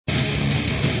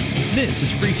This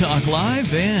is Free Talk Live,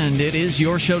 and it is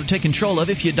your show to take control of.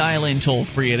 If you dial in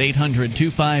toll-free at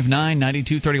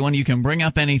 800-259-9231, you can bring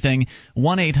up anything.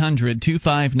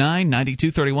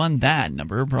 1-800-259-9231, that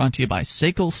number brought to you by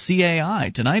SACL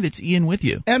CAI. Tonight, it's Ian with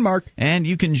you. And Mark. And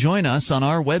you can join us on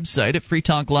our website at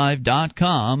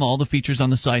freetalklive.com. All the features on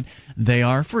the site, they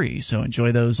are free, so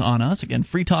enjoy those on us. Again,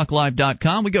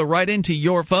 freetalklive.com. We go right into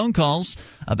your phone calls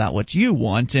about what you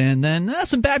want, and then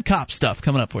some bad cop stuff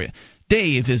coming up for you.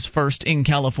 Dave is first in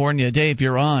California. Dave,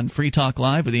 you're on Free Talk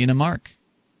Live with Ian and Mark.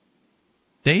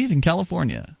 Dave in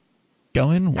California.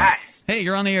 Going once. Hi. Hey,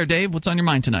 you're on the air, Dave. What's on your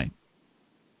mind tonight?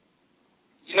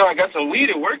 You know, I got some weed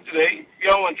at work today. If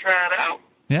y'all want to try it out.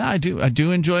 Yeah, I do. I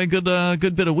do enjoy a good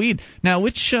bit of weed. Now,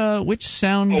 which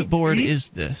soundboard is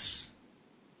this?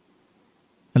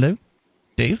 Hello?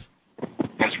 Dave?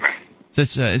 That's right.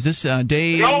 Is this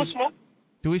Dave? Y'all smoke?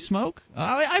 Do we smoke?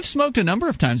 I've smoked a number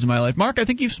of times in my life. Mark, I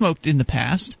think you've smoked in the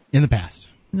past. In the past.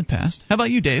 How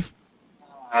about you, Dave?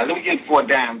 Let me get 4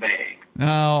 dime bag.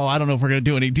 Oh, I don't know if we're going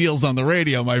to do any deals on the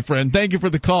radio, my friend. Thank you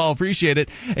for the call. Appreciate it.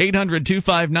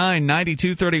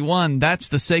 800-259-9231. That's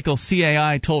the SACL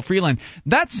CAI toll-free line.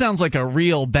 That sounds like a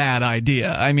real bad idea.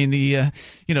 I mean,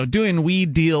 doing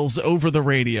weed deals over the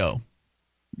radio.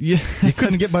 Yeah. You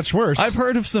couldn't get much worse. I've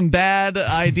heard of some bad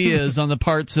ideas on the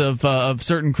parts of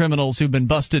certain criminals who've been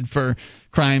busted for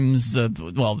crimes,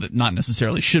 that not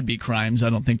necessarily should be crimes. I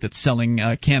don't think that selling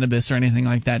cannabis or anything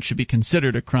like that should be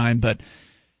considered a crime, but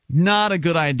not a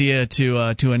good idea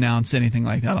to announce anything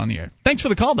like that on the air. Thanks for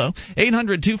the call, though.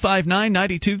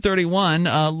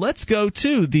 800-259-9231. Let's go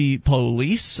to the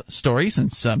police story,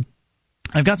 since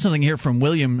I've got something here from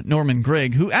William Norman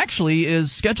Grigg, who actually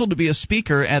is scheduled to be a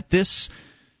speaker at this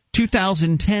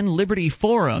 2010 Liberty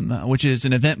Forum, which is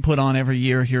an event put on every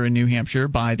year here in New Hampshire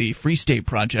by the Free State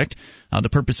Project, the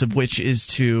purpose of which is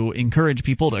to encourage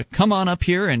people to come on up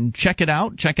here and check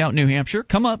out New Hampshire,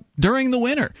 come up during the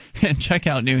winter and check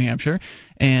out New Hampshire,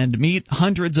 and meet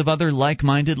hundreds of other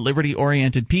like-minded,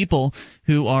 liberty-oriented people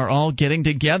who are all getting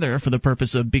together for the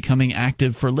purpose of becoming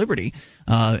active for liberty.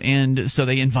 And so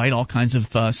they invite all kinds of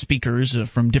speakers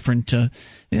from different,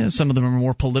 some of them are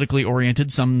more politically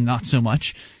oriented, some not so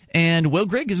much. And Will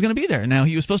Grigg is going to be there. Now,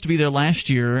 he was supposed to be there last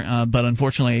year, but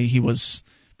unfortunately he was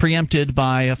preempted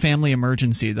by a family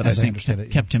emergency that I think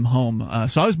kept him home.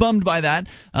 So I was bummed by that.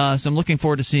 So I'm looking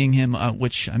forward to seeing him,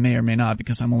 which I may or may not,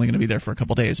 because I'm only going to be there for a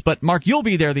couple days. But, Mark, you'll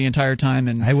be there the entire time.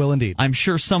 And I will indeed. I'm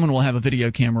sure someone will have a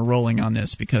video camera rolling on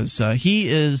this, because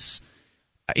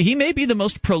he may be the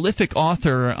most prolific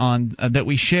author that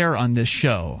we share on this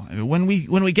show. When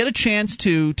we get a chance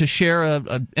to share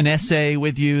an essay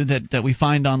with you that we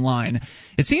find online,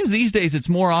 it seems these days it's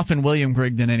more often William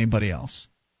Grigg than anybody else,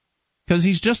 because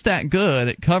he's just that good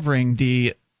at covering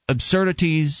the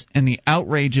absurdities and the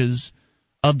outrages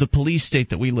of the police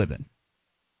state that we live in.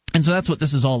 And so that's what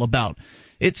this is all about.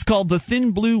 It's called The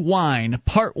Thin Blue Line,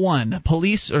 Part 1.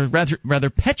 Police, or rather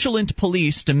petulant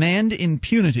police, demand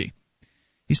impunity.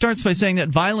 He starts by saying that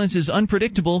violence is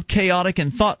unpredictable, chaotic,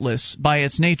 and thoughtless by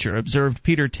its nature, observed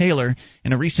Peter Taylor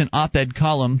in a recent op-ed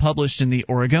column published in the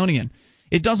Oregonian.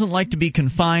 It doesn't like to be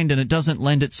confined, and it doesn't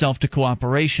lend itself to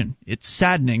cooperation. It's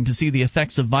saddening to see the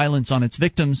effects of violence on its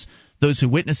victims, those who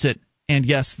witness it, and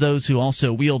yes, those who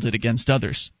also wield it against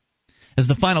others. As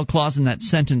the final clause in that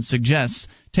sentence suggests,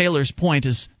 Taylor's point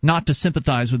is not to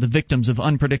sympathize with the victims of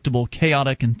unpredictable,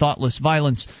 chaotic, and thoughtless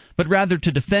violence, but rather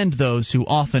to defend those who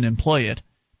often employ it.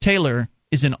 Taylor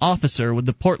is an officer with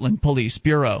the Portland Police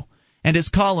Bureau, and his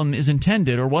column is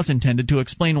intended, or was intended, to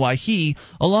explain why he,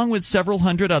 along with several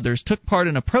hundred others, took part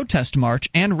in a protest march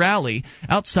and rally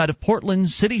outside of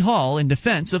Portland's City Hall in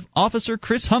defense of Officer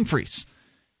Chris Humphreys.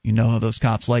 You know how those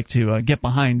cops like to get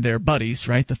behind their buddies,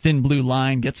 right? The Thin Blue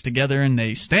Line gets together and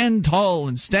they stand tall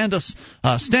and stand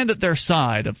at their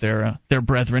side of their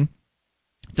brethren.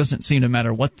 It doesn't seem to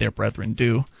matter what their brethren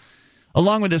do.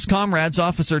 Along with his comrades,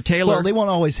 Officer Taylor... Well, they won't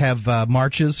always have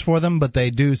marches for them, but they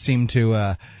do seem to,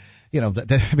 I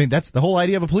mean, that's the whole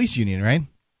idea of a police union, right?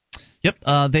 Yep.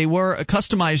 They wore a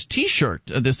customized T-shirt.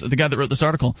 The guy that wrote this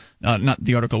article, not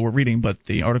the article we're reading, but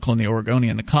the article in the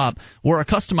Oregonian, the cop, wore a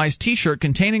customized T-shirt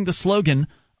containing the slogan,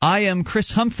 "I am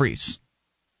Chris Humphreys,"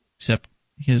 except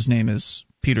his name is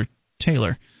Peter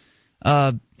Taylor.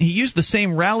 He used the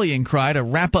same rallying cry to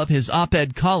wrap up his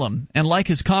op-ed column, and like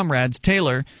his comrades,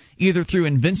 Taylor, either through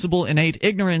invincible innate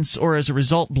ignorance or as a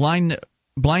result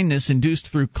blindness induced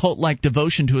through cult-like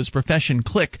devotion to his profession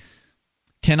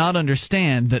cannot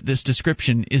understand that this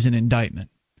description is an indictment.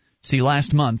 See,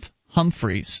 last month,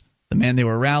 Humphreys, the man they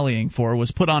were rallying for,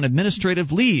 was put on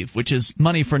administrative leave, which is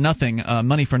money for nothing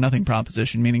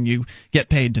proposition, meaning you get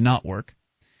paid to not work.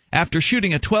 after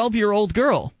shooting a 12-year-old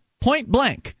girl point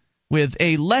blank with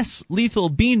a less lethal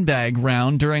beanbag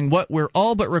round during what we're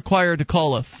all but required to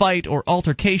call a fight or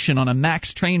altercation on a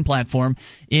MAX train platform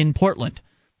in Portland.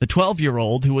 The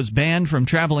 12-year-old, who was banned from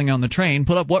traveling on the train,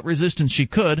 put up what resistance she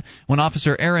could when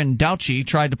Officer Erin Douchy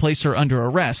tried to place her under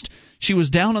arrest. She was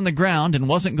down on the ground and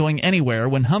wasn't going anywhere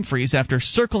when Humphreys, after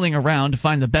circling around to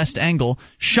find the best angle,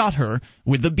 shot her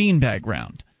with the beanbag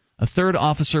round. A third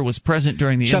officer was present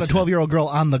during the incident. Shot a 12-year-old girl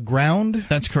on the ground?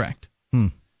 That's correct.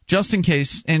 Just in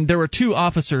case, and there were 2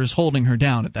 officers holding her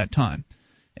down at that time.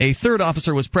 A third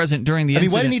officer was present during the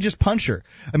incident. Why didn't he just punch her?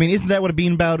 Isn't that what a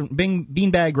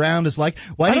beanbag round is like?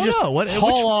 Why didn't he just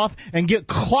haul off and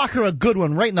clock her a good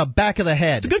one right in the back of the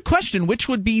head? It's a good question. Which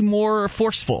would be more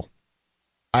forceful?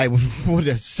 I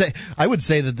would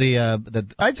say that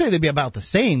I'd say they'd be about the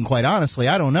same. Quite honestly,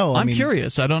 I don't know. I'm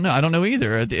curious. I don't know. I don't know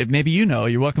either. Maybe you know.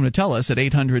 You're welcome to tell us at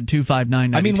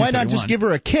 800-259-9231. Why not just give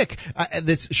her a kick?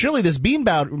 Surely this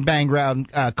beanbag round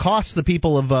cost the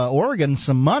people of Oregon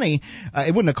some money.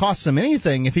 It wouldn't have cost them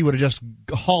anything if he would have just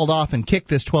hauled off and kicked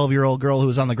this 12-year-old girl who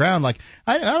was on the ground.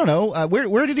 I don't know.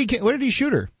 Where did he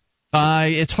shoot her?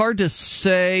 It's hard to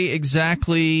say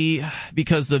exactly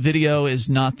because the video is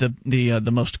not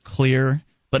the most clear,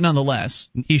 but nonetheless,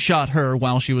 he shot her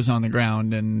while she was on the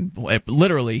ground, and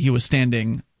literally he was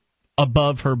standing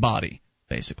above her body,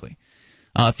 basically.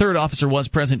 A third officer was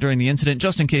present during the incident,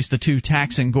 just in case the 2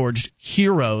 tax-engorged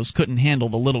heroes couldn't handle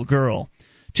the little girl.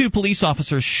 2 police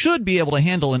officers should be able to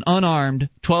handle an unarmed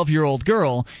 12-year-old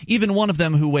girl, even one of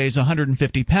them who weighs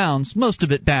 150 pounds, most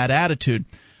of it bad attitude.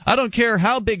 I don't care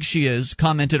how big she is,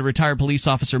 commented retired police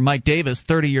officer Mike Davis,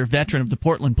 30-year veteran of the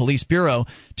Portland Police Bureau.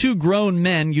 2 grown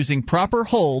men using proper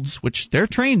holds, which they're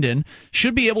trained in,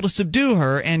 should be able to subdue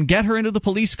her and get her into the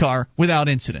police car without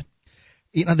incident.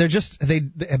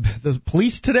 The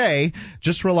police today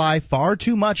just rely far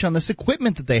too much on this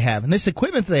equipment that they have, and this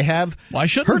equipment that they have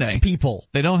hurts people.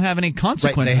 They don't have any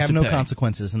consequences. Right, they have no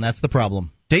consequences, and that's the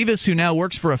problem. Davis, who now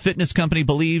works for a fitness company,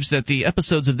 believes that the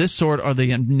episodes of this sort are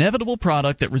the inevitable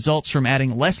product that results from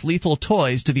adding less lethal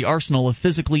toys to the arsenal of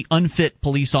physically unfit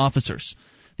police officers.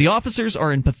 The officers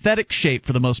are in pathetic shape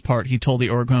for the most part, he told the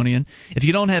Oregonian. If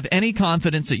you don't have any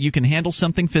confidence that you can handle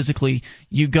something physically,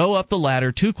 you go up the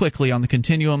ladder too quickly on the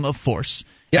continuum of force.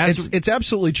 Yeah, it's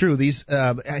absolutely true. These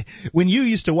when you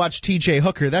used to watch T.J.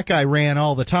 Hooker, that guy ran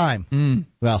all the time.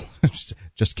 Well,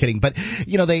 just kidding. But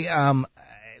they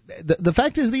the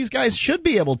fact is, these guys should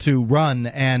be able to run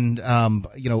and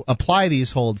apply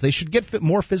these holds. They should get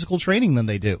more physical training than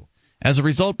they do. As a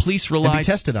result, police rely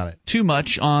tested on it. Too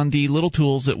much on the little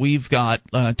tools that we've got,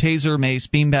 taser, mace,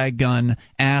 beanbag gun,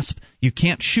 ASP. You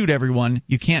can't shoot everyone.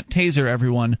 You can't taser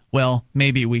everyone. Well,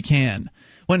 maybe we can.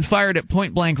 When fired at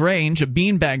point-blank range, a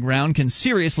beanbag round can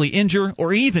seriously injure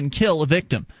or even kill a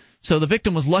victim. So the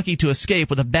victim was lucky to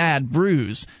escape with a bad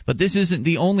bruise. But this isn't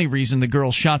the only reason the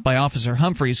girl shot by Officer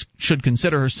Humphreys should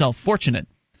consider herself fortunate.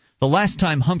 The last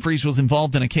time Humphreys was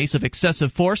involved in a case of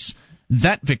excessive force,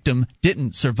 that victim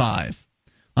didn't survive.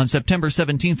 On September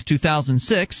 17,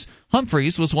 2006,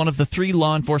 Humphreys was one of the 3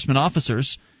 law enforcement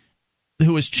officers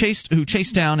who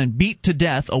chased down and beat to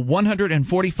death a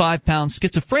 145-pound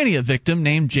schizophrenia victim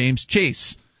named James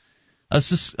Chase. A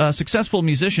successful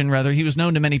musician, he was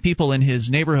known to many people in his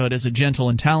neighborhood as a gentle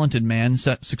and talented man.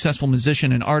 Successful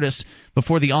musician and artist.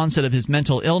 Before the onset of his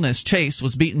mental illness, Chase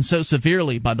was beaten so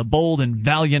severely by the bold and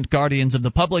valiant guardians of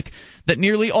the public that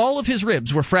nearly all of his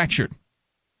ribs were fractured.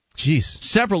 Jeez.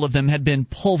 Several of them had been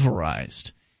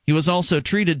pulverized. He was also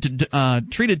treated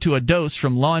to a dose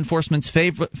from law enforcement's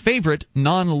favorite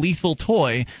non-lethal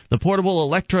toy, the portable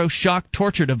electroshock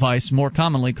torture device, more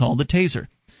commonly called the taser.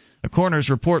 A coroner's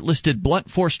report listed blunt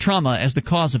force trauma as the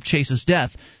cause of Chase's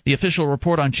death. The official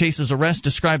report on Chase's arrest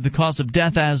described the cause of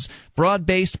death as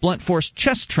broad-based blunt force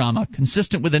chest trauma,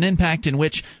 consistent with an impact in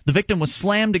which the victim was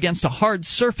slammed against a hard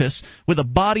surface with a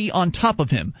body on top of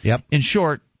him. Yep. In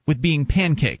short, with being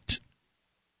pancaked.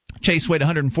 Chase weighed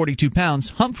 142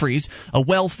 pounds. Humphreys, a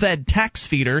well-fed tax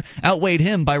feeder, outweighed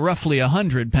him by roughly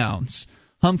 100 pounds.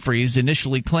 Humphreys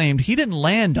initially claimed he didn't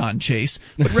land on Chase,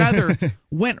 but rather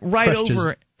went right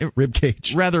over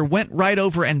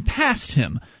and past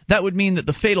him. That would mean that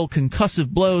the fatal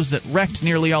concussive blows that wrecked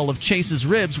nearly all of Chase's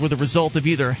ribs were the result of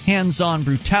either hands-on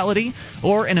brutality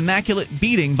or an immaculate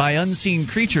beating by unseen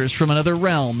creatures from another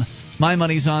realm. My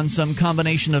money's on some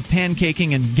combination of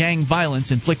pancaking and gang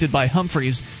violence inflicted by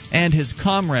Humphreys and his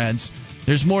comrades.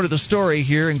 There's more to the story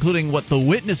here, including what the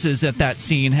witnesses at that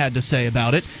scene had to say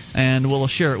about it, and we'll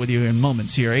share it with you in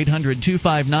moments here.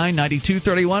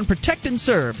 800-259-9231. Protect and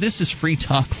serve. This is Free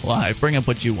Talk Live. Bring up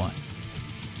what you want.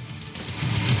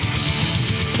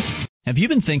 Have you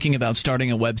been thinking about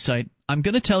starting a website? I'm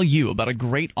going to tell you about a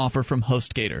great offer from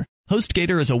HostGator.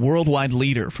 HostGator is a worldwide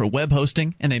leader for web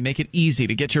hosting, and they make it easy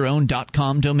to get your own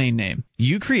 .com domain name.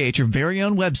 You create your very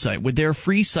own website with their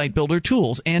free site builder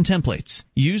tools and templates.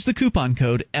 Use the coupon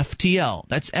code FTL,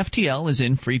 that's FTL as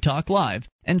in Free Talk Live,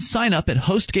 and sign up at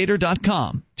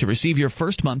HostGator.com to receive your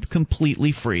first month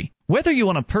completely free. Whether you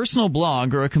want a personal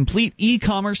blog or a complete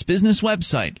e-commerce business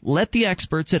website, let the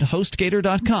experts at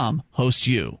HostGator.com host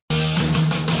you.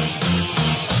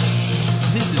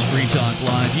 This is Free Talk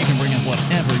Live. You can bring in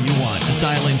whatever you want. Just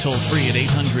dial in toll-free at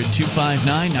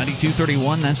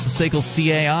 800-259-9231. That's the SACL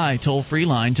CAI toll-free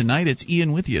line. Tonight it's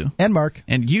Ian with you. And Mark.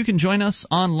 And you can join us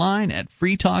online at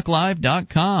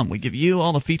freetalklive.com. We give you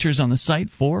all the features on the site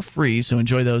for free, so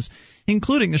enjoy those,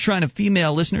 including the Shrine of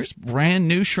Female Listeners. Brand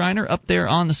new Shriner up there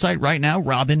on the site right now.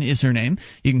 Robin is her name.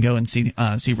 You can go and see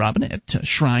Robin at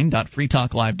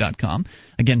shrine.freetalklive.com.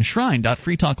 Again,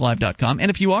 shrine.freetalklive.com.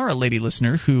 And if you are a lady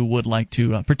listener who would like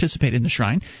to participate in the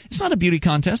Shrine, it's not a beauty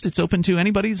contest. It's open to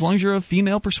anybody as long as you're of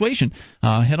female persuasion.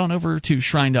 Head on over to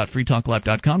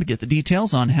shrine.freetalklive.com to get the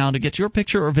details on how to get your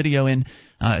picture or video in.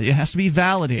 It has to be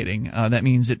validating. That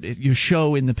means you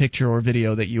show in the picture or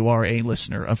video that you are a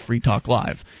listener of Free Talk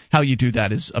Live. How you do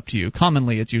that is up to you.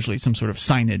 Commonly, it's usually some sort of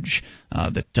signage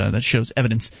that shows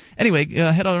evidence. Anyway,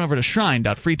 head on over to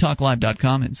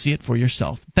shrine.freetalklive.com and see it for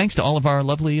yourself. Thanks to all of our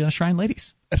lovely Shrine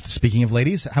ladies. Speaking of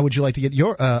ladies, how would you like to get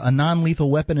your a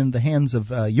non-lethal weapon in the hands of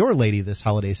your lady this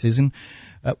holiday season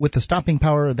with the stopping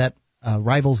power that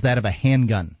rivals that of a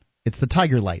handgun? It's the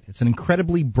Tiger Light. It's an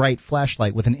incredibly bright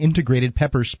flashlight with an integrated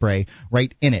pepper spray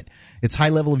right in it. Its high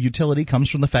level of utility comes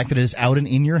from the fact that it is out and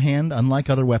in your hand, unlike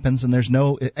other weapons, and there's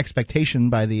no expectation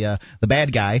by the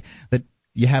bad guy that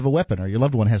you have a weapon or your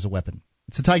loved one has a weapon.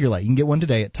 It's a Tiger Light. You can get one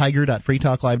today at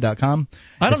tiger.freetalklive.com.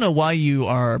 I don't know why you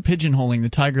are pigeonholing the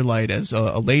Tiger Light as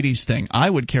a ladies' thing. I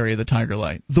would carry the Tiger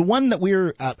Light. The one that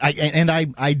we're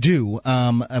I do.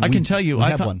 I can tell you,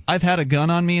 I've had a gun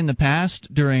on me in the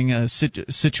past during a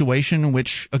situation in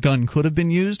which a gun could have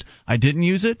been used. I didn't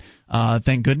use it,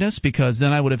 thank goodness, because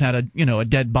then I would have had a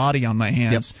dead body on my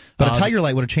hands. Yep. But a Tiger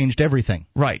Light would have changed everything.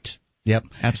 Right. Yep,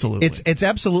 absolutely. It's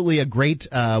absolutely a great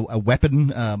a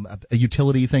weapon, a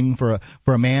utility thing for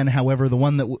a man. However, the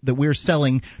one that we're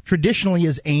selling traditionally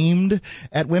is aimed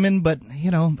at women, but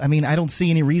I don't see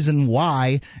any reason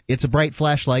why. It's a bright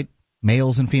flashlight.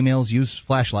 Males and females use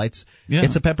flashlights. Yeah.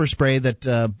 It's a pepper spray that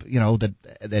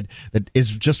that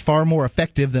is just far more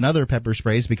effective than other pepper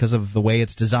sprays because of the way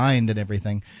it's designed and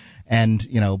everything. And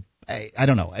I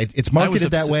don't know. It's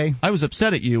marketed that way. I was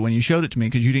upset at you when you showed it to me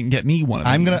because you didn't get me one of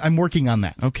them. I'm working on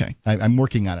that. Okay. I'm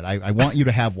working on it. I want you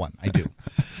to have one. I do.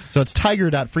 So it's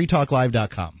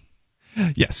tiger.freetalklive.com.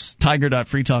 Yes,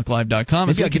 tiger.freetalklive.com.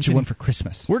 Maybe I'll get you one for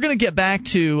Christmas. We're going to get back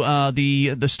to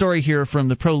the story here from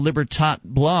the Pro Libertat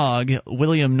blog,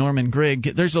 William Norman Grigg.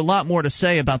 There's a lot more to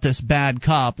say about this bad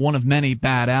cop, one of many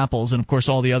bad apples, and of course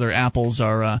all the other apples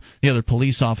are the other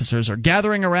police officers are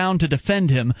gathering around to defend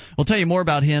him. We'll tell you more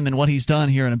about him and what he's done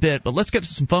here in a bit, but let's get to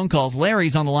some phone calls.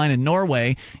 Larry's on the line in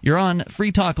Norway. You're on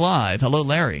Free Talk Live. Hello,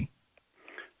 Larry.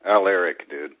 Alaric,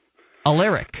 dude.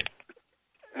 Alaric.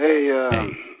 Hey.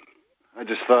 I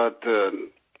just thought,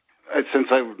 since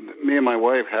me and my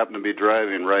wife happened to be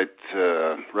driving right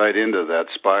into that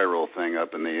spiral thing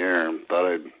up in the air, thought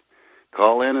I'd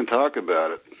call in and talk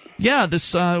about it. Yeah,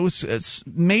 it's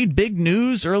made big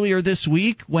news earlier this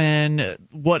week when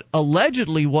what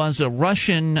allegedly was a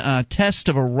Russian test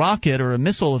of a rocket or a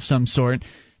missile of some sort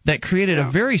that created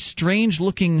a very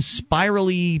strange-looking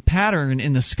spirally pattern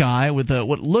in the sky with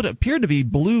what appeared to be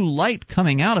blue light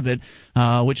coming out of it,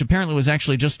 which apparently was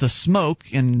actually just the smoke,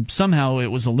 and somehow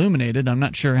it was illuminated. I'm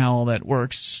not sure how all that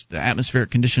works, the atmospheric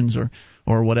conditions or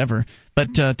whatever.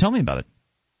 But tell me about it.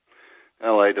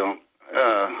 Well, I don't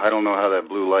know how that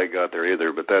blue light got there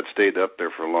either, but that stayed up there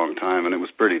for a long time, and it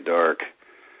was pretty dark.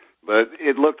 But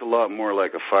it looked a lot more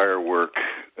like a firework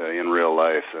in real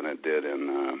life than it did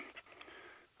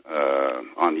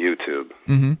on YouTube.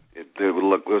 Mm-hmm. It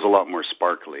was a lot more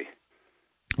sparkly.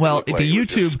 Well, the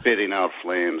YouTube spitting out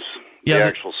flames. Yeah, the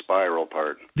actual spiral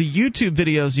part. The YouTube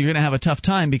videos, you're going to have a tough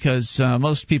time because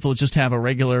most people just have a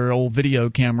regular old video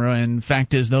camera, and the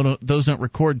fact is those don't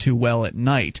record too well at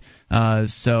night.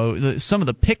 So some of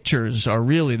the pictures are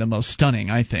really the most stunning,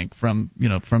 I think, from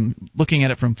looking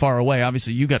at it from far away.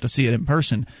 Obviously, you got to see it in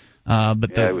person.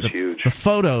 But it was huge. The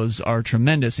photos are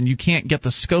tremendous, and you can't get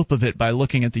the scope of it by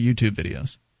looking at the YouTube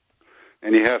videos.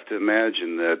 And you have to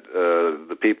imagine that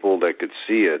the people that could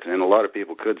see it, and a lot of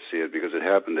people could see it because it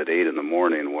happened at 8 in the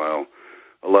morning while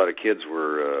a lot of kids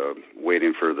were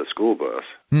waiting for the school bus.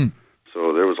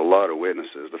 So there was a lot of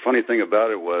witnesses. The funny thing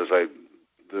about it was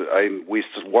we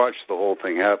watched the whole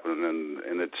thing happen,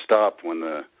 and it stopped when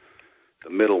the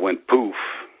middle went poof,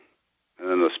 and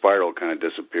then the spiral kind of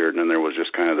disappeared, and then there was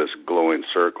just kind of this glowing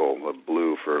circle of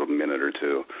blue for a minute or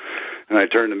two. And I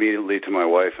turned immediately to my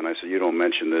wife, and I said, you don't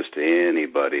mention this to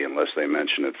anybody unless they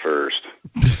mention it first.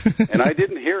 And I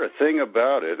didn't hear a thing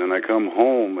about it, and I come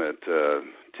home at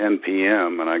 10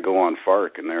 p.m., and I go on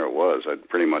FARC, and there it was. I'd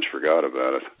pretty much forgot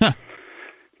about it. Huh.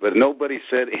 But nobody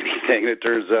said anything. It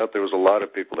turns out there was a lot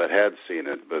of people that had seen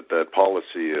it, but that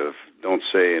policy of don't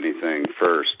say anything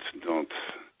first,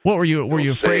 What were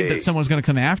you afraid that someone was going to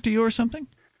come after you or something?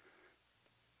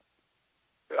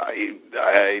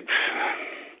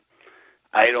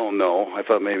 I don't know. I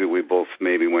thought maybe we both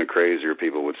went crazy, or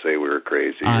people would say we were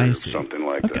crazy, or something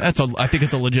like that. I think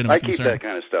it's a legitimate concern. I keep that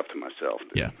kind of stuff to myself.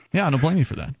 Dude. Yeah, I don't blame you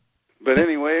for that. But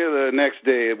anyway, the next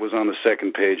day it was on the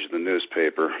second page of the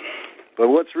newspaper. But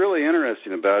what's really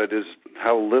interesting about it is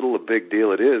how little a big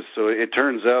deal it is. So it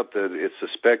turns out that it's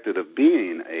suspected of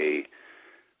being a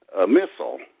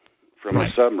missile from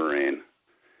a submarine.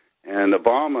 And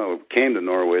Obama came to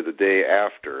Norway the day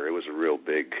after. It was a real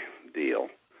big deal.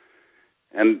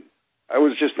 And I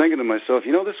was just thinking to myself,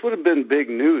 this would have been big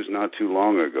news not too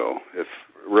long ago if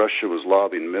Russia was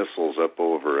lobbing missiles up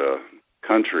over a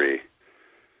country.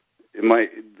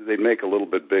 They'd make a little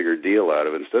bit bigger deal out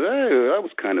of it instead. That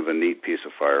was kind of a neat piece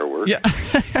of firework. Yeah.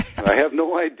 I have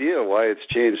no idea why it's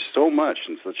changed so much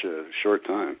in such a short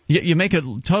time. You make a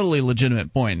totally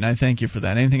legitimate point, and I thank you for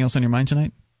that. Anything else on your mind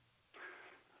tonight?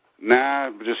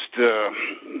 Nah, just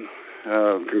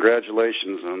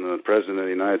congratulations on the President of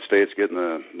the United States getting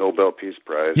the Nobel Peace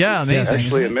Prize. Yeah, amazing. It's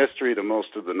actually a mystery to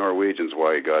most of the Norwegians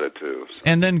why he got it, too. So.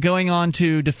 And then going on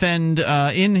to defend,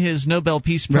 in his Nobel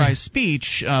Peace Prize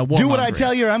speech, warmongering. Do what I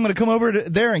tell you, or I'm going to come over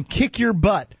there and kick your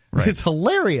butt. Right. It's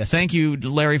hilarious. Thank you,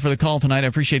 Larry, for the call tonight. I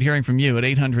appreciate hearing from you at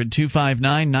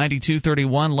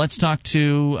 800-259-9231. Let's talk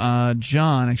to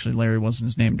John. Actually, Larry wasn't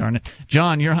his name, darn it.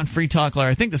 John, you're on Free Talk,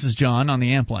 Larry. I think this is John on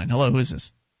the amp line. Hello, who is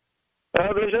this?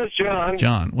 This is John.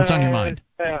 John, what's on your mind?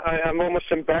 I'm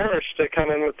almost embarrassed to come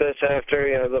in with this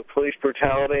after the police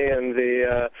brutality and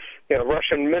the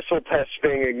Russian missile tests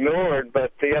being ignored.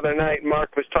 But the other night,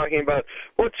 Mark was talking about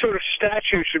what sort of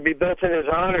statue should be built in his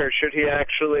honor. Should he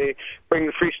actually bring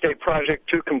the Free State Project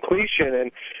to completion?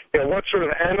 And what sort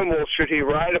of animals should he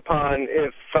ride upon,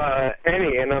 if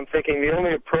any? And I'm thinking the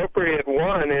only appropriate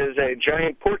one is a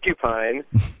giant porcupine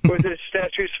with his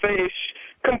statue's face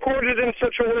comported in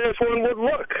such a way as one would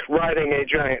look riding a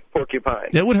giant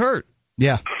porcupine. It would hurt.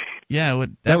 Yeah. Yeah, it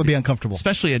would. That would be uncomfortable.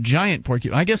 Especially a giant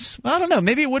porcupine. I guess, I don't know,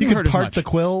 maybe it wouldn't hurt as much. You could part the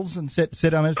quills and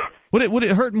sit on it. Would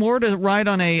it hurt more to ride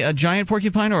on a giant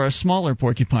porcupine or a smaller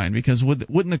porcupine? Because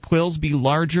wouldn't the quills be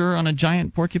larger on a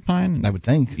giant porcupine? I would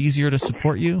think. Easier to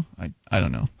support you? I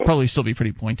don't know. Probably still be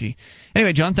pretty pointy.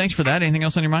 Anyway, John, thanks for that. Anything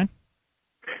else on your mind?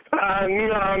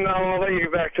 No, I'll let you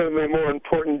get back to the more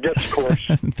important discourse.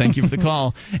 Thank you for the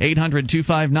call.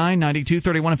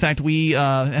 800-259-9231. In fact, we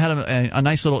had a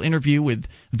nice little interview with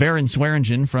Varen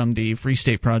Swearingen from the Free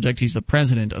State Project. He's the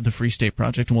president of the Free State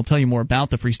Project, and we'll tell you more about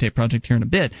the Free State Project here in a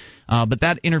bit. But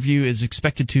that interview is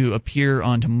expected to appear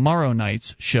on tomorrow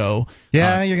night's show.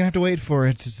 Yeah, you're going to have to wait for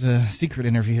it. It's a secret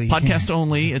interview. Podcast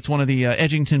only. It's one of the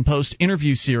Edgington Post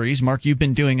interview series. Mark, you've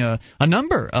been doing a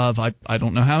number of, I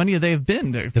don't know how many they've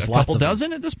been. A couple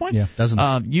dozen at this point? Yeah,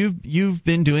 dozens. You've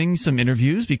been doing some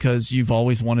interviews because you've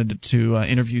always wanted to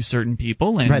interview certain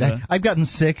people. And, right. I've gotten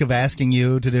sick of asking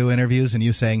you to do interviews and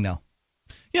you saying no.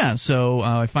 Yeah, so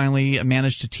I finally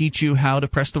managed to teach you how to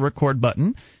press the record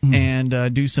button and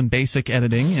do some basic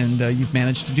editing, and you've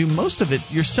managed to do most of it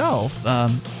yourself.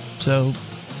 So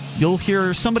you'll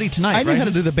hear somebody tonight. I knew how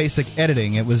to do the basic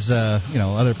editing. It was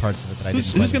other parts of it that I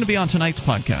didn't. Who's going to be on tonight's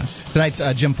podcast? Tonight's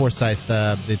Jim Forsyth.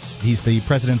 He's the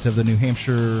president of the New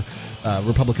Hampshire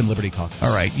Republican Liberty Caucus.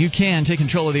 All right, you can take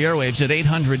control of the airwaves at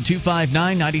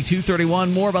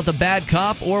 800-259-9231. More about the bad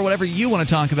cop or whatever you want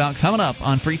to talk about coming up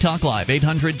on Free Talk Live.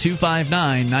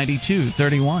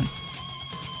 800-259-9231.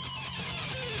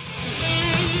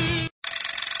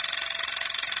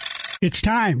 It's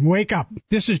time. Wake up.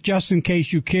 This is Just in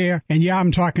Case You Care, and yeah,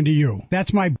 I'm talking to you.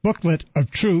 That's my booklet of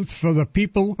truth for the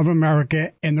people of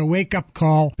America and the wake-up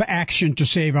call for action to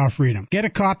save our freedom. Get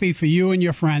a copy for you and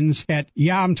your friends at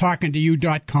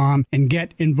yeahimtalkingtoyou.com and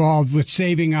get involved with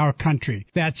saving our country.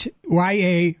 That's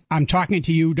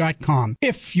YAI'mtalkingtoyou.com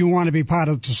if you want to be part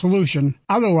of the solution.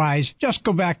 Otherwise, just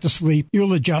go back to sleep.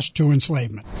 You'll adjust to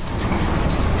enslavement.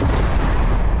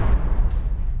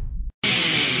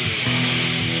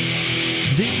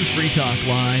 This is Free Talk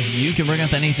Live. You can bring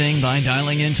up anything by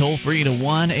dialing in toll-free to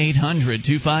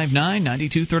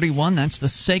 1-800-259-9231. That's the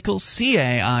SACL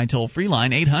CAI toll-free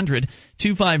line,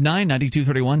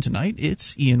 800-259-9231. Tonight,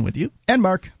 it's Ian with you. And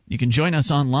Mark. You can join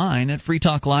us online at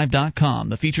freetalklive.com.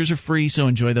 The features are free, so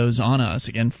enjoy those on us.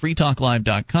 Again,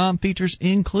 freetalklive.com, features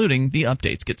including the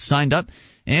updates. Get signed up,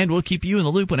 and we'll keep you in the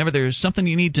loop whenever there's something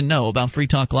you need to know about Free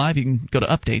Talk Live. You can go to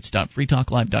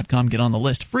updates.freetalklive.com, get on the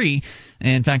list free.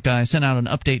 In fact, I sent out an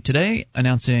update today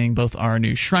announcing both our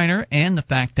new Shriner and the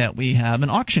fact that we have an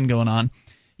auction going on.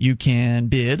 You can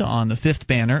bid on the fifth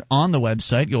banner on the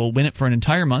website. You'll win it for an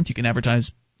entire month. You can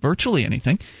advertise virtually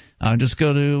anything. Just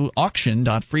go to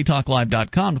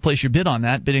auction.freetalklive.com to place your bid on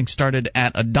that. Bidding started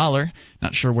at $1.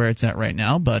 Not sure where it's at right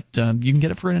now, but you can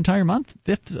get it for an entire month.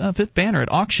 Fifth banner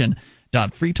at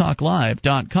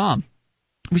auction.freetalklive.com.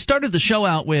 We started the show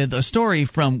out with a story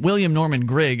from William Norman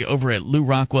Grigg over at Lew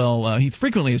Rockwell. He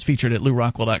frequently is featured at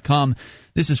LewRockwell.com.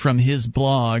 This is from his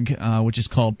blog, which is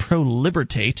called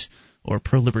Pro-Libertate, or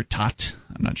Pro-Libertat.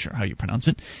 I'm not sure how you pronounce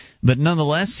it. But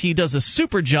nonetheless, he does a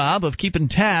super job of keeping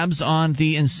tabs on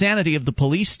the insanity of the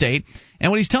police state.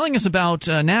 And what he's telling us about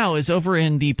now is over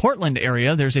in the Portland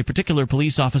area, there's a particular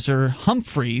police officer,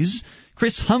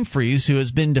 Chris Humphreys, who has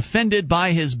been defended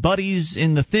by his buddies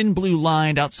in the thin blue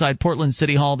line outside Portland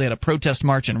City Hall. They had a protest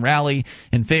march and rally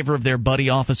in favor of their buddy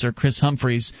officer, Chris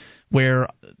Humphreys, where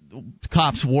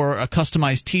cops wore a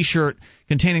customized T-shirt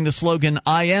containing the slogan,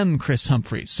 "I am Chris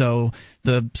Humphreys." So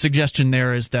the suggestion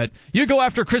there is that you go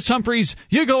after Chris Humphreys,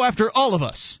 you go after all of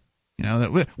us. You know,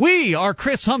 that we are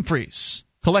Chris Humphreys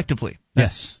collectively.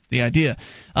 That's the idea.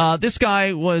 This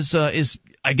guy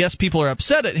I guess people are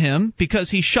upset at him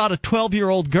because he shot a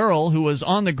 12-year-old girl who was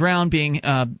on the ground being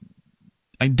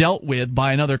dealt with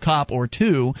by another cop or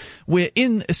two,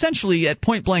 essentially at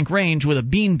point-blank range with a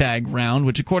beanbag round,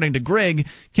 which, according to Grigg,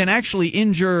 can actually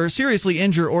seriously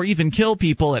injure, or even kill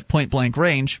people at point-blank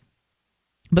range.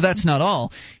 But that's not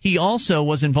all. He also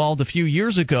was involved a few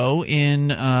years ago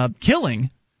in killing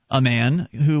a man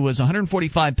who was a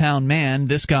 145-pound man.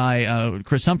 This guy,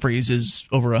 Chris Humphreys, is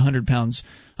over 100 pounds,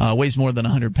 weighs more than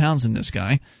 100 pounds in this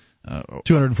guy.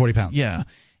 240 pounds. Yeah.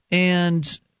 And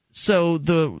so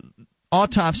the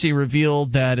autopsy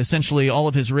revealed that essentially all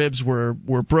of his ribs were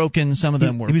broken. Some of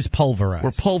them he was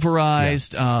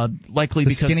pulverized. Likely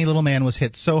because the skinny little man was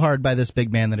hit so hard by this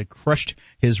big man that it crushed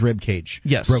his rib cage.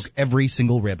 Yes. Broke every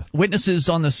single rib. Witnesses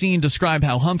on the scene describe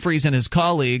how Humphreys and his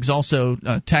colleagues, also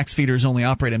tax feeders only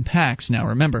operate in packs now,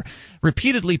 remember,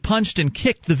 repeatedly punched and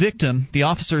kicked the victim. The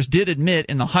officers did admit,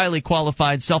 in the highly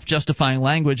qualified, self-justifying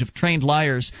language of trained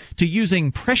liars, to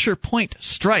using pressure point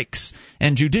strikes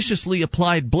and judiciously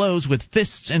applied blows with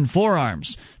fists and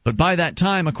forearms. But by that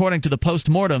time, according to the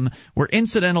post-mortem, were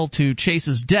incidental to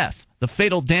Chase's death. The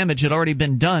fatal damage had already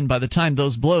been done by the time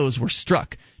those blows were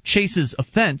struck. Chase's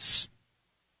offense,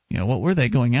 what were they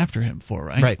going after him for,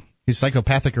 right? Right. He's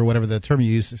psychopathic, or whatever the term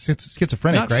you use.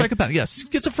 Schizophrenic, not right? Psychopathic. Yes,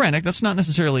 schizophrenic. That's not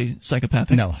necessarily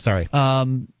psychopathic. No, sorry.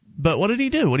 But what did he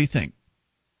do? What do you think?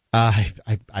 I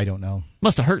don't know.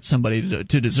 Must have hurt somebody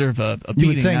to deserve a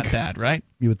beating that bad, right?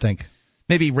 You would think.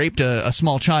 Maybe raped a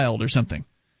small child or something.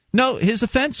 No, his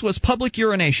offense was public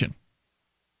urination.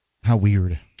 How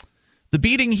weird. The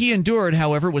beating he endured,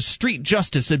 however, was street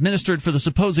justice administered for the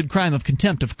supposed crime of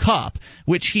contempt of cop,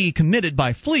 which he committed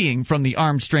by fleeing from the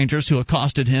armed strangers who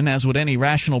accosted him, as would any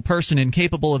rational person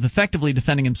incapable of effectively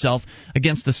defending himself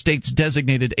against the state's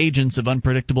designated agents of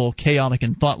unpredictable, chaotic,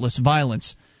 and thoughtless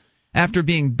violence. After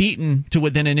being beaten to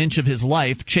within an inch of his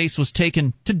life, Chase was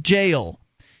taken to jail.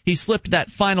 He slipped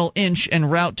that final inch en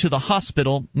route to the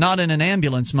hospital, not in an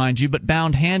ambulance, mind you, but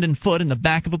bound hand and foot in the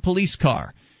back of a police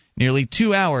car. Nearly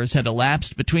 2 hours had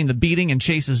elapsed between the beating and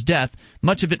Chase's death,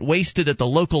 much of it wasted at the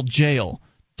local jail,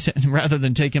 rather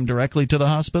than take him directly to the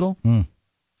hospital.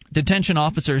 Detention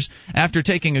officers, after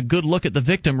taking a good look at the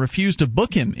victim, refused to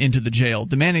book him into the jail,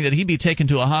 demanding that he be taken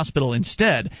to a hospital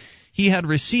instead. Had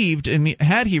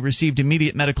he received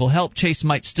immediate medical help, Chase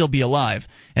might still be alive.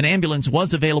 An ambulance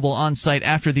was available on site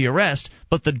after the arrest,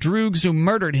 but the droogs who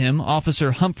murdered him,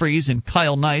 Officer Humphreys and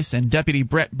Kyle Nice and Deputy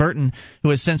Brett Burton, who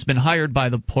has since been hired by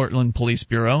the Portland Police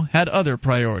Bureau, had other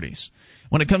priorities.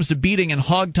 When it comes to beating and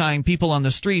hog-tying people on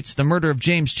the streets, the murder of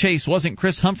James Chase wasn't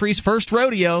Chris Humphreys' first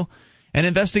rodeo. An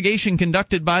investigation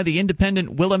conducted by the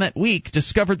independent Willamette Week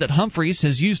discovered that Humphreys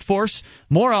has used force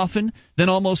more often than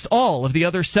almost all of the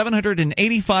other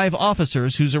 785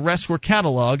 officers whose arrests were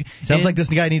cataloged. Sounds like this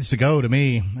guy needs to go to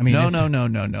me. I mean,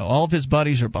 No. All of his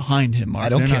buddies are behind him, Mark. I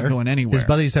don't care. They're not going anywhere. His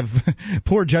buddies have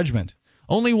poor judgment.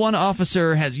 Only one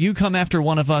officer has, you come after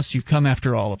one of us, you come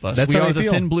after all of us. That's we how are they the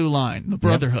feel. thin blue line, the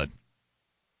brotherhood.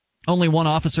 Only one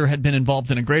officer had been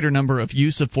involved in a greater number of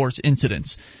use-of-force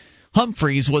incidents.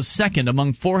 Humphreys was second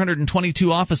among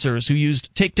 422 officers who used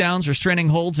takedowns, restraining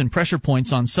holds, and pressure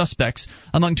points on suspects,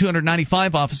 among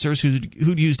 295 officers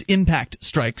who'd used impact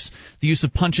strikes, the use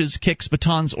of punches, kicks,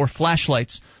 batons, or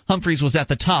flashlights. Humphreys was at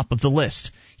the top of the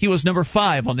list. He was number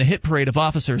 5 on the hit parade of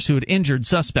officers who had injured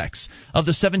suspects. Of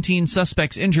the 17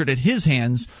 suspects injured at his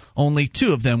hands, only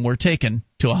 2 of them were taken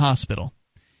to a hospital.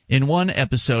 In one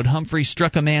episode, Humphreys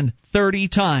struck a man 30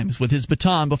 times with his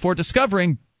baton before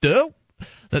discovering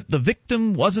that the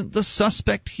victim wasn't the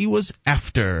suspect he was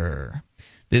after.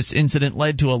 This incident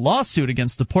led to a lawsuit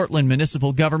against the Portland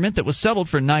municipal government that was settled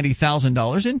for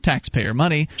 $90,000 in taxpayer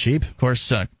money. Cheap. Of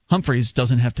course, Humphreys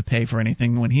doesn't have to pay for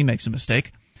anything when he makes a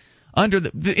mistake.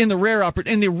 In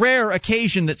the rare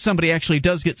occasion that somebody actually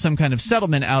does get some kind of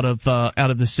settlement out of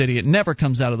the city, it never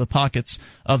comes out of the pockets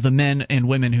of the men and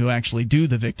women who actually do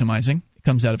the victimizing. It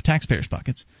comes out of taxpayers'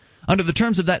 pockets. Under the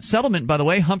terms of that settlement, by the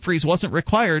way, Humphreys wasn't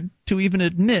required to even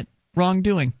admit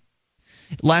wrongdoing.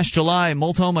 Last July,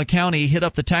 Multnomah County hit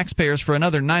up the taxpayers for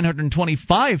another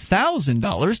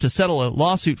 $925,000 to settle a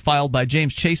lawsuit filed by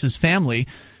James Chase's family.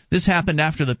 This happened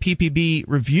after the PPB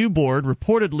Review Board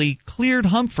reportedly cleared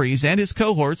Humphreys and his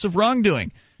cohorts of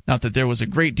wrongdoing. Not that there was a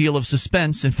great deal of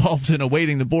suspense involved in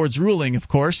awaiting the board's ruling, of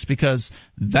course, because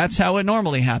that's how it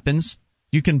normally happens.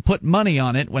 You can put money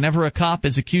on it. Whenever a cop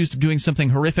is accused of doing something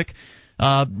horrific,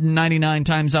 99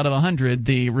 times out of 100,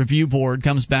 the review board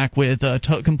comes back with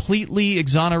a completely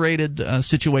exonerated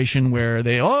situation where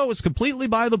it was completely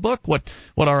by the book what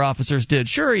our officers did.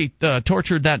 Sure, he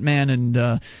tortured that man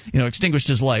and extinguished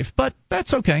his life, but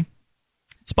that's okay.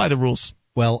 It's by the rules.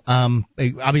 Well,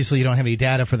 obviously you don't have any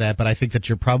data for that, but I think that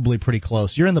you're probably pretty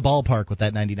close. You're in the ballpark with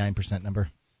that 99%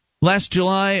 number. Last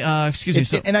July,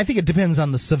 and I think it depends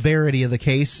on the severity of the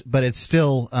case, but it's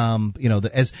still,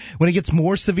 when it gets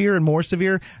more severe and more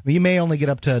severe, you may only get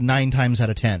up to 9 times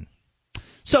out of 10.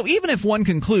 So even if one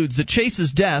concludes that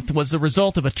Chase's death was the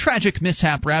result of a tragic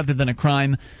mishap rather than a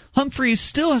crime, Humphreys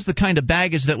still has the kind of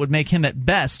baggage that would make him at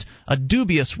best a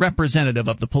dubious representative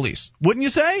of the police. Wouldn't you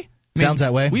say? Sounds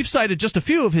that way. We've cited just a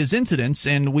few of his incidents,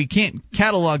 and we can't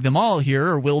catalog them all here,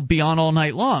 or we'll be on all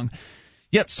night long.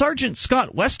 Yet Sergeant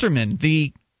Scott Westerman,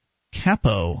 the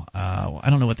capo, I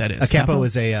don't know what that is. A capo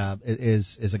is a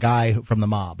guy from the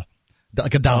mob,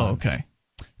 like a don. Oh, okay.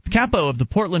 The capo of the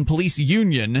Portland Police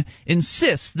Union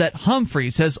insists that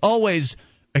Humphreys has always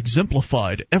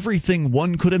exemplified everything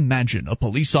one could imagine a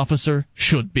police officer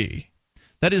should be.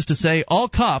 That is to say, all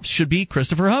cops should be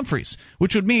Christopher Humphreys,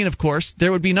 which would mean, of course,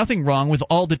 there would be nothing wrong with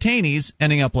all detainees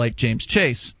ending up like James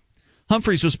Chase.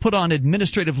 Humphreys was put on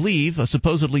administrative leave, a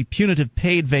supposedly punitive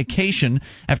paid vacation,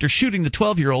 after shooting the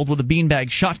 12-year-old with a beanbag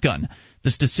shotgun.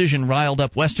 This decision riled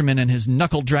up Westerman and his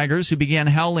knuckle-draggers, who began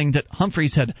howling that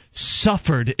Humphreys had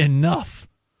suffered enough.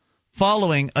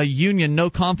 Following a union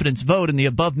no-confidence vote in the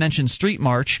above-mentioned street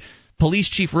march, Police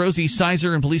Chief Rosie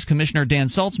Sizer and Police Commissioner Dan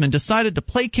Saltzman decided to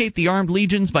placate the armed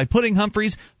legions by putting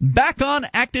Humphreys back on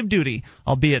active duty,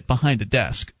 albeit behind a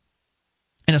desk.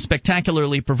 In a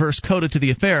spectacularly perverse coda to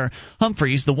the affair,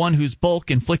 Humphreys, the one whose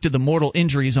bulk inflicted the mortal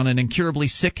injuries on an incurably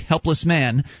sick, helpless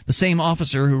man, the same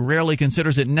officer who rarely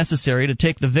considers it necessary to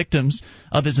take the victims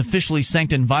of his officially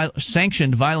sanctioned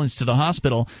violence to the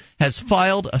hospital, has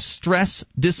filed a stress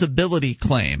disability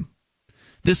claim.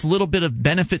 This little bit of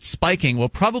benefit spiking will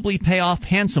probably pay off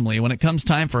handsomely when it comes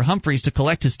time for Humphreys to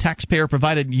collect his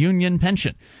taxpayer-provided union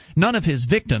pension. None of his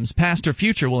victims, past or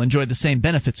future, will enjoy the same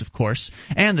benefits, of course,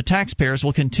 and the taxpayers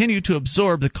will continue to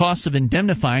absorb the costs of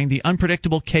indemnifying the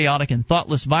unpredictable, chaotic, and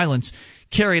thoughtless violence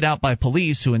carried out by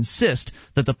police who insist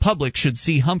that the public should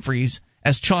see Humphreys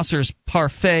as Chaucer's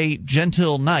parfait,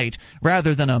 genteel knight,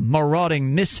 rather than a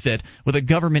marauding misfit with a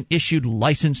government-issued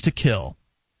license to kill.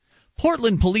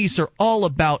 Portland police are all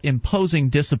about imposing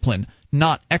discipline,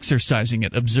 not exercising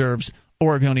it, observes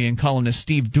Oregonian columnist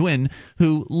Steve Dwin,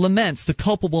 who laments the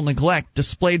culpable neglect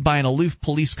displayed by an aloof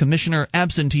police commissioner,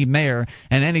 absentee mayor,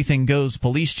 and anything-goes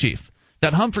police chief.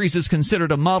 That Humphreys is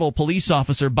considered a model police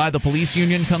officer by the police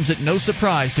union comes at no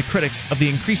surprise to critics of the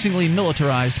increasingly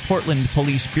militarized Portland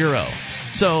Police Bureau.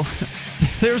 So,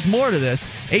 there's more to this.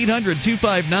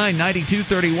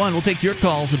 800-259-9231. We'll take your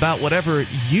calls about whatever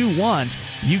you want.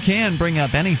 You can bring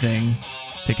up anything.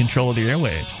 Take control of the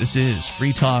airwaves. This is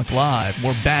Free Talk Live.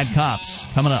 More Bad Cops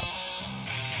coming up.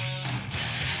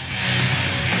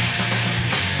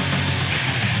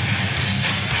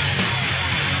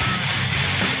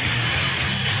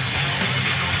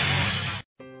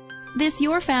 This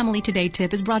Your Family Today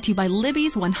tip is brought to you by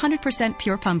Libby's 100%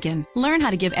 Pure Pumpkin. Learn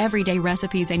how to give everyday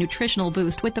recipes a nutritional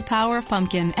boost with the power of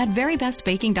pumpkin at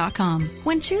verybestbaking.com.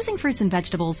 When choosing fruits and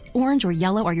vegetables, orange or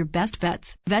yellow are your best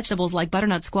bets. Vegetables like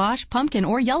butternut squash, pumpkin,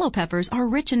 or yellow peppers are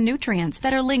rich in nutrients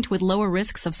that are linked with lower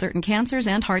risks of certain cancers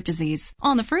and heart disease.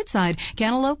 On the fruit side,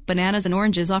 cantaloupe, bananas, and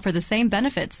oranges offer the same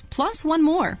benefits, plus one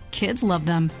more. Kids love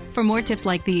them. For more tips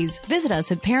like these, visit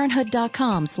us at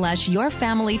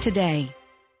parenthood.com/yourfamilytoday.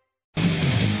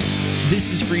 This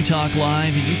is Free Talk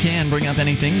Live. You can bring up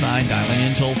anything by dialing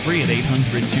in toll-free at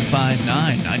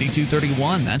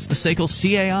 800-259-9231. That's the SACL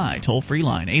CAI toll-free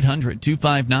line,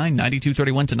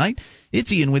 800-259-9231. Tonight,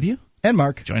 it's Ian with you. And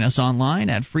Mark. Join us online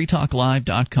at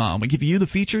freetalklive.com. We give you the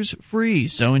features free,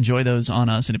 so enjoy those on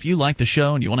us. And if you like the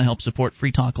show and you want to help support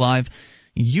Free Talk Live,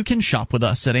 you can shop with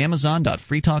us at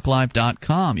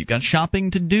amazon.freetalklive.com. You've got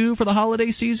shopping to do for the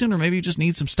holiday season, or maybe you just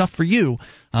need some stuff for you.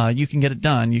 You can get it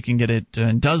done. You can get it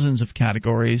in dozens of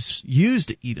categories,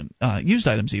 used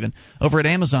items even, over at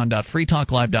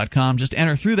amazon.freetalklive.com. Just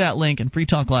enter through that link, and Free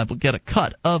Talk Live will get a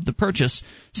cut of the purchase.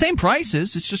 Same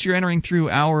prices, it's just you're entering through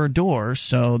our door,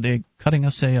 so they're cutting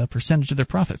us a percentage of their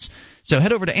profits. So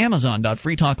head over to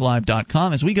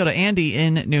amazon.freetalklive.com. As we go to Andy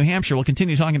in New Hampshire, we'll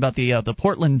continue talking about the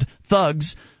Portland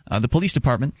thugs, the police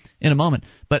department, in a moment.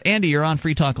 But Andy, you're on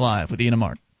Free Talk Live with Ian and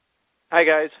Mark. Hi,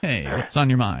 guys. Hey, what's on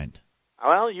your mind?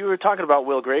 Well, you were talking about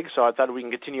Will Grigg, so I thought we can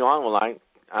continue on with that.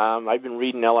 I've been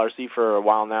reading LRC for a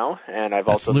while now, and I've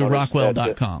also noticed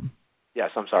LouRockwell.com. Yes,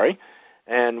 I'm sorry.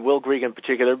 And Will Grigg in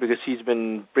particular, because he's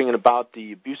been bringing about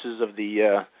the abuses of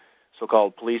the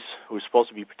so-called police who are supposed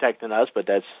to be protecting us, but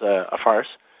that's a farce.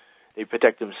 They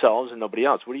protect themselves and nobody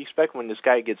else. What do you expect when this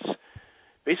guy gets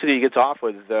off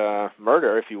with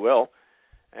murder, if you will,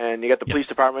 and you got the police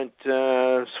department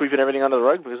sweeping everything under the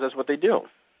rug because that's what they do?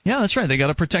 Yeah, that's right. They got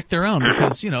to protect their own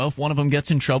because, if one of them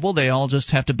gets in trouble, they all just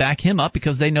have to back him up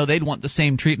because they know they'd want the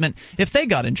same treatment if they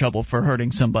got in trouble for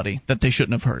hurting somebody that they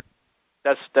shouldn't have hurt.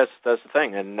 That's the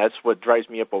thing, and that's what drives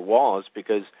me up a wall is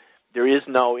because there is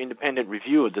no independent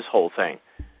review of this whole thing.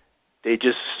 They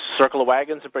just circle the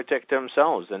wagons and protect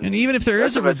themselves. And even if there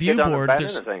is a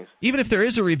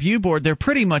review board, they're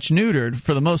pretty much neutered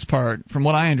for the most part, from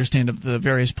what I understand of the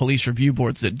various police review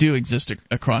boards that do exist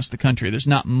across the country. There's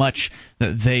not much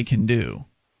that they can do.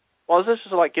 Well, this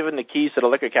is like giving the keys to the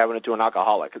liquor cabinet to an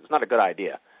alcoholic. It's not a good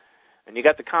idea. And you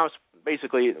got the cops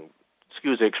basically,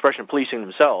 excuse the expression, policing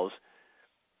themselves.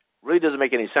 Really doesn't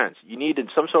make any sense. You needed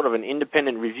some sort of an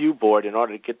independent review board in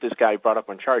order to get this guy brought up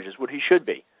on charges, what he should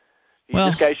be.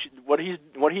 This guy what he's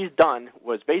done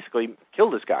was basically kill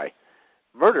this guy.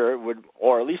 Murder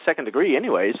or at least second degree,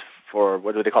 anyways, for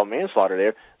what do they call manslaughter? There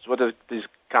is what these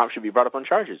cops should be brought up on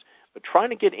charges. But trying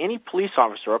to get any police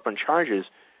officer up on charges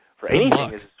for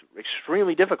anything is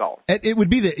extremely difficult. It would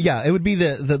be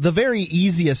the very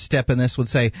easiest step in this would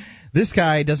say this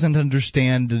guy doesn't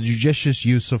understand the judicious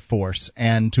use of force,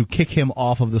 and to kick him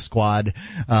off of the squad,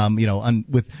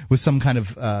 with some kind of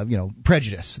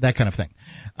prejudice, that kind of thing.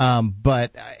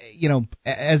 But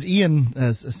as Ian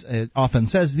often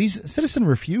says, these citizen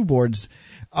review boards,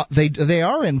 they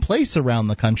are in place around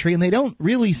the country, and they don't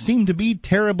really seem to be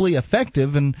terribly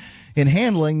effective in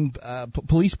handling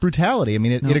police brutality. I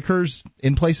mean, it occurs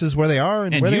in places where they are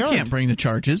and where they aren't. And you can't bring the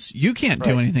charges. You can't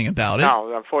do anything about it.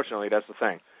 No, unfortunately, that's the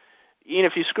thing. Ian,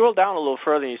 if you scroll down a little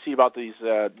further and you see about this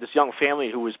young family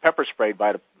who was pepper sprayed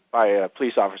by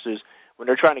police officers when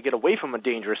they're trying to get away from a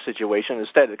dangerous situation,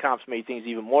 instead the cops made things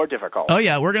even more difficult. Oh,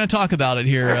 yeah, we're going to talk about it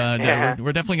here.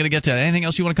 We're definitely going to get to that. Anything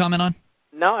else you want to comment on?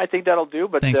 No, I think that'll do,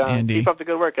 but thanks, Andy. Keep up the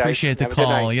good work, guys. Appreciate the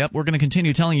call. Yep, we're going to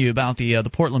continue telling you about the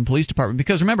Portland Police Department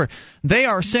because, remember, they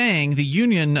are saying, the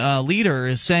union leader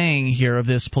is saying here of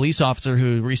this police officer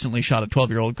who recently shot a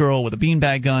 12-year-old girl with a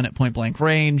beanbag gun at point-blank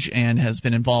range and has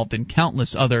been involved in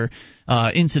countless other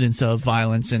incidents of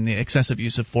violence and the excessive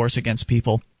use of force against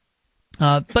people.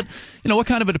 But what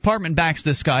kind of a department backs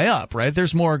this guy up, right?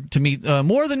 There's more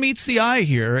than meets the eye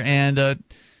here, and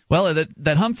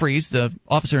that Humphreys, the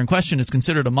officer in question, is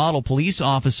considered a model police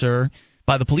officer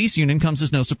by the police union comes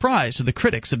as no surprise to the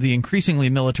critics of the increasingly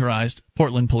militarized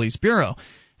Portland Police Bureau.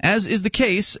 As is the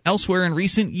case elsewhere in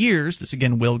recent years, this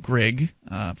again Will Grigg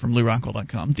from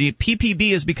LouRockwell.com, the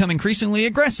PPB has become increasingly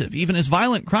aggressive. Even as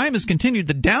violent crime has continued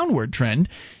the downward trend,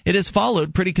 it has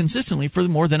followed pretty consistently for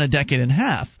more than a decade and a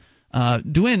half.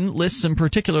 Dwin lists some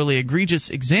particularly egregious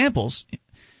examples.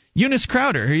 Eunice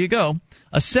Crowder, here you go.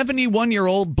 A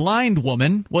 71-year-old blind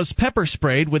woman was pepper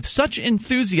sprayed with such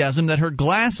enthusiasm that her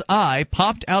glass eye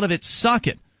popped out of its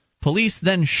socket. Police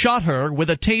then shot her with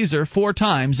a taser 4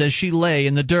 times as she lay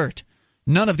in the dirt.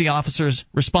 None of the officers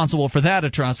responsible for that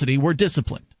atrocity were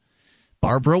disciplined.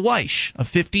 Barbara Weish, a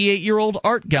 58-year-old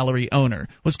art gallery owner,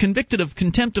 was convicted of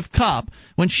contempt of cop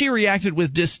when she reacted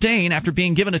with disdain after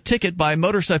being given a ticket by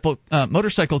motorcycle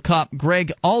cop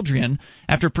Greg Aldrian.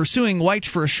 After pursuing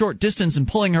Weish for a short distance and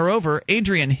pulling her over,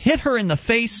 Adrian hit her in the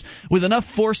face with enough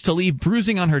force to leave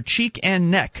bruising on her cheek and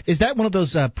neck. Is that one of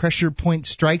those pressure point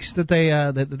strikes that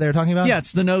they're talking about? Yeah,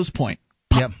 it's the nose point.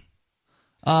 Yep.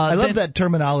 I love that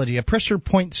terminology, a pressure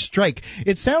point strike.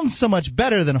 It sounds so much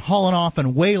better than hauling off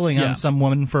and wailing on some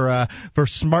woman for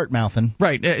smart mouthing.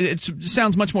 Right. It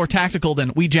sounds much more tactical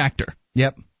than we jacked her.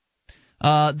 Yep.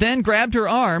 Then grabbed her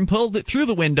arm, pulled it through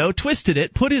the window, twisted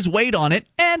it, put his weight on it,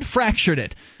 and fractured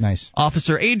it. Nice.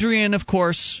 Officer Adrian, of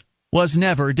course, was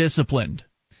never disciplined.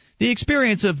 The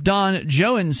experience of Don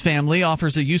Joen's family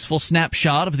offers a useful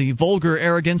snapshot of the vulgar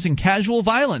arrogance and casual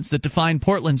violence that define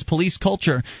Portland's police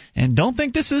culture. And don't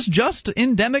think this is just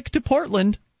endemic to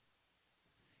Portland.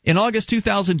 In August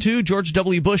 2002, George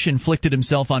W. Bush inflicted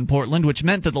himself on Portland, which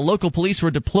meant that the local police were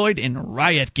deployed in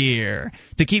riot gear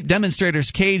to keep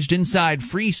demonstrators caged inside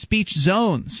free speech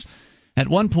zones. At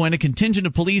one point, a contingent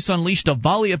of police unleashed a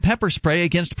volley of pepper spray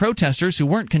against protesters who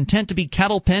weren't content to be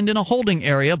cattle-penned in a holding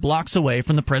area blocks away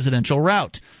from the presidential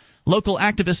route. Local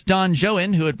activist Don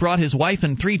Joen, who had brought his wife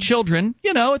and 3 children,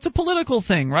 it's a political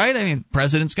thing, right? I mean, the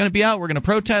president's going to be out, we're going to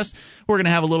protest, we're going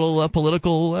to have a little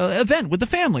political event with the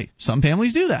family. Some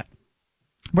families do that.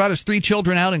 Brought his 3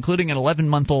 children out, including an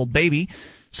 11-month-old baby,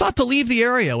 sought to leave the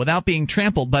area without being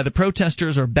trampled by the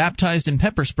protesters or baptized in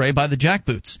pepper spray by the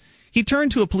jackboots. He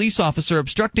turned to a police officer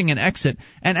obstructing an exit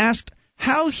and asked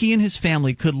how he and his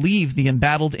family could leave the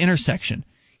embattled intersection.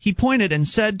 He pointed and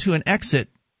said to exit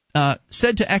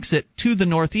to the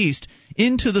northeast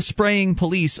into the spraying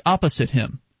police opposite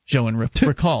him, Joen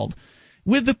recalled.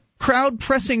 With the crowd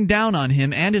pressing down on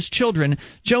him and his children,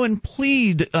 Joen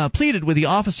pleaded with the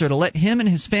officer to let him and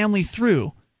his family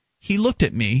through. He looked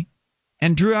at me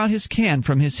and drew out his can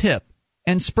from his hip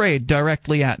and sprayed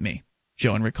directly at me,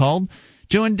 Joen recalled.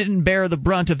 Joen didn't bear the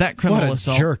brunt of that criminal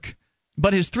assault. What a jerk.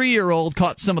 But his 3-year-old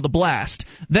caught some of the blast.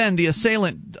 Then the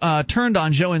assailant turned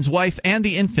on Joen's wife and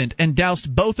the infant and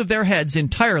doused both of their heads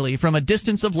entirely from a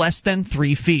distance of less than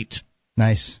 3 feet.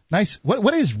 Nice.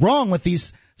 What is wrong with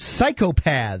these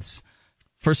psychopaths?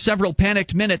 For several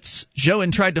panicked minutes,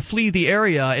 Joen tried to flee the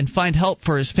area and find help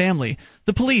for his family.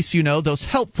 The police, those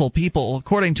helpful people,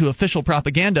 according to official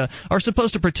propaganda, are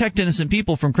supposed to protect innocent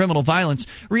people from criminal violence,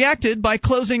 reacted by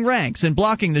closing ranks and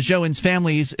blocking the Joen's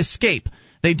family's escape.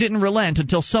 They didn't relent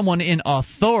until someone in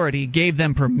authority gave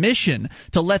them permission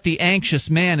to let the anxious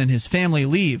man and his family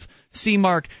leave. See,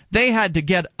 Mark, they had to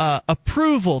get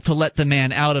approval to let the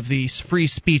man out of the free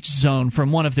speech zone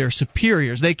from one of their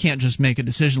superiors. They can't just make a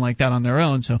decision like that on their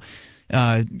own. So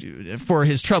for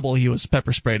his trouble, he was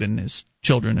pepper sprayed, and his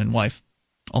children and wife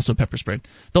also pepper sprayed.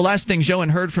 The last thing Joen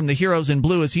heard from the heroes in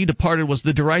blue as he departed was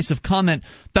the derisive comment,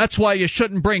 "That's why you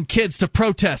shouldn't bring kids to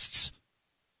protests."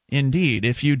 Indeed,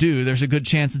 if you do, there's a good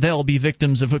chance they'll be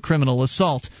victims of a criminal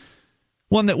assault.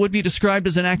 One that would be described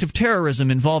as an act of terrorism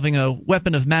involving a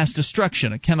weapon of mass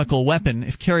destruction, a chemical weapon,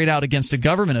 if carried out against a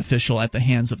government official at the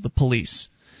hands of the police.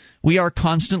 We are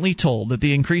constantly told that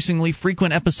the increasingly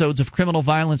frequent episodes of criminal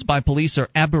violence by police are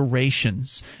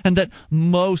aberrations, and that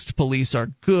most police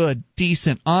are good,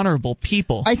 decent, honorable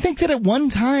people. I think that at one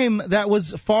time that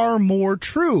was far more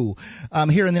true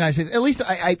here in the United States. At least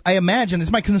I imagine.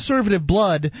 It's my conservative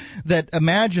blood that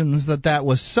imagines that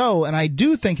was so, and I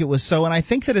do think it was so, and I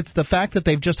think that it's the fact that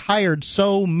they've just hired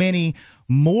so many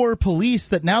more police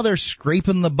that now they're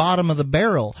scraping the bottom of the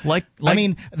barrel. I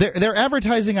mean, they're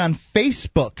advertising on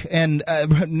Facebook and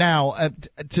now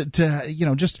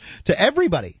to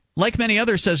everybody. Like many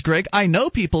others, says Greg, I know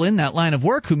people in that line of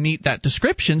work who meet that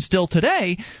description still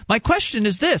today. My question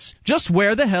is this: just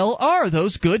where the hell are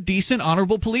those good, decent,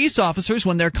 honorable police officers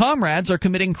when their comrades are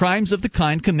committing crimes of the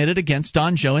kind committed against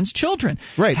Don Joen's children?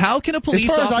 Right. How can a police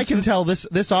officer... As far as I can tell,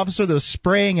 this officer that was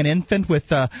spraying an infant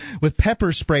with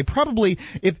pepper spray, probably,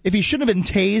 if he shouldn't have been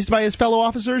tased by his fellow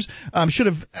officers, they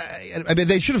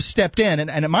should have stepped in,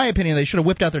 and in my opinion, they should have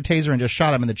whipped out their taser and just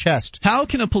shot him in the chest. How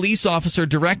can a police officer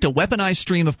direct a weaponized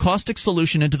stream of caustic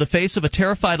solution into the face of a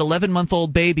terrified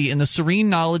 11-month-old baby in the serene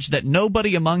knowledge that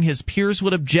nobody among his peers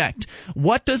would object?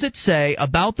 What does it say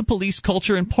about the police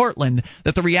culture in Portland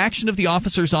that the reaction of the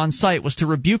officers on site was to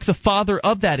rebuke the father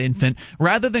of that infant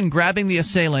rather than grabbing the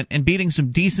assailant and beating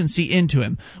some decency into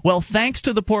him? Well, thanks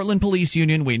to the Portland Police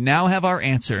Union, we now have our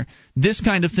answer. This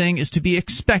kind of thing is to be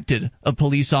expected of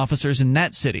police officers in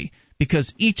that city,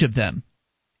 because each of them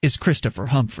is Christopher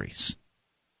Humphreys.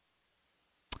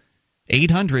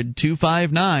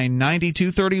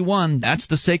 800-259-9231. That's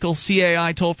the SACL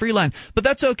CAI toll-free line. But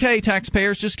that's okay,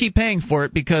 taxpayers. Just keep paying for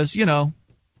it because,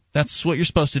 that's what you're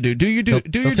supposed to do. Do your duty.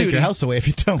 They'll take your house away if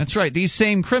you don't. That's right. These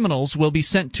same criminals will be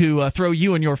sent to throw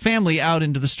you and your family out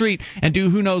into the street and do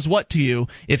who knows what to you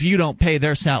if you don't pay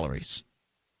their salaries.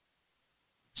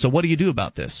 So what do you do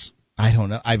about this? I don't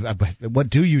know. What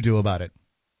do you do about it?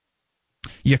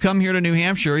 You come here to New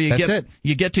Hampshire.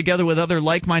 You get together with other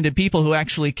like-minded people who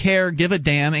actually care, give a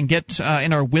damn, and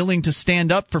and are willing to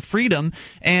stand up for freedom,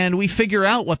 and we figure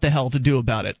out what the hell to do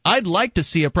about it. I'd like to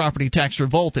see a property tax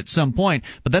revolt at some point,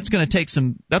 but that's going to take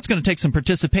some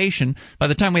participation. By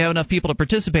the time we have enough people to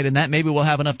participate in that, maybe we'll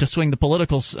have enough to swing the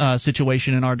political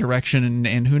situation in our direction,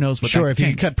 and who knows what. Sure, if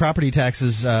you cut property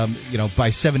taxes, by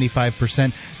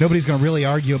 75%, nobody's going to really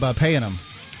argue about paying them.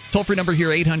 Toll-free number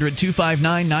here,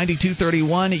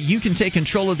 800-259-9231. You can take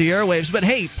control of the airwaves. But,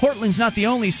 hey, Portland's not the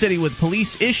only city with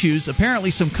police issues.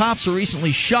 Apparently some cops were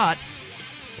recently shot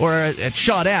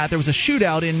at. There was a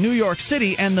shootout in New York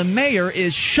City, and the mayor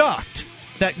is shocked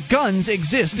that guns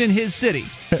exist in his city.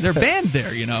 They're banned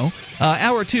there,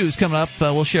 Hour 2 is coming up.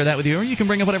 We'll share that with you. Or you can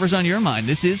bring up whatever's on your mind.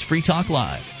 This is Free Talk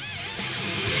Live.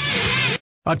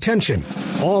 Attention,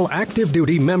 all active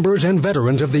duty members and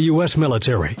veterans of the U.S.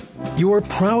 military. Your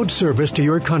proud service to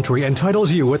your country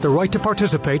entitles you with the right to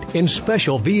participate in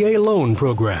special VA loan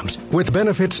programs with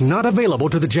benefits not available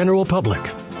to the general public,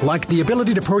 like the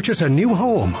ability to purchase a new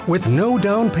home with no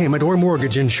down payment or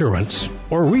mortgage insurance,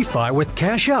 or refi with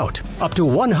cash out, up to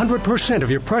 100% of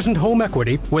your present home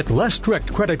equity with less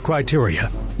strict credit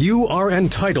criteria. You are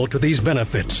entitled to these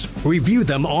benefits. Review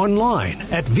them online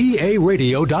at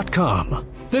varadio.com.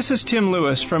 This is Tim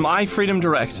Lewis from iFreedom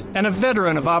Direct and a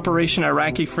veteran of Operation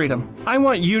Iraqi Freedom. I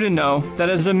want you to know that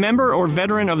as a member or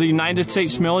veteran of the United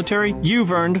States military,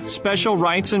 you've earned special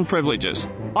rights and privileges.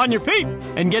 On your feet!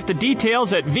 And get the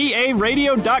details at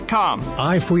varadio.com.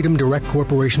 iFreedom Direct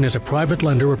Corporation is a private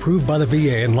lender approved by the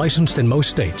VA and licensed in most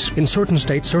states. In certain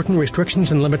states, certain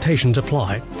restrictions and limitations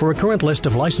apply. For a current list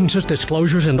of licenses,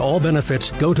 disclosures, and all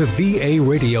benefits, go to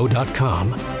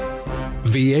varadio.com.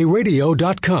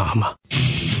 varadio.com.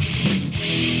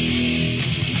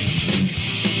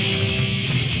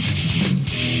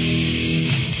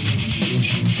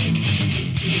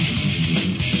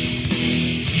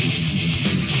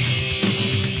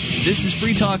 This is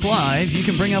Free Talk Live. You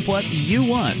can bring up what you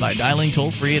want by dialing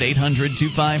toll-free at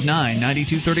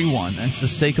 800-259-9231. That's the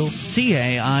SACL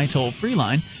CAI toll-free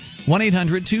line.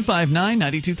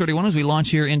 1-800-259-9231 as we launch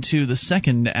here into the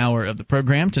second hour of the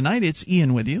program. Tonight, it's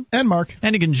Ian with you. And Mark.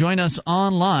 And you can join us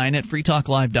online at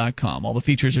freetalklive.com. All the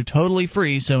features are totally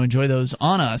free, so enjoy those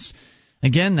on us.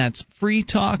 Again, that's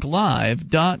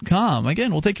freetalklive.com.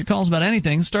 Again, we'll take your calls about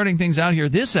anything. Starting things out here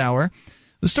this hour,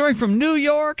 the story from New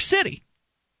York City.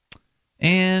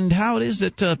 And how it is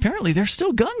that apparently there's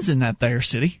still guns in that there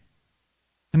city.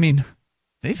 I mean,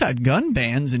 they've had gun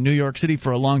bans in New York City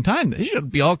for a long time. They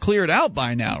should be all cleared out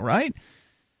by now, right?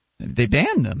 They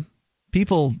banned them.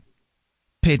 People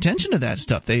pay attention to that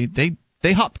stuff. They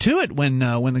hop to it when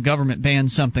the government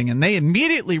bans something, and they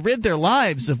immediately rid their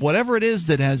lives of whatever it is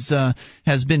that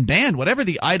has been banned, whatever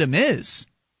the item is.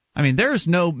 I mean, there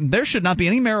should not be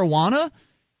any marijuana.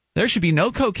 There should be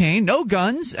no cocaine, no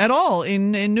guns at all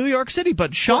in New York City,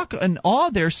 but shock and awe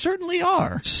there certainly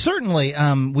are. Certainly,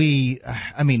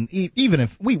 even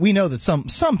if we know that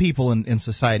some people in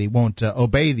society won't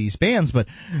obey these bans, but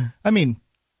I mean,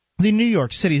 the New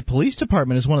York City Police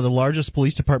Department is one of the largest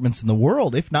police departments in the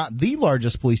world, if not the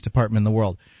largest police department in the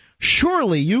world.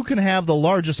 Surely you can have the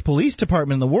largest police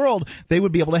department in the world. They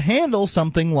would be able to handle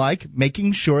something like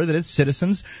making sure that its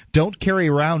citizens don't carry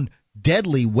around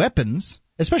deadly weapons,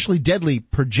 especially deadly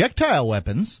projectile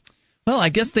weapons. Well, I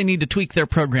guess they need to tweak their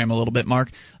program a little bit, Mark.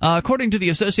 According to the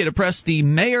Associated Press, the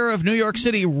mayor of New York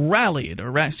City railed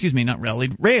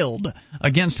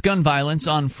against gun violence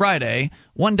on Friday,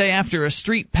 one day after a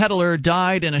street peddler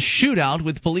died in a shootout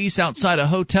with police outside a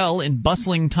hotel in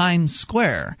bustling Times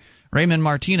Square. Raymond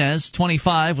Martinez,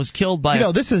 25, was killed by...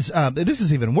 this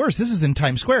is even worse. This is in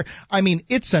Times Square. I mean,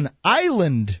 it's an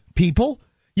island, people.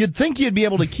 You'd think you'd be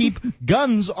able to keep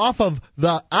guns off of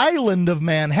the island of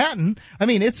Manhattan. I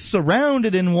mean, it's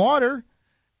surrounded in water.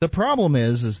 The problem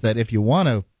is that if you want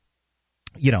to,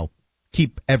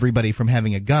 keep everybody from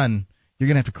having a gun, you're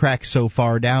going to have to crack so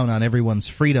far down on everyone's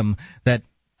freedom that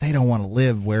they don't want to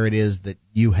live where it is that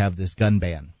you have this gun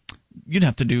ban. You'd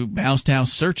have to do house-to-house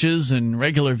searches and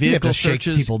regular vehicle searches. You'd have to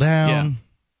shake people down. Yeah.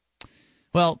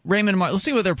 Well, Raymond, let's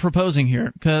see what they're proposing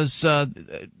here, because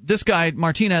this guy,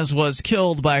 Martinez, was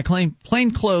killed by a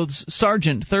plainclothes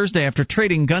sergeant Thursday after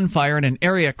trading gunfire in an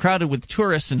area crowded with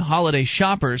tourists and holiday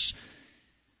shoppers.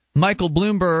 Michael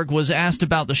Bloomberg was asked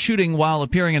about the shooting while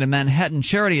appearing at a Manhattan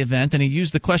charity event, and he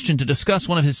used the question to discuss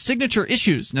one of his signature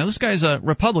issues. Now, this guy's a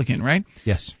Republican, right?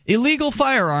 Yes. Illegal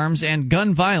firearms and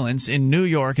gun violence in New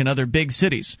York and other big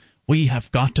cities. We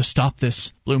have got to stop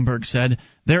this, Bloomberg said.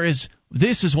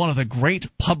 This is one of the great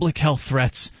public health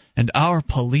threats, and our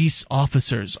police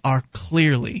officers are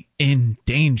clearly in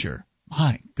danger.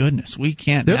 My goodness, we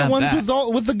can't have that. They're the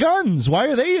ones with the guns. Why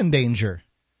are they in danger?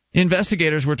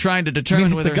 Investigators were trying to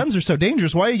determine whether the guns are so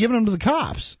dangerous, why are you giving them to the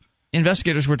cops?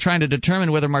 Investigators were trying to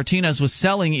determine whether Martinez was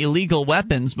selling illegal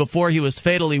weapons before he was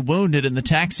fatally wounded in the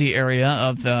taxi area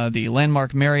of the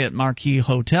landmark Marriott Marquis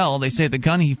Hotel. They say the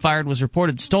gun he fired was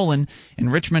reported stolen in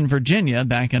Richmond, Virginia,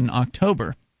 back in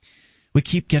October. We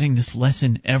keep getting this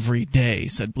lesson every day,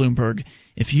 said Bloomberg.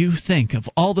 If you think of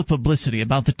all the publicity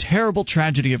about the terrible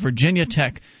tragedy of Virginia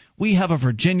Tech, we have a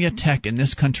Virginia Tech in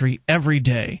this country every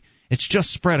day. It's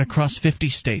just spread across 50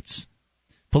 states.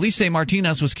 Police say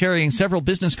Martinez was carrying several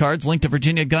business cards linked to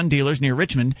Virginia gun dealers near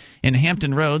Richmond. In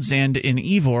Hampton Roads and in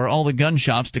Ivor, all the gun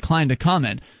shops declined to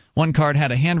comment. One card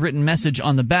had a handwritten message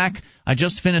on the back, I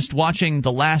just finished watching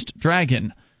The Last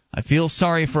Dragon. I feel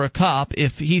sorry for a cop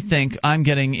if he think I'm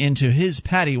getting into his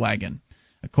paddy wagon.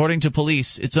 According to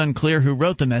police, it's unclear who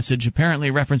wrote the message, apparently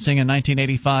referencing a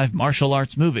 1985 martial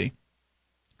arts movie.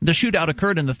 The shootout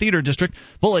occurred in the theater district.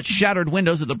 Bullets shattered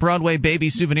windows at the Broadway Baby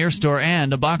souvenir store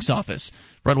and a box office.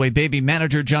 Broadway Baby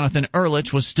manager Jonathan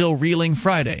Ehrlich was still reeling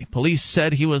Friday. Police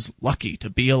said he was lucky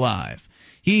to be alive.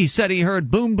 He said he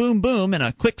heard boom, boom, boom and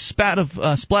a quick splat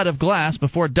of glass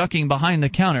before ducking behind the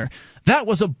counter. That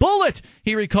was a bullet,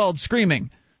 he recalled screaming.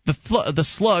 The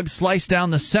slug sliced down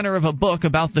the center of a book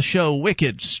about the show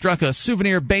Wicked, struck a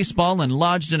souvenir baseball, and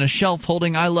lodged in a shelf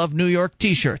holding I Love New York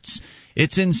t-shirts.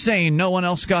 It's insane no one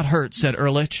else got hurt, said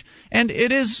Ehrlich. And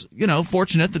it is,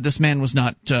 fortunate that this man was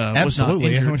not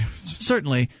injured.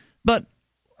 Certainly. But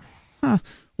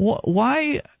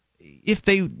why, if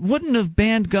they wouldn't have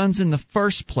banned guns in the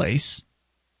first place,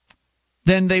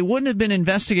 then they wouldn't have been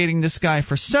investigating this guy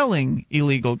for selling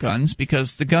illegal guns,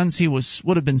 because the guns he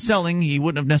would have been selling, he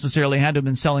wouldn't have necessarily had to have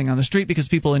been selling on the street, because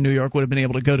people in New York would have been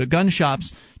able to go to gun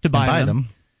shops to buy them.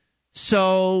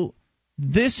 So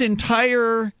this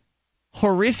entire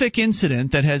horrific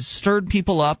incident that has stirred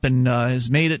people up and has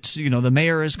made it, the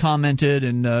mayor has commented,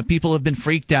 and people have been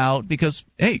freaked out because,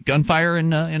 hey, gunfire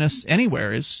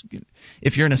anywhere is,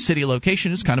 if you're in a city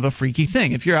location, is kind of a freaky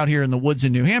thing. If you're out here in the woods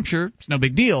in New Hampshire, it's no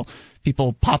big deal.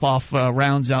 People pop off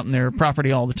rounds out in their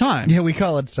property all the time. Yeah, we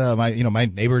call it my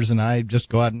neighbors and I just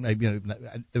go out and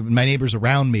my neighbors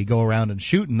around me go around and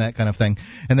shoot and that kind of thing,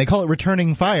 and they call it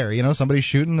returning fire. Somebody's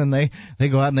shooting and they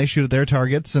go out and they shoot at their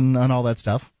targets and all that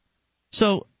stuff.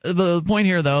 So the point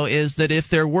here, though, is that if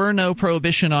there was no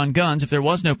prohibition on guns,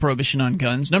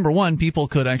 number one, people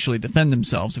could actually defend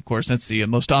themselves. Of course, that's the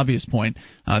most obvious point.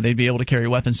 They'd be able to carry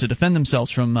weapons to defend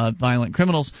themselves from violent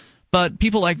criminals. But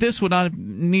people like this would not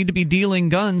need to be dealing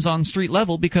guns on street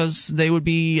level, because they would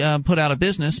be put out of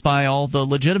business by all the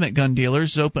legitimate gun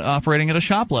dealers operating at a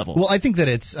shop level. Well, I think that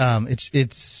it's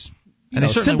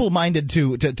simple-minded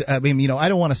to I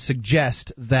don't want to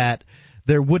suggest that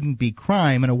there wouldn't be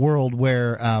crime in a world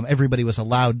where everybody was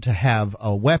allowed to have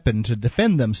a weapon to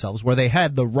defend themselves, where they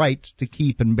had the right to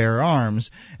keep and bear arms,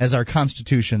 as our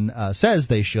Constitution says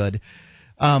they should.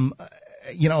 I'm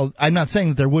not saying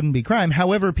that there wouldn't be crime.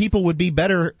 However, people would be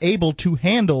better able to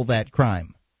handle that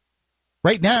crime.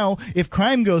 Right now, if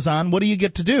crime goes on, what do you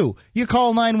get to do? You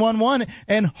call 911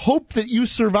 and hope that you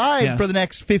survive for the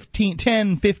next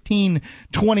 10, 15,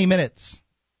 20 minutes.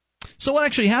 So what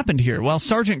actually happened here? Well,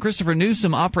 Sergeant Christopher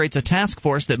Newsom operates a task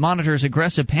force that monitors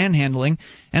aggressive panhandling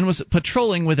and was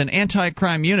patrolling with an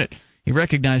anti-crime unit. He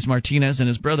recognized Martinez and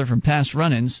his brother from past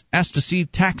run-ins, asked to see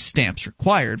tax stamps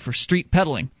required for street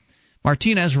peddling.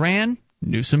 Martinez ran,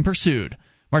 Newsom pursued.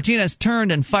 Martinez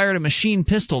turned and fired a machine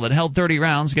pistol that held 30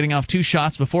 rounds, getting off 2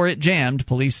 shots before it jammed,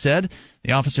 police said.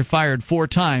 The officer fired 4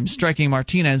 times, striking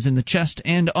Martinez in the chest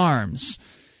and arms.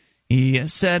 He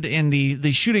said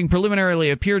the shooting preliminarily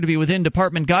appeared to be within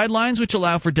department guidelines, which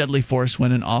allow for deadly force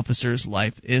when an officer's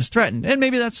life is threatened. And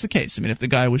maybe that's the case. If the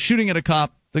guy was shooting at a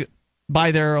cop,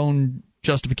 by their own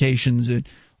justifications,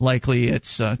 likely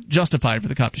it's justified for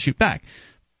the cop to shoot back.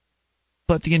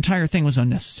 But the entire thing was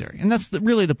unnecessary. And that's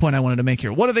really the point I wanted to make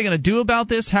here. What are they going to do about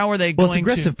this? How are they going to...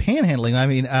 Well, it's aggressive panhandling.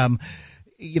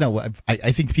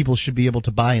 I think people should be able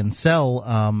to buy and sell,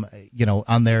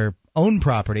 on their own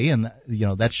property, and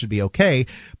that should be okay.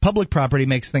 Public property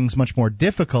makes things much more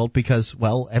difficult because,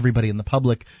 well, everybody in the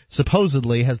public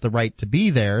supposedly has the right to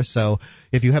be there. So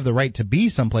if you have the right to be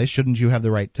someplace, shouldn't you have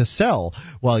the right to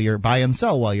buy and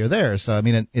sell while you're there? So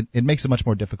it makes a much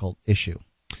more difficult issue.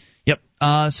 Yep.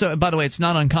 So, by the way, it's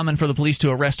not uncommon for the police to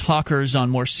arrest hawkers on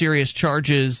more serious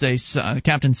charges. The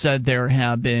captain said there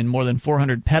have been more than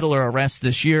 400 peddler arrests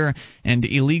this year, and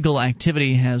illegal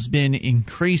activity has been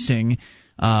increasing.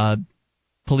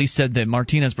 Police said that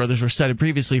Martinez brothers were cited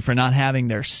previously for not having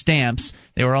their stamps.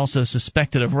 They were also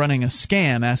suspected of running a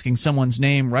scam, asking someone's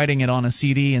name, writing it on a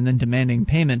CD, and then demanding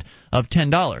payment of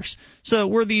 $10. So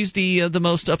were these the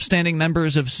most upstanding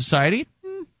members of society?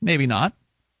 Maybe not.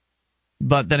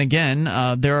 But then again,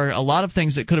 there are a lot of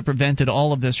things that could have prevented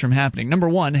all of this from happening. Number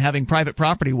one, having private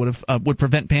property would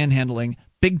prevent panhandling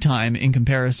big time in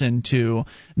comparison to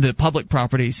the public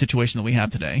property situation that we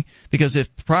have today. Because if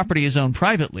property is owned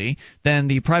privately, then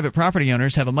the private property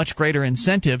owners have a much greater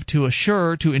incentive to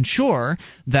ensure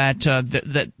that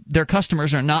that their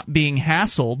customers are not being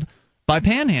hassled by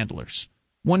panhandlers.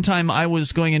 One time I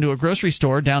was going into a grocery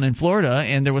store down in Florida,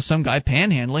 and there was some guy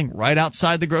panhandling right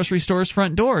outside the grocery store's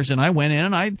front doors. And I went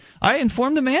in and I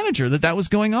informed the manager that was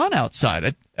going on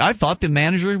outside. I thought the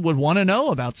manager would want to know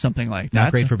about something like that.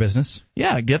 Not great for business.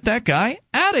 Yeah, get that guy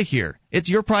out of here. It's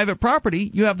your private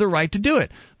property. You have the right to do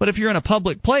it. But if you're in a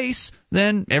public place,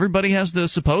 then everybody has the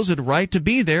supposed right to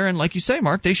be there. And like you say,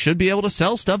 Mark, they should be able to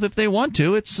sell stuff if they want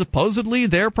to. It's supposedly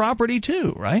their property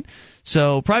too, right?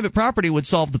 So private property would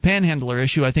solve the panhandler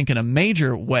issue, I think, in a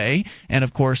major way. And,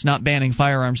 of course, not banning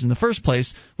firearms in the first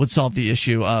place would solve the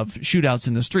issue of shootouts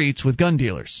in the streets with gun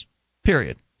dealers,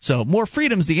 period. So more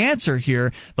freedom's the answer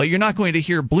here, but you're not going to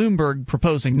hear Bloomberg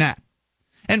proposing that.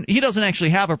 And he doesn't actually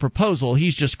have a proposal.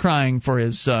 He's just crying for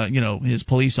his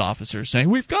police officers, saying,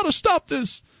 we've got to stop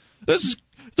this. There's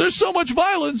so much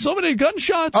violence, so many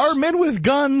gunshots. Our men with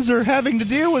guns are having to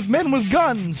deal with men with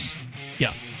guns.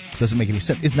 Yeah. Doesn't make any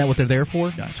sense. Isn't that what they're there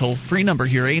for? Yeah, toll-free number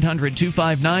here,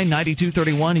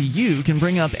 800-259-9231. You can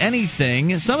bring up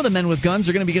anything. Some of the men with guns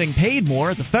are going to be getting paid more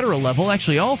at the federal level.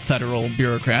 Actually, all federal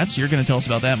bureaucrats. You're going to tell us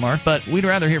about that, Mark. But we'd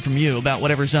rather hear from you about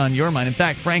whatever's on your mind. In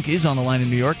fact, Frank is on the line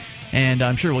in New York, and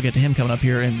I'm sure we'll get to him coming up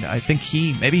here. And I think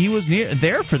maybe he was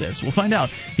there for this. We'll find out.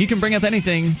 You can bring up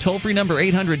anything. Toll-free number,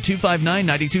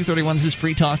 800-259-9231. This is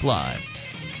Free Talk Live.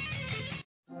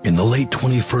 In the late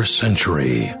 21st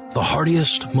century, the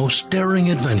hardiest, most daring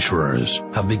adventurers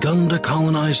have begun to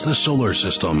colonize the solar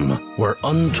system, where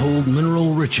untold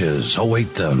mineral riches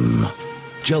await them.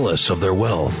 Jealous of their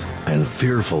wealth and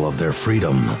fearful of their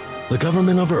freedom, the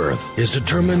government of Earth is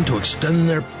determined to extend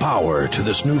their power to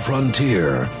this new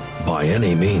frontier by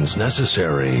any means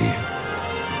necessary.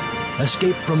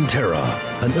 Escape from Terra,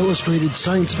 an illustrated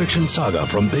science fiction saga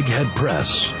from Big Head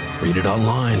Press. Read it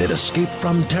online at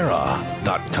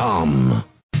escapefromterra.com.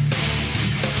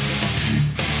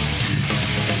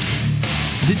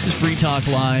 This is Free Talk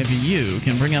Live. You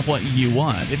can bring up what you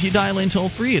want. If you dial in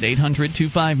toll-free at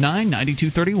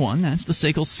 800-259-9231, that's the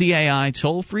SACL CAI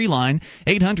toll-free line,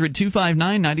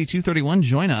 800-259-9231.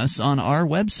 Join us on our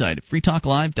website at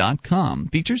freetalklive.com.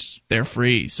 Features, they're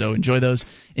free, so enjoy those,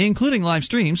 including live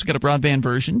streams. We've got a broadband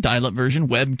version, dial-up version,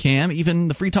 webcam, even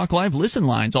the Free Talk Live listen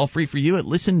lines, all free for you at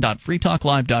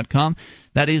listen.freetalklive.com.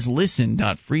 That is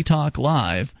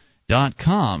listen.freetalklive.com.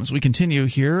 As we continue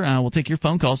here, we'll take your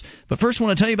phone calls. But first, I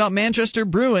want to tell you about Manchester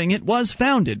Brewing. It was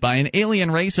founded by an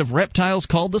alien race of reptiles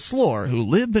called the Slore, who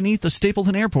live beneath the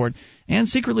Stapleton Airport and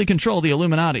secretly control the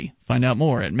Illuminati. Find out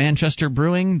more at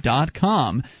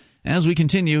manchesterbrewing.com. As we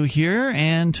continue here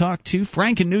and talk to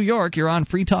Frank in New York, you're on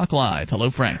Free Talk Live. Hello,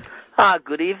 Frank.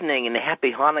 Good evening and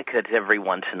happy Hanukkah to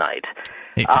everyone tonight.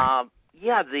 Hey, Frank.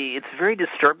 It's very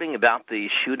disturbing about the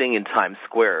shooting in Times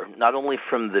Square, not only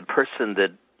from the person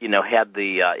that had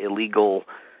the illegal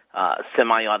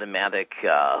semi-automatic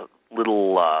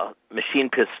little machine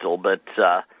pistol, but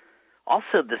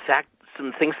also the fact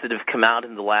some things that have come out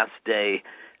in the last day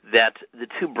that the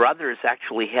two brothers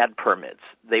actually had permits.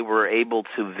 They were able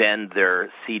to vend their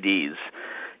CDs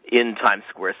in Times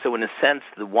Square. So in a sense,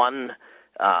 the one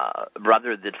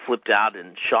brother that flipped out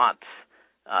and shot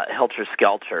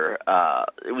helter-skelter,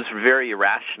 it was very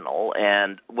irrational,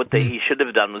 and what he should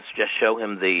have done was just show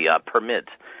him the permit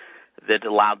that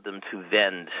allowed them to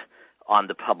vend on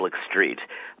the public street.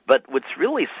 But what's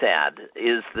really sad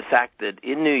is the fact that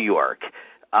in New York,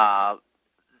 and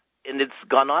it's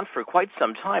gone on for quite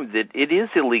some time, that it is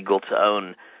illegal to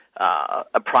own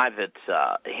a private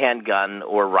handgun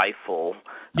or rifle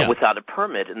without a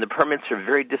permit, and the permits are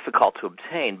very difficult to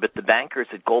obtain. But the bankers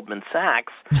at Goldman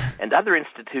Sachs and other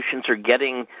institutions are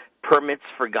getting permits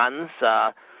for guns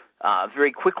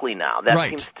very quickly now. That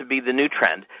seems to be the new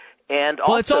trend. And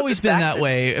also, it's always been that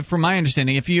way, from my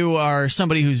understanding. If you are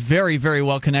somebody who's very, very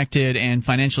well connected and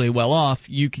financially well off,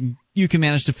 you can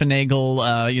manage to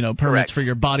finagle, permits for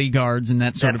your bodyguards and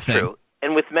that sort of thing. That's true.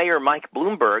 And with Mayor Mike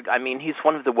Bloomberg, I mean, he's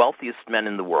one of the wealthiest men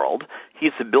in the world.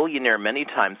 He's a billionaire many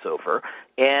times over,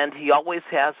 and he always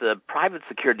has a private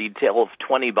security detail of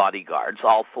 20 bodyguards,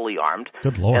 all fully armed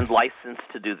and licensed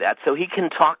to do that. So he can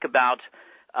talk about,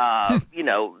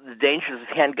 the dangers of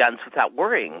handguns without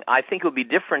worrying. I think it would be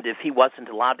different if he wasn't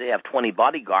allowed to have 20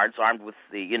 bodyguards armed with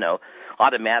the,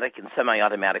 automatic and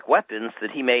semi-automatic weapons, that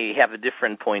he may have a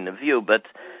different point of view. But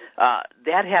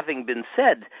that having been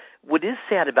said, what is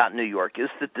sad about New York is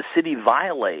that the city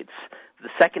violates the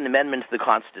Second Amendment to the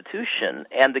Constitution,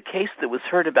 and the case that was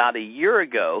heard about a year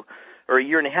ago, or a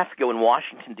year and a half ago in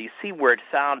Washington, D.C., where it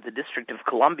found the District of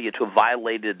Columbia to have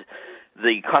violated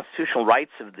the constitutional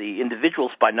rights of the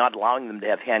individuals by not allowing them to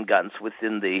have handguns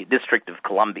within the District of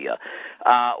Columbia.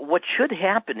 What should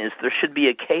happen is there should be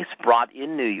a case brought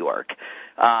in New York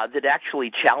that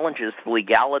actually challenges the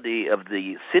legality of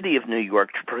the city of New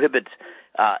York to prohibit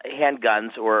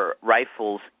handguns or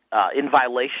rifles in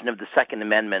violation of the Second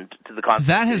Amendment to the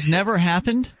Constitution. That has never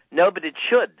happened? No, but it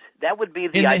should. That would be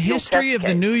the ideal In the history of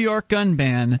the New York gun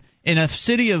ban, in a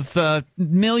city of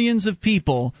millions of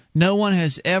people, no one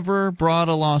has ever brought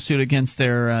a lawsuit against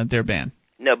their ban.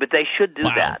 No, but they should do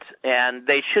that, and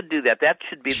they should do that. That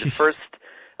should be the first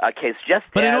case.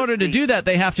 But in order to do that,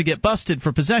 they have to get busted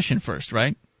for possession first,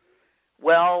 right?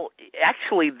 Well,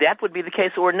 actually, that would be the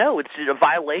case, or no, it's a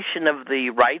violation of the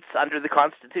rights under the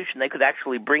Constitution. They could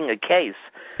actually bring a case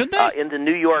in the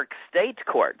New York state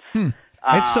courts.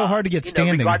 It's so hard to get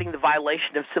standing. Regarding the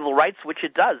violation of civil rights, which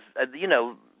it does.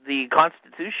 The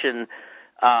Constitution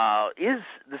is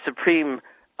the supreme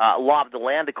law of the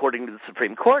land according to the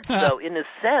Supreme Court. So in a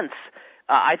sense,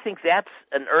 I think that's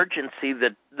an urgency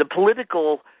that the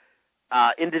political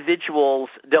individuals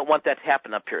don't want that to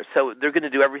happen up here. So they're going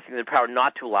to do everything in their power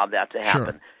not to allow that to happen.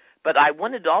 Sure. But I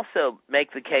wanted to also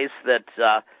make the case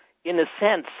that, in a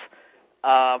sense,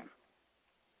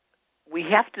 we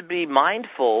have to be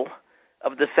mindful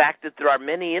of the fact that there are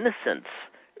many innocents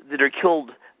that are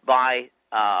killed by,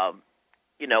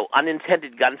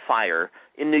 unintended gunfire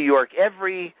in New York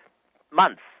every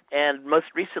month. And most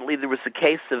recently there was a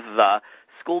case of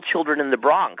school children in the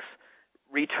Bronx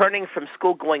returning from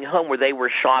school going home where they were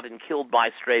shot and killed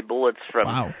by stray bullets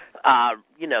from,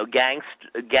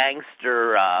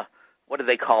 gangster, what do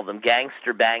they call them?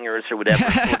 Gangster bangers or whatever,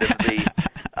 sort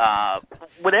of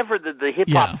whatever the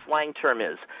hip-hop slang term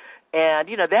is. And,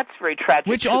 that's very tragic.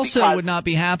 Which also would not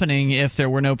be happening if there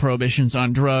were no prohibitions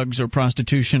on drugs or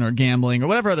prostitution or gambling or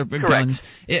whatever other guns.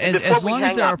 As long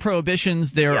as there are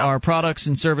prohibitions, there are products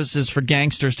and services for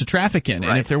gangsters to traffic in. Right.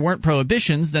 And if there weren't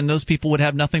prohibitions, then those people would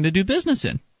have nothing to do business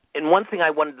in. And one thing I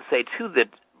wanted to say, too, that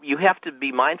you have to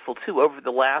be mindful, too, over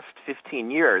the last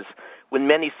 15 years, when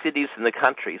many cities in the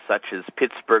country, such as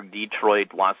Pittsburgh,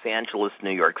 Detroit, Los Angeles,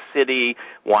 New York City,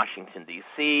 Washington,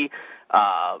 D.C.,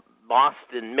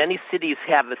 Boston, many cities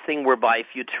have a thing whereby if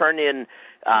you turn in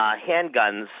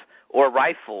handguns or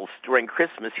rifles during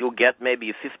Christmas, you'll get maybe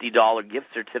a $50 gift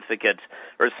certificate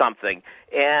or something.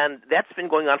 And that's been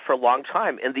going on for a long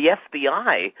time. And the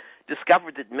FBI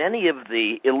discovered that many of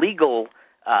the illegal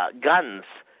guns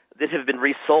that have been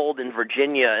resold in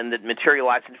Virginia and that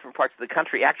materialize in different parts of the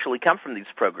country actually come from these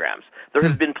programs. There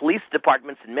have been police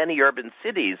departments in many urban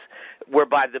cities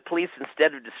whereby the police,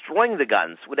 instead of destroying the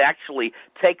guns, would actually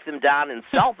take them down and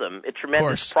sell them at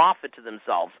tremendous profit to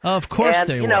themselves. Of course and,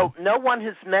 they would. No one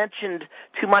has mentioned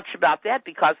too much about that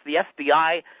because the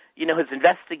FBI, has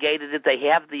investigated it. They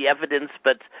have the evidence,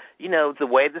 but, the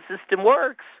way the system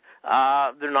works,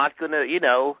 they're not going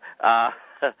to,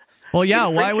 Well, yeah.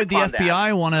 Why would the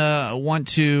FBI want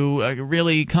to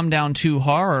really come down too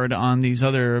hard on these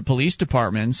other police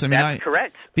departments? I mean, that's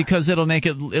correct. Because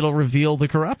it'll reveal the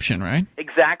corruption, right?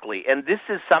 Exactly, and this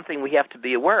is something we have to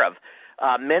be aware of.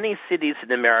 Many cities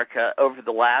in America over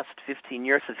the last 15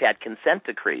 years have had consent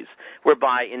decrees,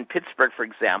 whereby in Pittsburgh, for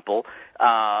example,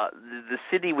 the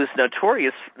city was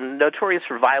notorious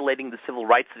for violating the civil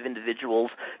rights of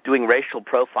individuals, doing racial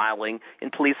profiling,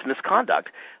 and police misconduct.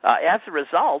 As a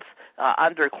result,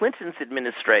 under Clinton's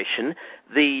administration,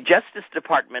 the Justice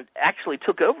Department actually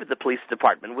took over the police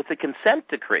department with a consent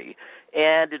decree.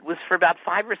 And it was for about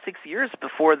 5 or 6 years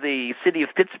before the city of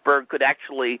Pittsburgh could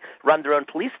actually run their own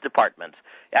police department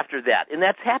after that. And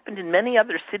that's happened in many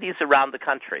other cities around the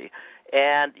country.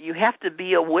 And you have to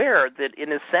be aware that,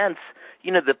 in a sense,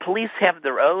 the police have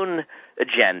their own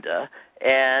agenda.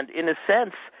 And in a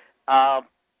sense,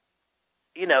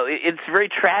 it's very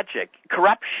tragic.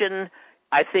 Corruption,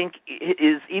 I think,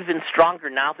 is even stronger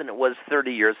now than it was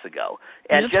 30 years ago.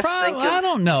 And I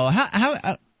don't know.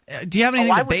 How do you have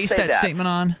anything to base that statement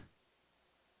on?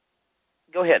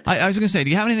 Go ahead. I was going to say, do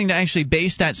you have anything to actually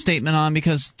base that statement on?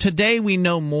 Because today we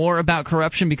know more about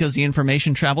corruption because the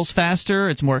information travels faster.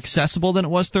 It's more accessible than it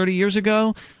was 30 years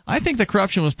ago. I think the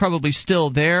corruption was probably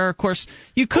still there. Of course,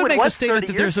 you could make the statement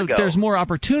that there's more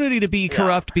opportunity to be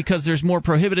corrupt because there's more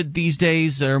prohibited these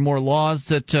days. There are more laws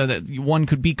that one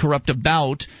could be corrupt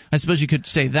about. I suppose you could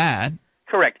say that.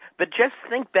 Correct. But just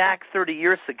think back 30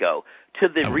 years ago to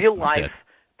the real-life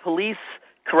police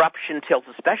corruption tales,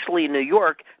 especially in New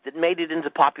York, that made it into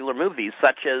popular movies,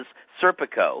 such as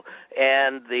Serpico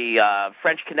and the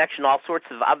French Connection, all sorts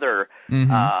of other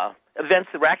events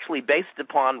that were actually based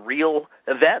upon real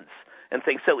events and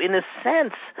things. So in a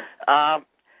sense,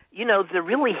 there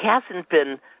really hasn't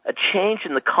been a change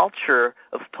in the culture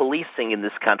of policing in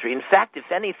this country. In fact,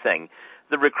 if anything,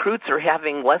 the recruits are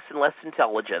having less and less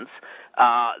intelligence.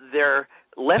 They're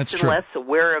less and less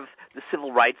aware of the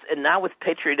civil rights. And now with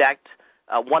Patriot Act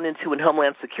 1 and 2 and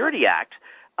Homeland Security Act,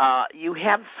 you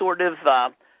have sort of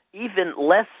even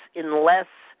less and less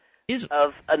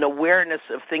of an awareness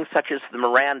of things such as the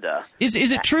Miranda. Is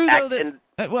it true, though, that...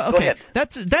 well, okay,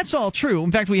 that's all true.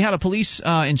 In fact, we had a police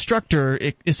instructor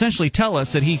essentially tell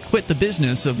us that he quit the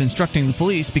business of instructing the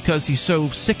police because he's so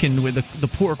sickened with the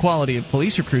poor quality of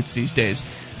police recruits these days.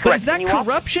 But is that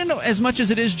corruption as much as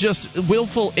it is just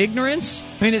willful ignorance?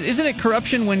 I mean, isn't it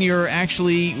corruption when you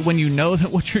know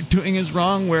that what you're doing is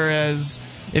wrong, whereas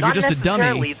if you're just a dummy...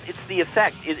 Not necessarily. It's the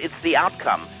effect. It's the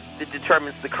outcome that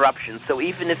determines the corruption. So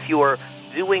even if you're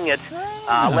doing it,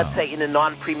 let's say, in a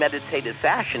non-premeditated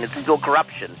fashion, it's still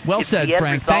corruption. Well said,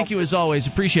 Frank. Thank you as always.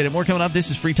 Appreciate it. More coming up. This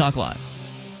is Free Talk Live.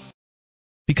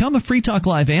 Become a Free Talk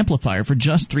Live amplifier for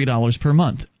just $3 per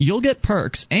month. You'll get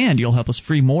perks, and you'll help us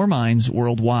free more minds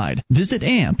worldwide. Visit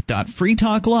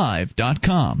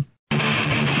amp.freetalklive.com.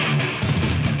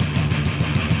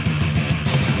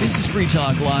 This is Free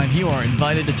Talk Live. You are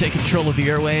invited to take control of the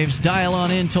airwaves. Dial on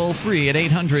in toll-free at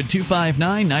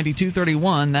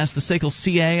 800-259-9231. That's the SACL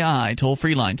CAI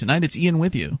toll-free line. Tonight it's Ian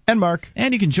with you. And Mark.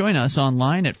 And you can join us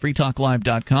online at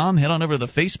freetalklive.com. Head on over to the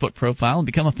Facebook profile and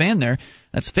become a fan there.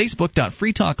 That's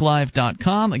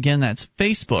facebook.freetalklive.com. Again, that's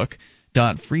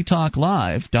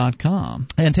facebook.freetalklive.com.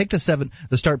 And take the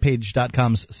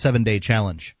startpage.com's 7-day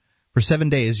challenge. For 7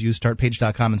 days, use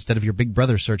startpage.com instead of your Big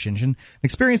Brother search engine.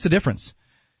 Experience the difference.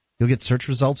 You'll get search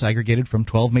results aggregated from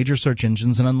 12 major search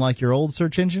engines, and unlike your old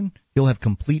search engine, you'll have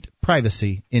complete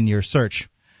privacy in your search.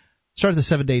 Start the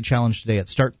 7-day challenge today at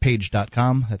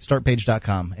startpage.com. That's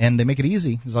startpage.com. And they make it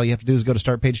easy, because all you have to do is go to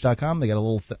startpage.com. They got a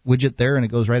little widget there, and it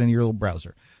goes right into your little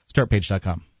browser.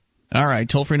 Startpage.com. All right,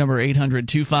 toll-free number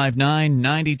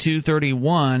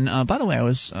 800-259-9231. By the way, I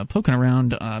was poking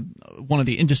around one of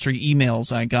the industry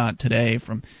emails I got today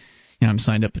from... I'm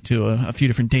signed up to a few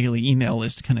different daily email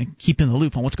lists to kind of keep in the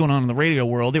loop on what's going on in the radio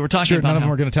world. They were talking about none of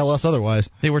them are going to tell us otherwise.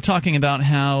 They were talking about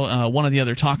how one of the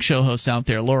other talk show hosts out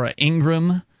there, Laura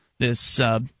Ingraham, this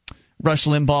Rush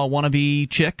Limbaugh wannabe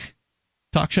chick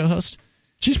talk show host.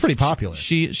 She's pretty popular.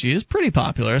 She is pretty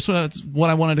popular. That's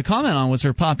what I wanted to comment on was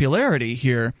her popularity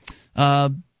here.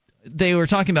 They were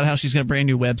talking about how she's got a brand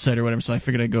new website or whatever, so I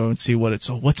figured I'd go and see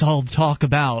what's all the talk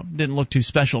about. Didn't look too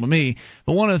special to me.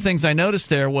 But one of the things I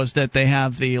noticed there was that they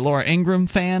have the Laura Ingraham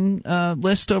fan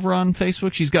list over on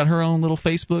Facebook. She's got her own little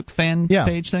Facebook fan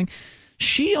page thing.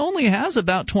 She only has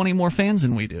about 20 more fans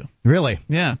than we do. Really?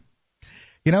 Yeah.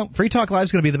 You know, Free Talk Live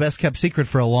is going to be the best kept secret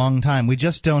for a long time. We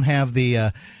just don't have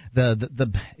it's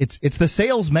the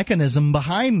sales mechanism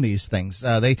behind these things.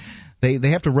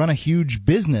 They have to run a huge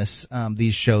business.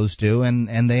 These shows do,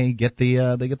 and they get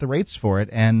the rates for it.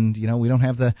 And we don't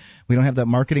have that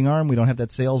marketing arm, we don't have that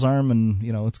sales arm, and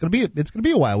it's going to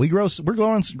be a while. We're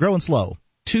growing slow.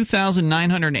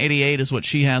 2,988 is what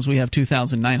she has. We have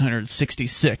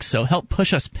 2,966. So help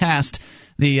push us past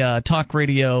the talk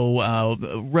radio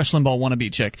Rush Limbaugh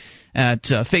wannabe chick at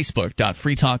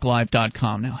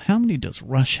facebook.freetalklive.com. Now, how many does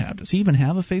Rush have? Does he even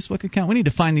have a Facebook account? We need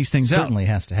to find these things out. Certainly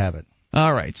has to have it.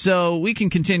 All right, so we can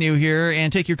continue here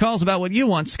and take your calls about what you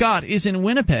want. Scott is in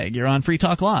Winnipeg. You're on Free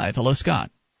Talk Live. Hello, Scott.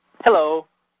 Hello.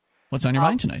 What's on your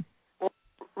mind tonight? Well,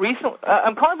 recently,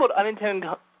 I'm calling about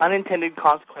unintended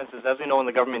consequences. As we know, when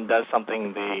the government does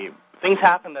something, things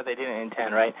happen that they didn't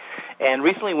intend, right? And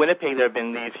recently in Winnipeg, there have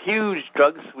been these huge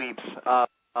drug sweeps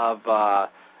of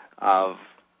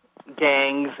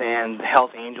gangs and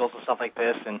Hells Angels and stuff like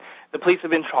this, and the police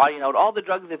have been trotting out all the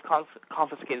drugs they've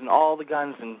confiscated and all the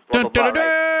guns and blah, blah, blah,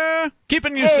 right?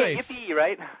 Keeping you safe. Yippee,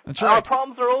 right? That's right. Our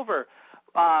problems are over.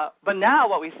 But now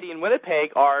what we see in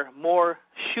Winnipeg are more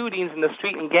shootings in the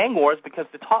street and gang wars because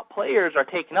the top players are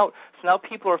taken out. So now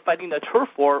people are fighting a turf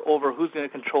war over who's going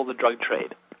to control the drug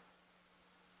trade.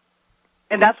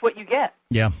 And that's what you get.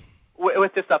 Yeah.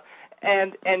 With this stuff.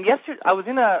 And yesterday I was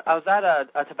at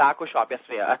a tobacco shop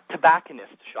yesterday, a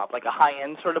tobacconist shop, like a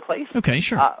high-end sort of place. Okay,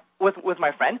 sure. With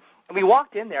my friend, and we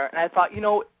walked in there, and I thought,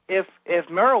 if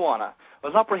marijuana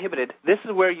was not prohibited, this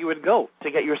is where you would go to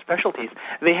get your specialties.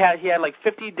 He had like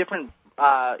 50 different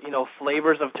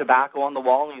flavors of tobacco on the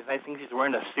wall, and these nice things. He's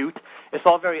wearing a suit. It's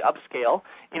all very upscale.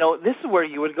 This is where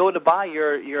you would go to buy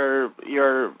your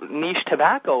niche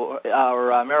tobacco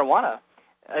or marijuana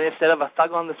instead of a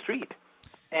thug on the street.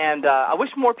 And I wish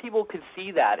more people could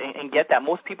see that and get that.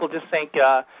 Most people just think,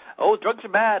 drugs are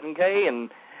bad, okay, and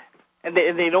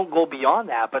they don't go beyond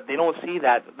that, but they don't see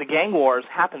that the gang wars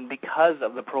happen because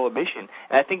of the prohibition.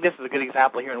 And I think this is a good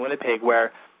example here in Winnipeg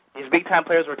where these big-time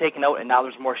players were taken out, and now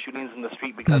there's more shootings in the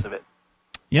street because of it.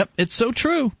 Yep, it's so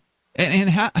true. And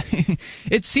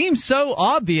it seems so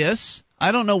obvious.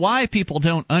 I don't know why people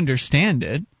don't understand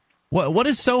it. What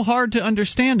is so hard to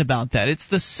understand about that? It's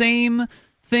the same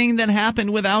thing that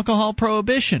happened with alcohol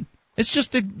prohibition. It's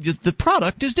just the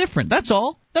product is different. That's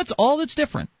all. That's all that's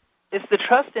different. It's the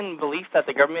trust and belief that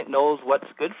the government knows what's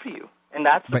good for you, and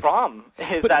that's the problem.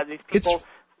 Is that these people,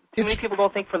 too many people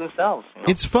don't think for themselves.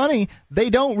 It's funny, they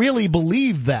don't really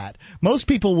believe that. Most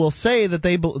people will say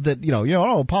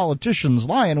that politicians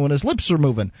lying when his lips are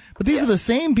moving, but these are the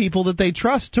same people that they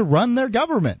trust to run their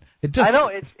government. I know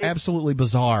it's absolutely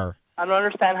bizarre. I don't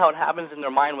understand how it happens in their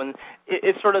mind when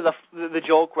it's sort of the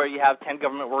joke where you have 10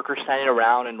 government workers standing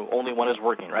around and only one is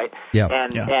working, right?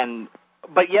 Yeah.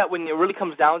 But yet when it really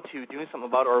comes down to doing something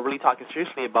about it or really talking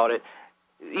seriously about it,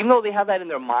 even though they have that in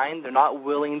their mind, they're not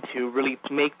willing to really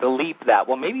make the leap that,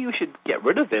 well, maybe you should get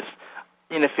rid of this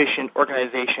inefficient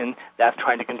organization that's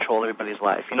trying to control everybody's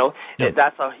life.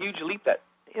 That's a huge leap that,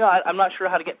 I'm not sure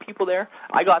how to get people there.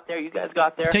 I got there. You guys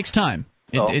got there. It takes time.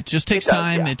 It just takes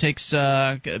time. Yeah. It takes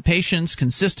patience,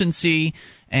 consistency,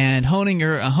 and honing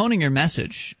your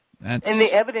message. And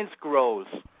the evidence grows.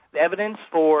 The evidence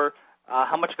for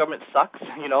how much government sucks,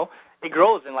 it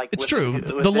grows. It's true.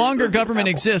 The longer government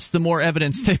exists, the more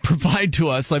evidence they provide to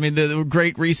us. I mean, the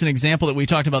great recent example that we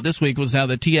talked about this week was how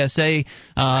the TSA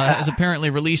has apparently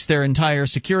released their entire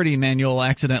security manual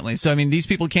accidentally. So, I mean, these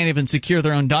people can't even secure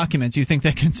their own documents. You think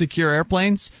they can secure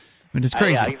airplanes? I mean, it's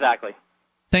crazy. Yeah, exactly.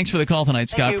 Thanks for the call tonight,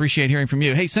 Scott. Appreciate hearing from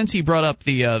you. Hey, since he brought up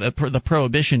the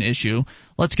prohibition issue,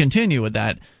 let's continue with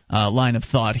that line of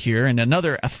thought here. And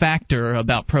another factor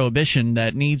about prohibition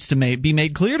that needs to be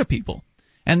made clear to people,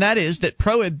 and that is that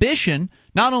prohibition,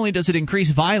 not only does it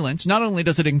increase violence, not only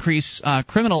does it increase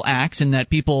criminal acts in that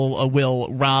people will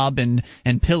rob and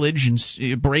pillage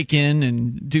and break in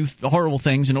and do horrible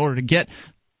things in order to get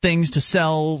things to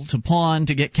sell, to pawn,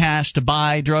 to get cash, to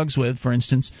buy drugs with, for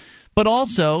instance, but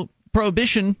also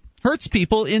prohibition hurts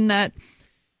people in that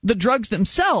the drugs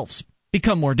themselves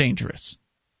become more dangerous.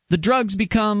 The drugs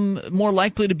become more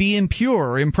likely to be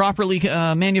impure or improperly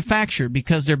manufactured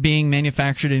because they're being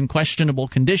manufactured in questionable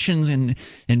conditions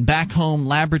in back-home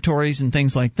laboratories and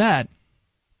things like that.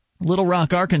 Little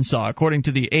Rock, Arkansas, according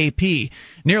to the AP,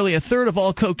 nearly a third of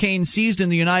all cocaine seized in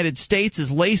the United States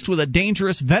is laced with a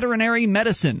dangerous veterinary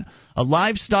medicine, a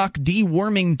livestock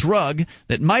deworming drug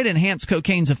that might enhance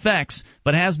cocaine's effects,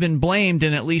 but has been blamed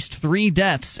in at least 3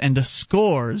 deaths and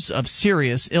scores of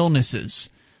serious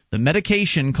illnesses. The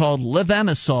medication called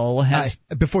levamisole has...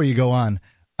 Before you go on,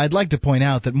 I'd like to point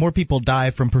out that more people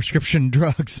die from prescription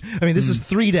drugs. I mean, this is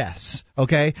 3 deaths,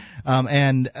 okay?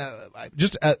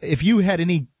 If you had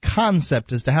any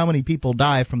concept as to how many people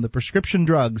die from the prescription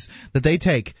drugs that they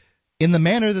take in the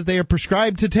manner that they are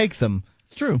prescribed to take them...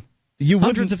 It's true.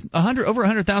 Over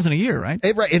 100,000 a year, right?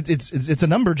 It's a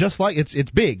number just like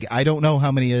it's big. I don't know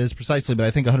how many it is precisely, but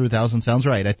I think 100,000 sounds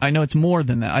right. I know it's more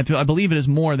than that. I believe it is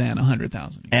more than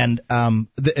 100,000. And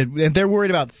they're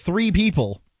worried about 3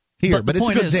 people here, but it's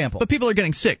a good example. But people are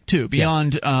getting sick too.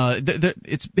 Beyond,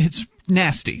 it's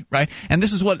nasty, right? And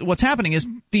this is what's happening is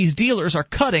these dealers are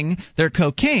cutting their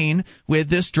cocaine with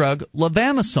this drug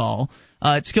levamisole.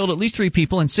 It's killed at least 3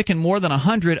 people and sickened more than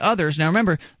 100 others. Now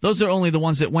remember, those are only the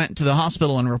ones that went to the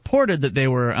hospital and reported that they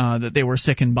were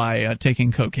sickened by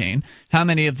taking cocaine. How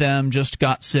many of them just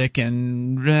got sick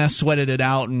and sweated it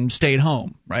out and stayed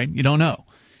home, right? You don't know.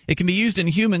 It can be used in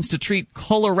humans to treat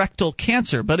colorectal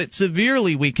cancer, but it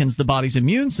severely weakens the body's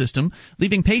immune system,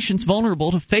 leaving patients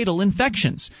vulnerable to fatal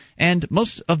infections. And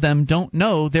most of them don't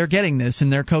know they're getting this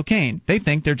in their cocaine. They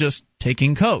think they're just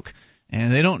taking coke,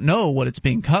 and they don't know what it's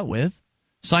being cut with.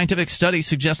 Scientific studies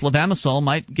suggest levamisole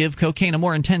might give cocaine a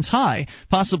more intense high,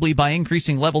 possibly by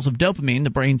increasing levels of dopamine, the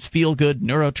brain's feel-good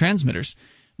neurotransmitters.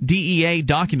 DEA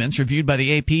documents reviewed by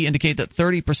the AP indicate that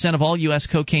 30% of all U.S.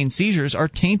 cocaine seizures are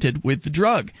tainted with the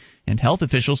drug, and health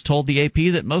officials told the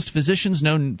AP that most physicians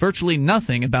know virtually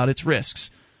nothing about its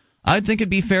risks. "I'd think it'd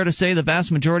be fair to say the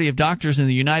vast majority of doctors in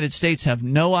the United States have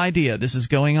no idea this is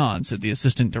going on," said the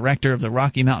assistant director of the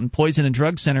Rocky Mountain Poison and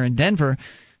Drug Center in Denver,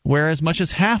 where as much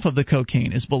as half of the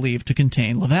cocaine is believed to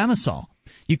contain levamisole.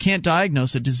 "You can't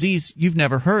diagnose a disease you've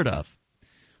never heard of."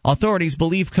 Authorities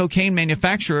believe cocaine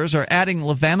manufacturers are adding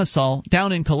levamisole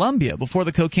down in Colombia before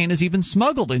the cocaine is even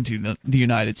smuggled into the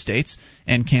United States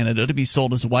and Canada to be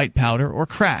sold as white powder or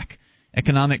crack.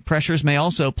 Economic pressures may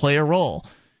also play a role.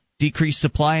 Decreased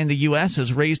supply in the U.S.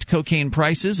 has raised cocaine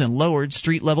prices and lowered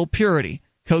street-level purity.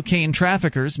 Cocaine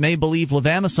traffickers may believe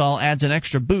levamisole adds an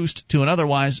extra boost to an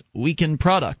otherwise weakened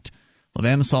product.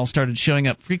 Levamisole started showing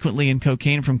up frequently in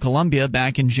cocaine from Colombia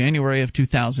back in January of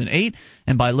 2008,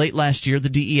 and by late last year the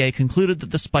DEA concluded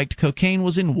that the spiked cocaine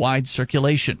was in wide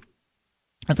circulation.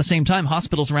 At the same time,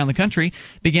 hospitals around the country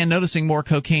began noticing more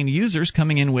cocaine users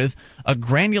coming in with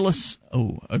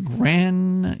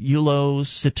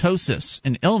granulocytosis,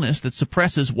 an illness that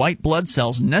suppresses white blood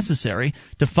cells necessary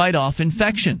to fight off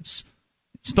infections.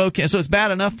 So it's bad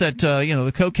enough that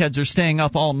the cokeheads are staying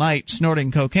up all night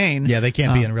snorting cocaine. Yeah, they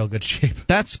can't be in real good shape.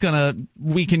 That's going to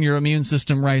weaken your immune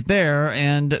system right there,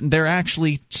 and they're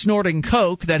actually snorting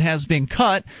coke that has been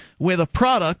cut with a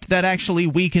product that actually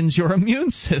weakens your immune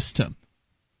system.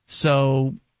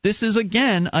 So this is,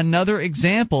 again, another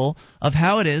example of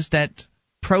how it is that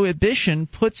prohibition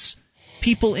puts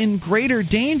people in greater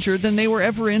danger than they were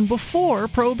ever in before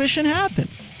prohibition happened.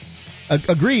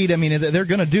 Agreed. I mean, they're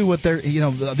going to do what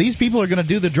these people are going to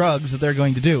do the drugs that they're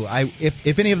going to do.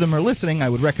 If any of them are listening, I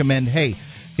would recommend, hey,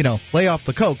 lay off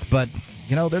the coke, but,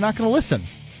 they're not going to listen.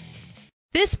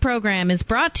 This program is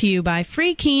brought to you by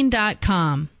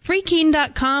FreeKeene.com.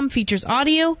 FreeKeene.com features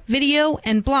audio, video,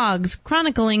 and blogs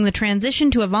chronicling the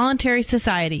transition to a voluntary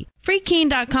society.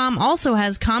 FreeKeene.com also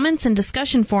has comments and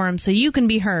discussion forums so you can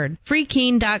be heard.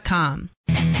 FreeKeene.com.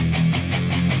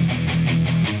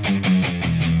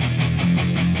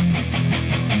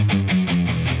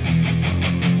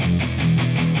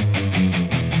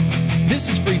 This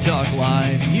is Free Talk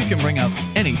Live. You can bring up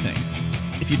anything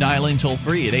if you dial in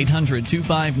toll-free at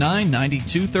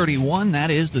 800-259-9231.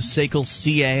 That is the SACL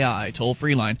CAI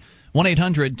toll-free line.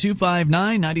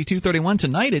 1-800-259-9231.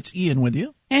 Tonight, it's Ian with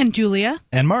you. And Julia.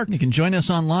 And Mark. You can join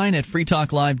us online at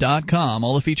freetalklive.com.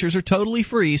 All the features are totally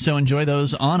free, so enjoy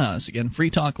those on us. Again,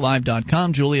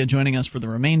 freetalklive.com. Julia joining us for the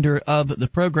remainder of the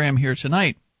program here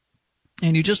tonight.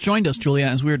 And you just joined us, Julia,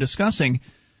 as we were discussing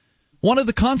one of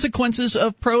the consequences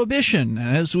of prohibition,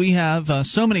 as we have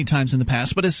so many times in the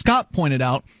past. But as Scott pointed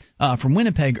out from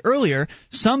Winnipeg earlier,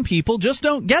 some people just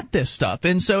don't get this stuff.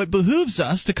 And so it behooves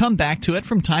us to come back to it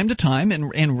from time to time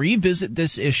and revisit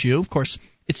this issue. Of course,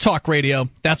 it's talk radio.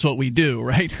 That's what we do,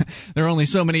 right? There are only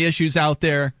so many issues out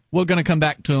there. We're going to come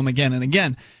back to them again and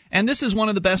again. And this is one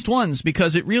of the best ones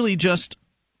because it really just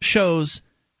shows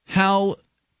how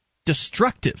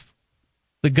destructive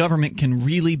the government can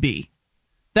really be.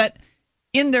 That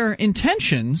in their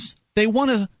intentions, they want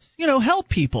to, help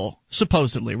people,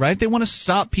 supposedly, right? They want to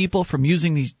stop people from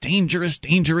using these dangerous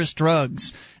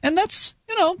drugs. And that's,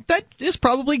 that is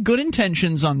probably good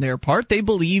intentions on their part. They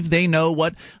believe they know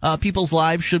what people's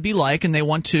lives should be like, and they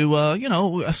want to,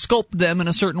 sculpt them in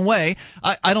a certain way.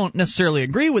 I don't necessarily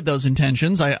agree with those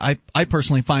intentions. I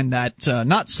personally find that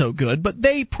not so good, but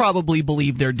they probably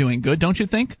believe they're doing good, don't you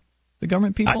think, the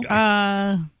government people?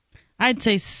 I'd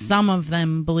say some of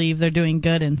them believe they're doing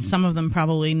good, and some of them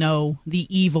probably know the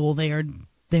evil they are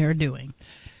doing.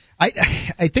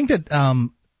 I think that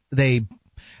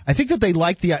they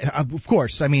like the. Of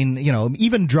course, I mean,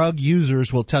 even drug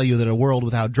users will tell you that a world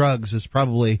without drugs is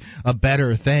probably a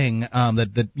better thing.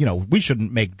 That we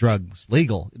shouldn't make drugs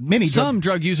legal. Some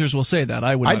drug users will say that.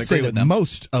 I would not agree say with that them.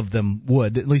 Most of them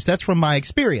would. At least that's from my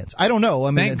experience. I don't know.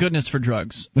 I mean, thank goodness for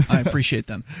drugs. I appreciate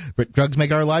them. But drugs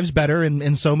make our lives better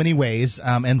in so many ways,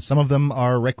 and some of them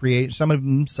are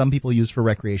some people use for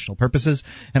recreational purposes,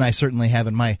 and I certainly have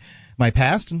in my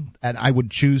past, and I would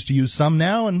choose to use some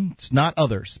now, and not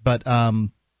others. But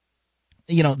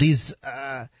these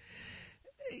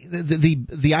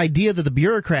the idea that the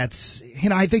bureaucrats,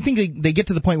 I think they get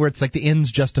to the point where it's like the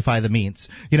ends justify the means.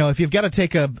 If you've got to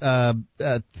take a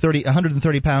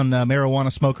 130-pound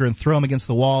marijuana smoker and throw him against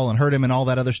the wall and hurt him and all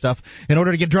that other stuff in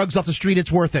order to get drugs off the street,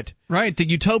 it's worth it. Right. The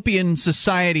utopian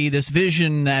society, this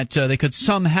vision that they could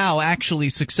somehow actually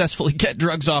successfully get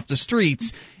drugs off the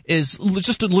streets is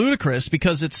just ludicrous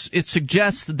because it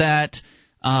suggests that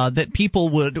people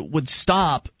would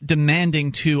stop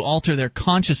demanding to alter their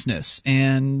consciousness,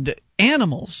 and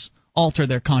animals alter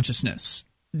their consciousness.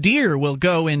 Deer will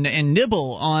go and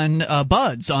nibble on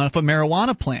buds off a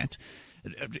marijuana plant.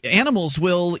 Animals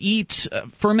will eat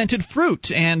fermented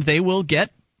fruit, and they will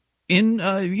get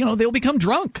they'll become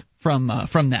drunk from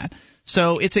that.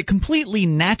 So it's a completely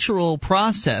natural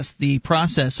process, the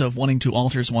process of wanting to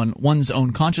alter one's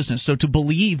own consciousness. So to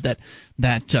believe that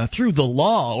through the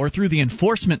law or through the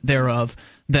enforcement thereof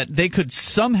that they could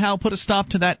somehow put a stop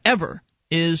to that ever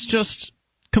is just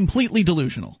completely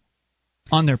delusional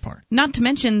on their part. Not to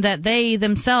mention that they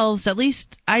themselves, at least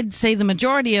I'd say the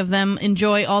majority of them,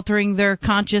 enjoy altering their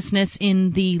consciousness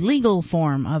in the legal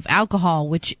form of alcohol,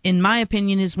 which in my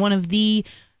opinion is one of the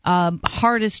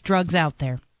hardest drugs out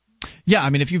there. Yeah, I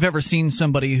mean, if you've ever seen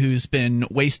somebody who's been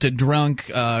wasted drunk,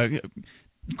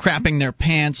 crapping their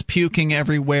pants, puking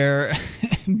everywhere,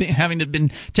 having to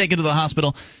been taken to the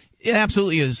hospital, it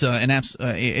absolutely is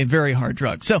a very hard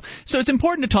drug. So it's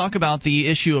important to talk about the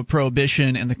issue of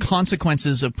prohibition and the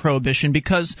consequences of prohibition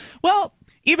because, well,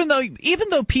 even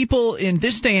though people in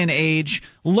this day and age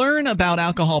learn about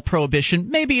alcohol prohibition,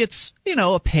 maybe it's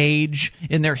a page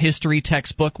in their history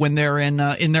textbook when they're in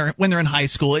high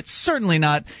school. It's certainly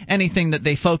not anything that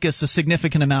they focus a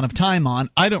significant amount of time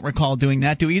on. I don't recall doing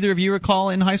that. Do either of you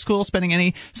recall in high school spending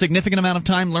any significant amount of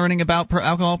time learning about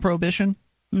alcohol prohibition?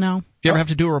 No. Do you ever have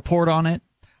to do a report on it?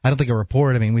 I don't think a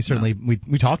report. I mean, we certainly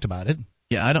we talked about it.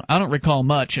 Yeah, I don't recall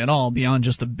much at all beyond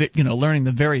just learning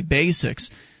the very basics.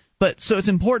 But so it's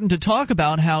important to talk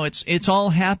about how it's all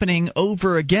happening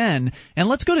over again. And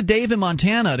let's go to Dave in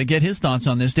Montana to get his thoughts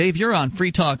on this. Dave, you're on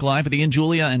Free Talk Live with Ian,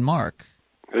 Julia, and Mark.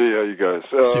 Hey, how you guys?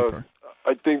 Super.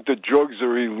 I think the drugs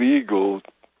are illegal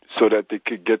so that they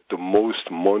could get the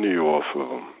most money off of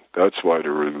them. That's why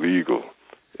they're illegal.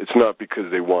 It's not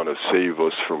because they want to save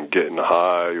us from getting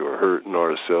high or hurting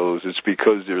ourselves. It's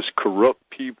because there's corrupt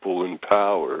people in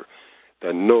power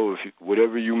that know if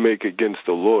whatever you make against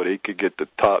the law, they could get the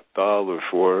top dollar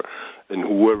for, and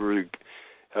whoever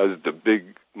has the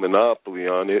big monopoly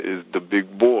on it is the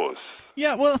big boss.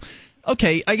 Yeah, well,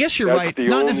 okay, I guess you're That's right. The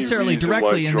Not only necessarily reason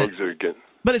directly why in drugs that. are getting,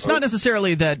 But it's not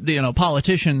necessarily that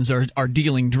politicians are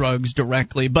dealing drugs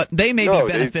directly, but they may be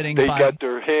benefiting they by. Got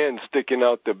their hand sticking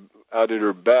out of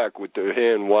their back with their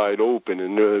hand wide open,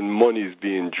 and their money's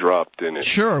being dropped in it.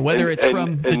 Sure, whether it's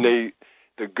from the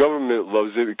government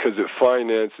loves it because it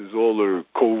finances all their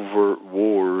covert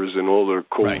wars and all their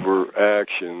covert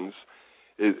actions.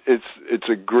 It's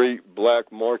a great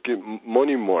black market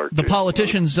money market. The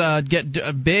politicians get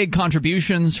big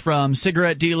contributions from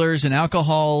cigarette dealers and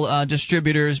alcohol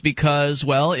distributors because,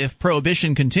 well, if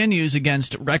prohibition continues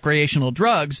against recreational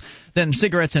drugs, then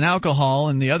cigarettes and alcohol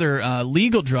and the other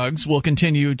legal drugs will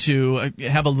continue to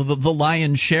have the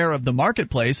lion's share of the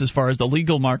marketplace as far as the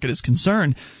legal market is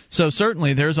concerned. So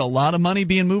certainly there's a lot of money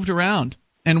being moved around.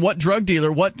 And what drug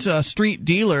dealer, what street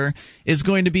dealer is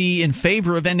going to be in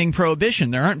favor of ending prohibition?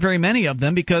 There aren't very many of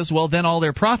them because, well, then all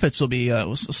their profits will be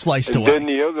sliced away. And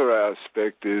then the other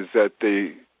aspect is that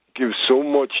they give so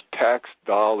much tax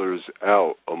dollars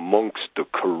out amongst the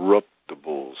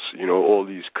corruptibles. All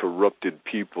these corrupted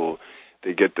people,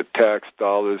 they get the tax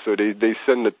dollars, so they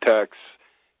send the tax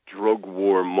drug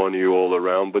war money all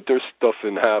around, but they're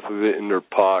stuffing half of it in their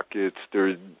pockets.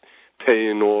 They're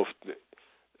paying off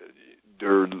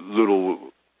their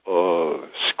little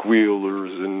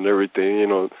squealers and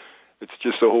everything, it's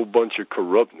just a whole bunch of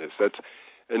corruptness.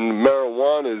 And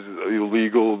marijuana is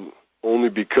illegal only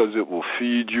because it will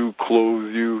feed you,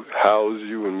 clothe you, house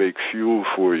you, and make fuel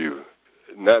for you.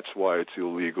 And that's why it's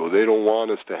illegal. They don't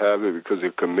want us to have it because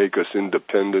it can make us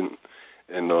independent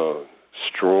and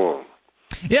strong.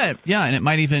 Yeah, and it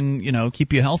might even,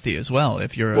 keep you healthy as well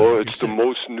if you're. Well, it's the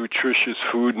most nutritious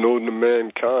food known to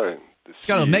mankind. It's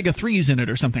got omega-3s in it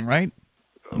or something, right?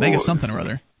 Omega something or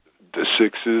other. The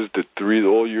 6s, the 3,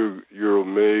 all your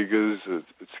omegas.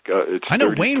 It's I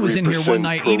know Wayne was in here one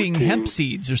night protein. eating hemp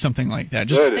seeds or something like that.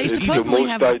 They supposedly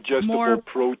have more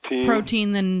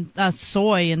protein than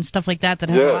soy and stuff like that has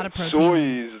a lot of protein.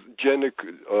 Soy is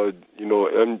GMOs,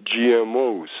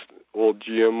 all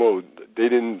GMO. They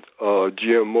didn't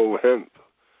GMO hemp.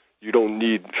 You don't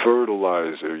need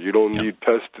fertilizer. You don't need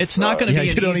pesticides. It's not going to be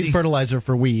you don't need fertilizer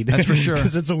for weed. That's for sure.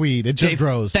 Because it's a weed. It just Dave,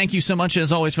 grows. Thank you so much,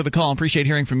 as always, for the call. Appreciate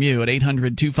hearing from you at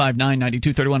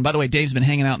 800-259-9231. By the way, Dave's been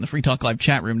hanging out in the Free Talk Live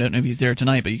chat room. Don't know if he's there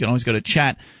tonight, but you can always go to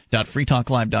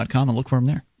chat.freetalklive.com and look for him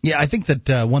there. Yeah, I think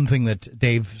that one thing that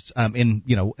Dave, in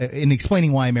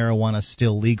explaining why marijuana is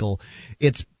still legal,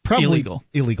 it's probably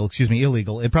illegal.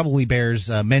 It probably bears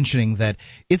mentioning that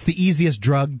it's the easiest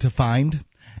drug to find,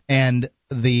 and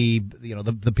the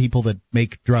people that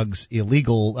make drugs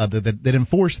illegal, that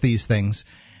enforce these things,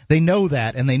 they know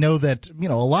that, and they know that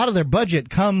a lot of their budget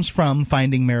comes from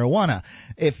finding marijuana.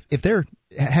 If they're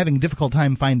having a difficult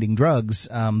time finding drugs,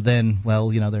 then,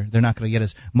 well, they're not going to get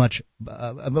as much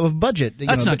of a budget.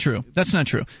 That's not true. That's not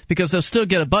true, because they'll still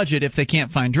get a budget if they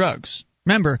can't find drugs.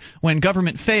 Remember, when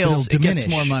government fails, it gets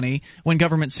more money. When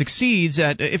government succeeds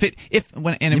it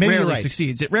rarely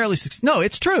succeeds. It rarely succeeds. No,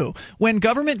 it's true. When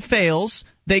government fails,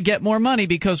 they get more money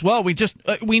because, well, we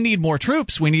need more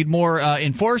troops, we need more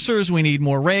enforcers, we need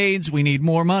more raids, we need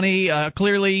more money.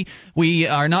 Clearly, we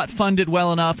are not funded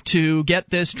well enough to get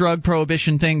this drug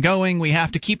prohibition thing going. We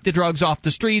have to keep the drugs off the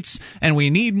streets, and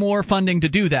we need more funding to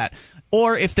do that.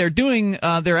 Or if they're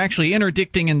they're actually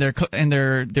interdicting and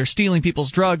they're stealing people's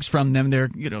drugs from them. They're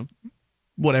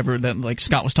whatever that, like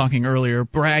Scott was talking earlier,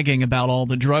 bragging about all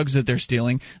the drugs that they're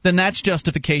stealing. Then that's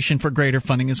justification for greater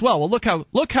funding as well. Well, look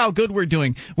how good we're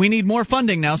doing. We need more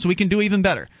funding now so we can do even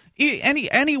better.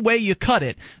 Any way you cut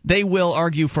it, they will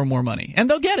argue for more money, and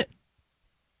they'll get it.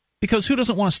 Because who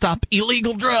doesn't want to stop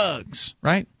illegal drugs,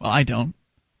 right? Well, I don't,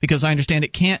 because I understand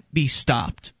it can't be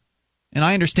stopped. And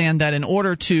I understand that in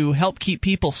order to help keep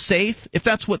people safe, if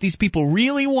that's what these people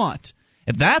really want,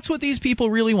 and I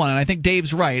think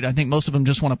Dave's right, I think most of them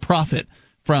just want to profit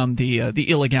from the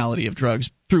illegality of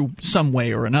drugs through some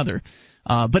way or another.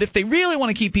 But if they really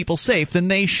want to keep people safe, then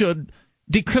they should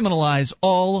decriminalize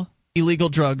all illegal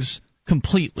drugs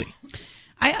completely.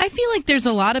 I feel like there's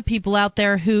a lot of people out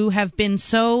there who have been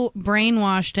so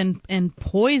brainwashed and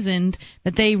poisoned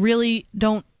that they really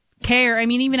don't care. I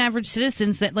mean, even average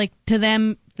citizens, that, like, to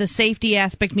them the safety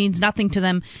aspect means nothing to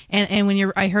them. And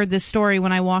when I heard this story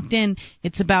when I walked in,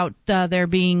 it's about there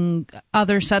being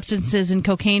other substances in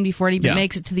cocaine before it even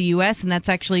makes it to the U.S., and that's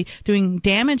actually doing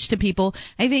damage to people.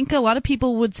 I think a lot of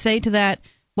people would say to that,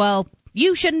 well,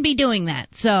 you shouldn't be doing that,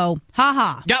 so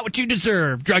ha-ha. Got what you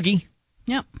deserve, druggie.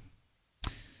 Yep.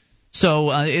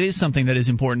 So it is something that is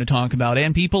important to talk about,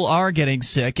 and people are getting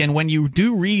sick. And when you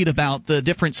do read about the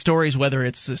different stories, whether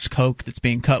it's this coke that's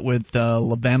being cut with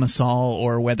Levamisol,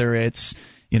 or whether it's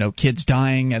kids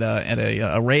dying at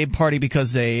a rave party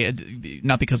because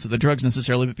not because of the drugs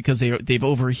necessarily, but because they've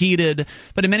overheated.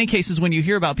 But in many cases, when you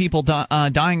hear about people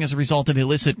dying as a result of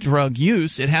illicit drug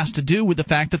use, it has to do with the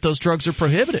fact that those drugs are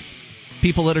prohibited.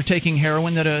 People that are taking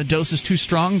heroin that a dose is too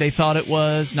strong, they thought it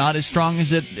was not as strong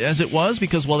as it was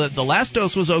because, well, the last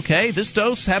dose was okay. This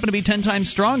dose happened to be 10 times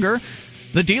stronger.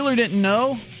 The dealer didn't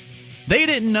know. They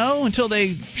didn't know until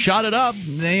they shot it up.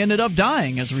 They ended up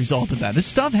dying as a result of that. This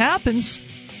stuff happens,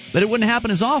 but it wouldn't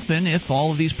happen as often if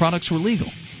all of these products were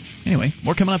legal. Anyway,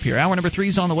 more coming up here. Hour number 3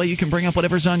 is on the way. You can bring up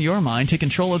whatever's on your mind. Take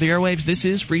control of the airwaves. This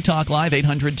is Free Talk Live,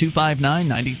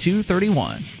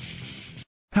 800-259-9231.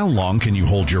 How long can you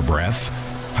hold your breath?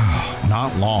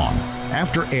 Not long.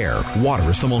 After air,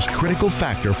 water is the most critical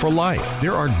factor for life.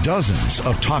 There are dozens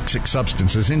of toxic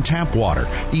substances in tap water,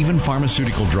 even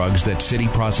pharmaceutical drugs that city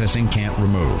processing can't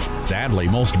remove. Sadly,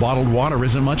 most bottled water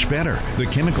isn't much better. The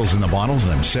chemicals in the bottles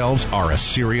themselves are a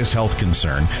serious health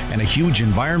concern and a huge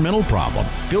environmental problem.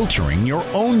 Filtering your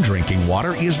own drinking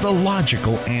water is the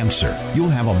logical answer.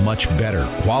 You'll have a much better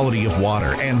quality of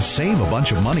water and save a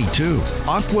bunch of money, too.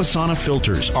 Aquasana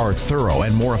filters are thorough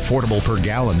and more affordable per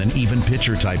gallon than even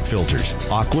pitcher-type filters.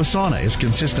 Aquasana is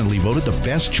consistently voted the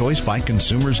best choice by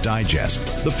Consumers Digest.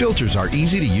 The filters are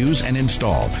easy to use and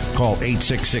install. Call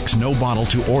 866-NO-BOTTLE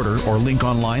to order or link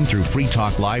online through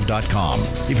freetalklive.com.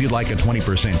 If you'd like a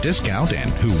 20% discount, and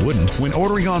who wouldn't, when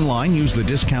ordering online, use the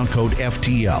discount code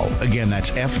FTL. Again, that's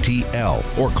FTL.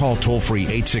 Or call toll-free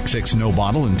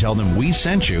 866-NO-BOTTLE and tell them we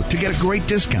sent you to get a great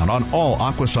discount on all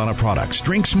Aquasana products.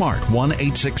 Drink smart.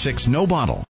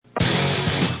 1-866-NO-BOTTLE.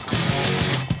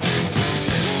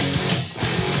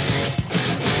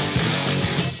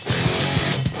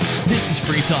 This is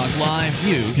Free Talk Live.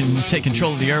 You can take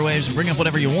control of the airwaves and bring up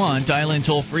whatever you want. Dial in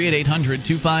toll-free at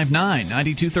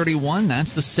 800-259-9231.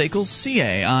 That's the SACL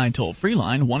CAI toll-free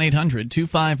line,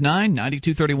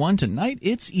 1-800-259-9231. Tonight,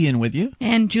 it's Ian with you.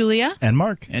 And Julia. And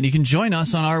Mark. And you can join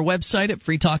us on our website at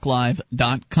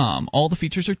freetalklive.com. All the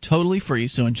features are totally free,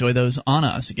 so enjoy those on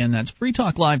us. Again, that's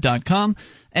freetalklive.com.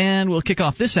 And we'll kick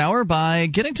off this hour by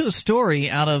getting to a story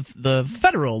out of the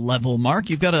federal level, Mark.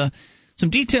 You've got some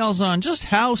details on just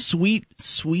how sweet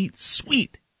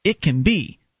it can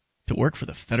be to work for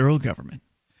the federal government.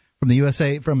 From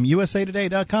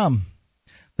USAtoday.com.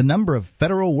 The number of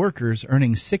federal workers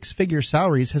earning six-figure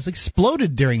salaries has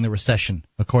exploded during the recession,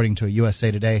 according to a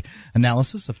USA Today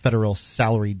analysis of federal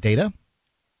salary data.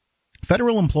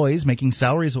 Federal employees making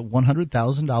salaries of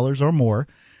 $100,000 or more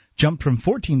jumped from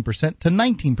 14% to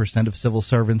 19% of civil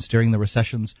servants during the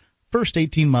recession's first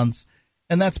 18 months,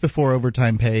 and that's before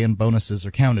overtime pay and bonuses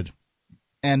are counted.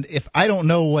 And if I don't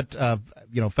know what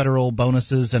federal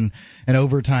bonuses and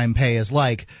overtime pay is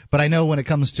like, but I know when it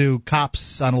comes to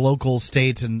cops on a local,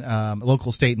 state,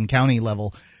 and county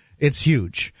level, it's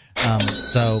huge.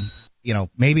 So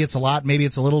maybe it's a lot, maybe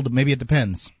it's a little, maybe it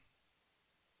depends.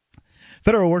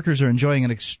 Federal workers are enjoying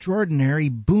an extraordinary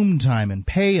boom time in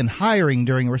pay and hiring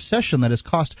during a recession that has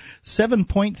cost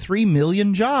 7.3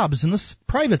 million jobs in the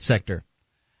private sector.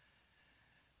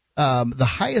 The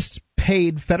highest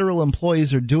paid federal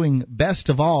employees are doing best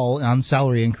of all on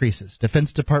salary increases.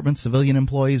 Defense Department civilian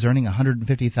employees earning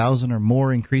 $150,000 or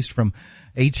more increased from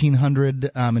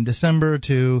 $1,800 in December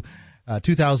to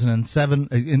 2007.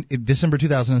 In December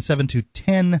 2007 to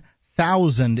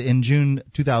 $10,000 in June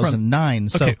 2009.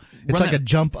 So it's like a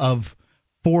jump of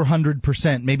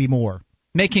 400%, maybe more.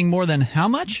 Making more than how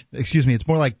much? Excuse me, it's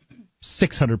more like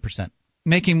 600%.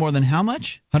 Making more than how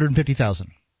much? $150,000.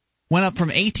 Went up from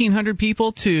 1,800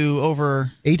 people to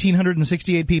over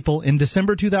 1,868 people in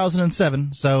December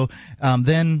 2007. So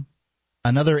then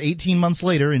another 18 months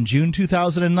later, in June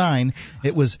 2009,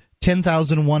 it was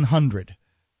 10,100.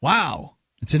 Wow.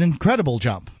 It's an incredible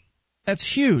jump. That's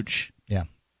huge. Yeah.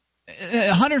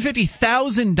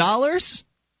 $150,000?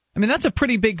 I mean, that's a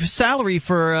pretty big salary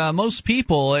for most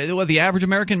people. The average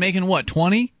American making what,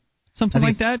 20? Something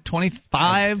like that? 25?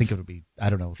 I think it would be,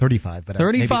 35. But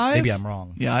 35? Maybe I'm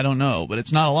wrong. Yeah, I don't know, but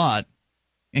it's not a lot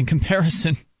in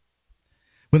comparison.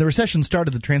 When the recession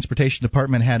started, the Transportation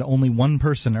Department had only one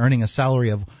person earning a salary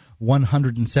of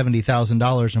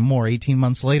 $170,000 or more. 18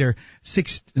 months later,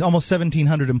 almost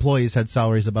 1,700 employees had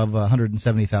salaries above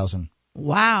 $170,000.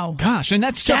 Wow. Gosh, and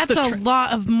that's just a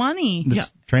lot of money.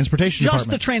 Transportation Department.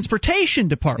 Just the Transportation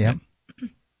Department. Yep.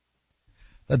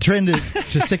 The trend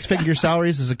to six-figure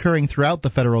salaries is occurring throughout the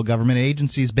federal government,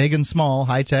 agencies big and small,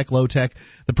 high-tech, low-tech.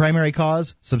 The primary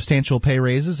cause, substantial pay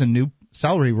raises and new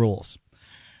salary rules.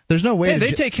 There's no way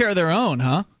they take care of their own,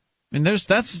 huh? I mean,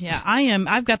 Yeah,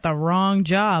 I've got the wrong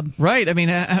job. Right. I mean,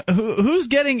 who's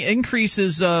getting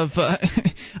increases of...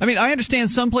 I mean, I understand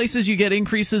some places you get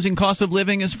increases in cost of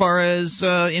living as far as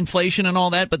inflation and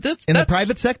all that, but that's... In the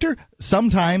private sector?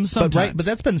 Sometimes. But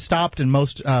that's been stopped in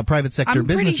most private sector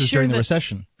businesses during the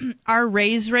recession. Our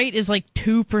raise rate is like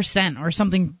 2% or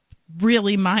something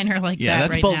really minor like that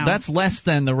right now. That's less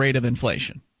than the rate of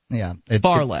inflation. Yeah,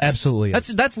 far less. Absolutely,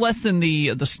 that's less than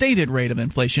the stated rate of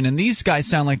inflation, and these guys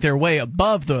sound like they're way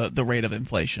above the rate of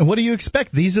inflation. And what do you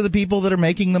expect? These are the people that are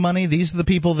making the money. These are the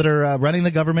people that are running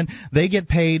the government. They get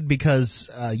paid because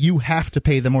you have to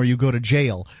pay them, or you go to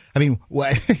jail. I mean,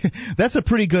 that's a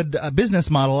pretty good business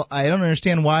model. I don't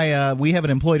understand why we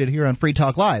haven't employed it here on Free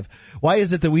Talk Live. Why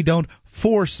is it that we don't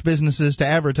force businesses to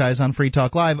advertise on Free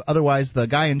Talk Live? Otherwise, the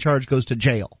guy in charge goes to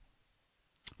jail.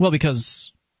 Well,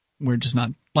 because we're just not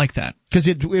like that. Because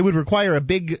it would require a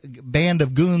big band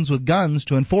of goons with guns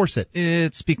to enforce it.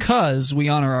 It's because we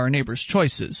honor our neighbors'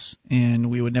 choices, and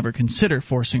we would never consider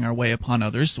forcing our way upon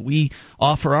others. We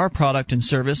offer our product and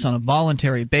service on a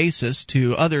voluntary basis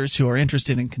to others who are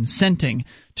interested in consenting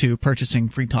to purchasing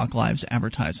Free Talk Live's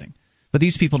advertising. But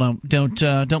these people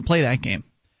don't play that game.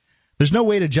 There's no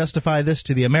way to justify this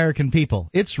to the American people.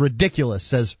 It's ridiculous,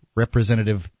 says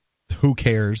Representative Who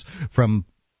Cares from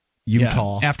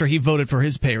Utah. Yeah, after he voted for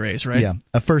his pay raise, right? Yeah,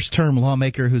 a first-term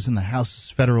lawmaker who's in the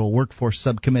House's Federal Workforce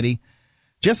Subcommittee.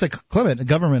 Jessica Clement, a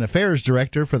government affairs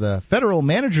director for the Federal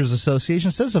Managers Association,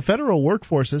 says the federal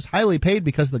workforce is highly paid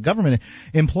because the government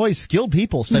employs skilled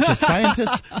people such as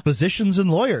scientists, physicians, and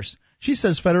lawyers. She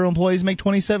says federal employees make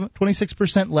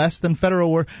 26% less than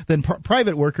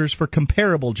private workers for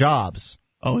comparable jobs.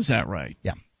 Oh, is that right?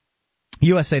 Yeah.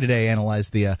 USA Today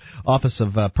analyzed the Office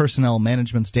of Personnel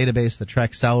Management's database that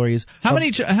tracks salaries. How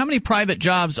many private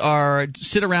jobs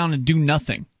sit around and do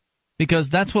nothing?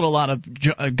 Because that's what a lot of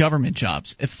government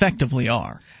jobs effectively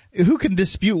are. Who can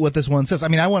dispute what this one says? I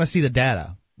mean, I want to see the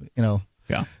data.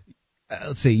 Yeah.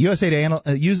 Let's see.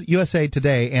 USA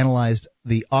Today analyzed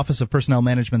the Office of Personnel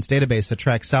Management's database that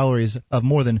tracks salaries of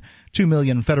more than 2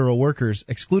 million federal workers,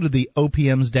 excluded the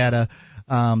OPM's data,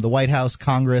 the White House,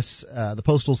 Congress, the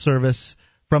Postal Service,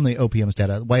 from the OPM's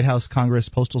data, the White House, Congress,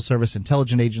 Postal Service,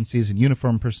 intelligence agencies, and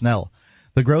uniformed personnel.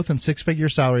 The growth in six-figure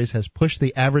salaries has pushed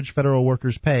the average federal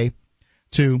worker's pay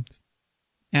to,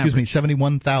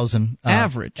 $71,000.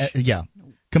 Average.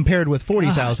 Compared with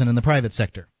 $40,000 in the private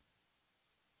sector.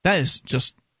 That is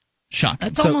just shocking.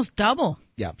 That's almost double.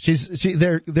 Yeah,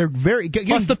 they're very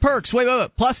plus the perks. Wait,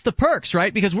 plus the perks,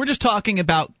 right? Because we're just talking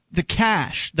about the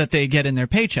cash that they get in their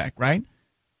paycheck, right?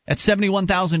 At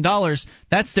 $71,000,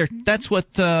 that's what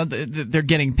they're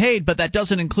getting paid, but that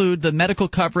doesn't include the medical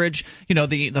coverage,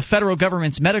 the federal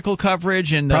government's medical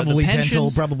coverage and probably the pensions.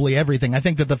 Dental, probably everything. I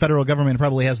think that the federal government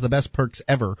probably has the best perks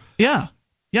ever. Yeah.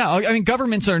 Yeah, I mean,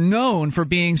 governments are known for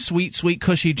being sweet,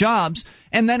 cushy jobs,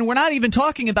 and then we're not even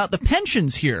talking about the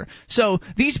pensions here. So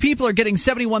these people are getting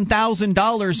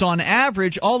 $71,000 on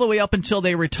average all the way up until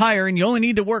they retire, and you only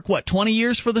need to work, 20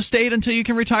 years for the state until you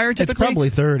can retire typically? It's probably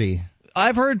 30.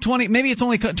 I've heard 20, maybe it's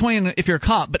only 20 if you're a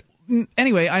cop, but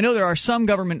anyway, I know there are some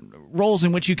government roles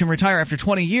in which you can retire after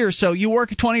 20 years, so you work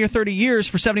 20 or 30 years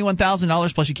for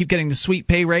 $71,000, plus you keep getting the sweet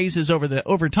pay raises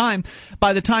over time.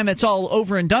 By the time it's all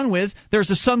over and done with,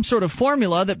 there's some sort of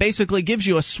formula that basically gives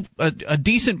you a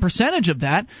decent percentage of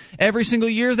that every single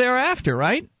year thereafter,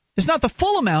 right? It's not the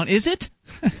full amount, is it?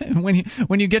 when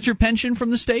you get your pension from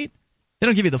the state? They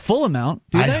don't give you the full amount,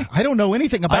 do they? I don't know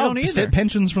anything about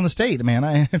pensions from the state, man.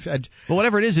 Well,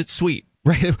 whatever it is, it's sweet.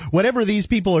 Right. Whatever these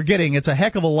people are getting, it's a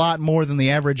heck of a lot more than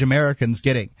the average American's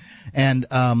getting. And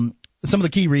some of the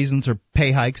key reasons are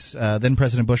pay hikes. Then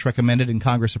President Bush recommended and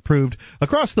Congress approved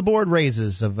across-the-board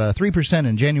raises of 3%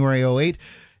 in January 2008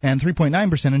 and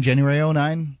 3.9% in January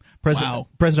 2009.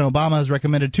 President Obama has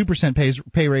recommended 2%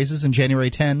 pay raises in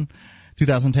January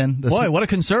 2010. Boy, what a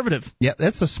conservative. Yeah,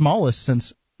 that's the smallest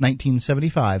since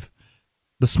 1975.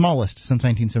 The smallest since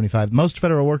 1975. Most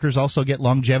federal workers also get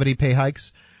longevity pay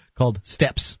hikes called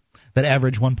steps that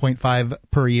average 1.5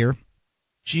 per year.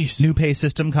 Jeez. New pay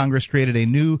system. Congress created a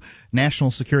new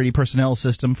national security personnel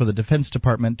system for the Defense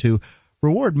Department to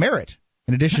reward merit.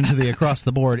 In addition to the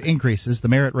across-the-board increases, the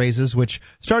merit raises, which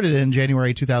started in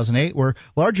January 2008, were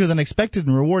larger than expected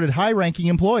and rewarded high-ranking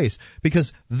employees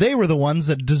because they were the ones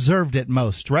that deserved it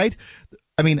most, right?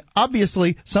 I mean,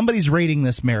 obviously, somebody's rating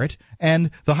this merit,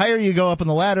 and the higher you go up in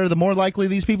the ladder, the more likely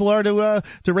these people are to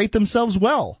rate themselves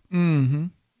well. Mm-hmm.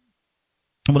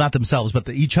 Well, not themselves, but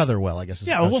each other well, I guess.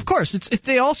 Yeah, well, of course.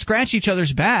 They all scratch each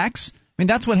other's backs. I mean,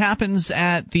 that's what happens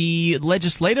at the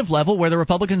legislative level, where the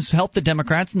Republicans help the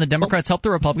Democrats and the Democrats help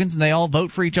the Republicans, and they all vote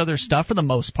for each other's stuff for the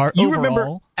most part. You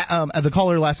overall. Remember the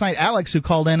caller last night, Alex, who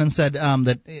called in and said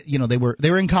that they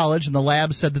were in college and the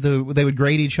lab said that they would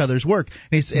grade each other's work,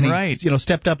 and he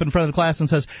stepped up in front of the class and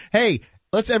says, "Hey,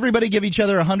 let's everybody give each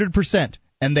other 100%,"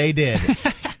 and they did.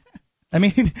 I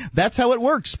mean, that's how it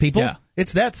works, people. Yeah.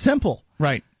 It's that simple.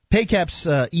 Right. Pay caps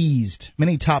eased.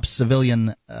 Many top civil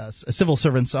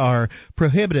servants are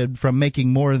prohibited from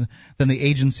making more than the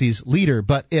agency's leader.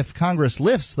 But if Congress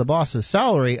lifts the boss's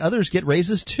salary, others get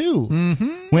raises too.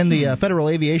 Mm-hmm. When the Federal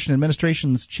Aviation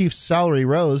Administration's chief's salary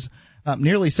rose,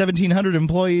 nearly 1,700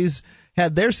 employees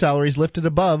had their salaries lifted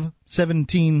above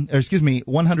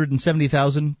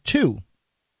 $170,000 too.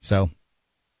 So,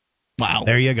 wow,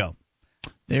 there you go.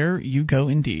 There you go,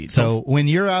 indeed. So when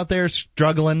you're out there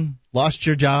struggling, lost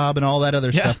your job and all that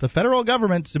other stuff, the federal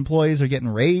government's employees are getting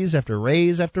raise after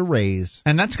raise after raise.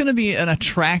 And that's going to be an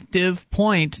attractive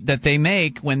point that they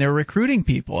make when they're recruiting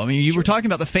people. I mean, you were talking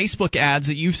about the Facebook ads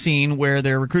that you've seen where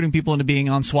they're recruiting people into being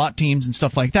on SWAT teams and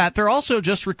stuff like that. They're also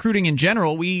just recruiting in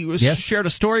general. We shared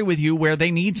a story with you where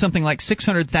they need something like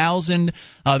 600,000.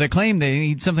 They claim they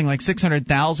need something like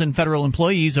 600,000 federal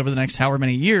employees over the next however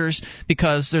many years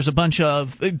because there's a bunch of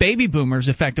baby boomers,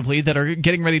 effectively, that are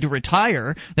getting ready to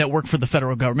retire that work for the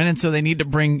federal government, and so they need to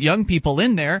bring young people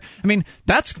in there. I mean,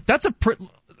 that's a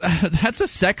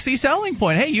sexy selling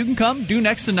point. Hey, you can come, do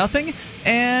next to nothing,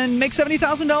 and make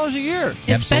 $70,000 a year.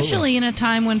 Especially in a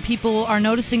time when people are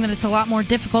noticing that it's a lot more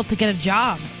difficult to get a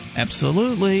job.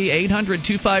 Absolutely.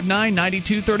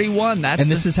 800-259-9231.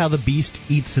 And this is how the beast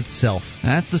eats itself.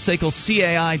 That's the SACL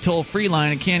CAI toll-free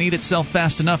line. It can't eat itself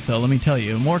fast enough, though, let me tell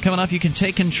you. More coming up. You can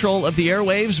take control of the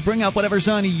airwaves, bring up whatever's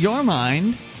on your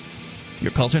mind.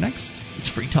 Your calls are next. It's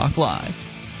Free Talk Live.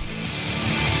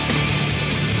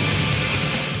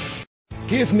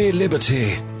 Give me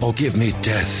liberty, or give me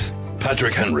death.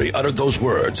 Patrick Henry uttered those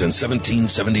words in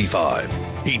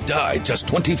 1775. He died just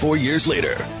 24 years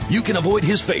later. You can avoid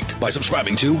his fate by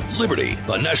subscribing to Liberty,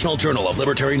 the National Journal of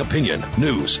Libertarian Opinion,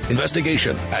 News,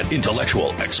 Investigation, and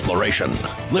Intellectual Exploration.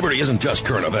 Liberty isn't just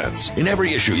current events. In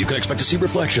every issue, you can expect to see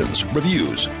reflections,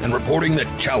 reviews, and reporting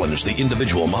that challenge the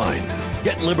individual mind.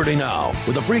 Get Liberty now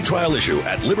with a free trial issue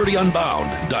at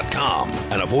libertyunbound.com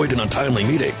and avoid an untimely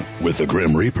meeting with the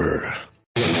Grim Reaper.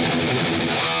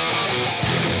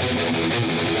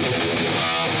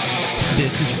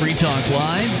 This is Free Talk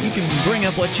Live. You can bring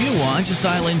up what you want. Just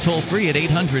dial in toll-free at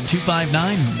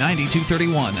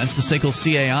 800-259-9231. That's the SACL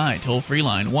CAI toll-free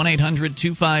line,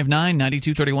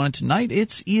 1-800-259-9231. And tonight,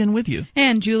 it's Ian with you.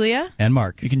 And Julia. And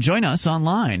Mark. You can join us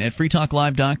online at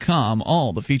freetalklive.com.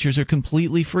 All the features are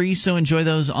completely free, so enjoy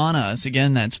those on us.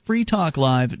 Again, that's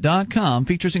freetalklive.com.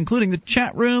 Features including the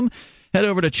chat room. Head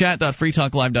over to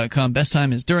chat.freetalklive.com. Best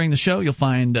time is during the show. You'll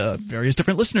find various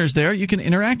different listeners there you can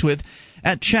interact with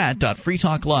at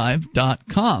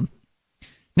chat.freetalklive.com.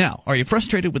 Now, are you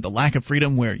frustrated with the lack of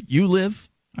freedom where you live?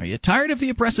 Are you tired of the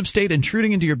oppressive state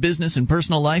intruding into your business and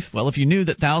personal life? Well, if you knew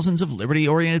that thousands of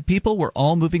liberty-oriented people were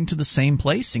all moving to the same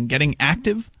place and getting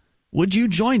active, would you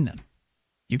join them?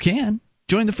 You can.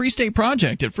 Join the Free State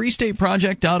Project at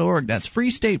freestateproject.org. That's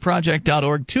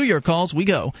freestateproject.org. To your calls we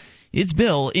go. It's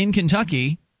Bill in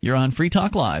Kentucky. You're on Free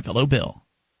Talk Live. Hello, Bill.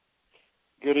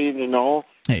 Good evening, all.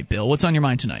 Hey, Bill. What's on your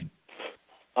mind tonight?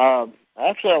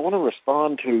 Actually, I want to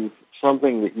respond to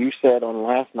something that you said on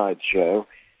last night's show.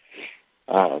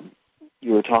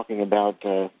 You were talking about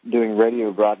doing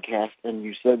radio broadcast, and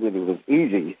you said that it was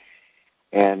easy.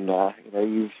 And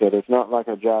you said it's not like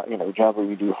a job, job where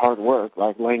you do hard work,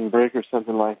 like laying brick or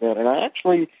something like that. And I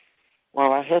actually,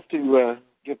 while I have to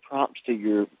give props to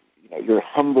your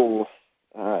humble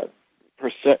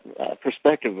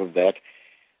perspective of that,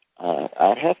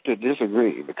 I'd have to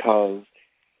disagree because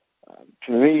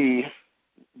to me,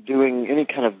 doing any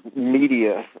kind of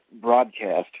media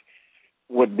broadcast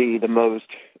would be the most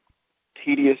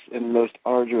tedious and most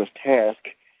arduous task.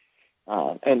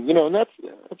 And that's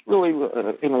really,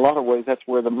 in a lot of ways, that's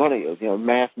where the money is,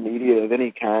 mass media of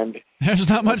any kind. There's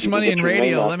not much money in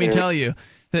radio, let me tell you.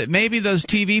 That maybe those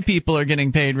TV people are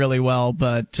getting paid really well,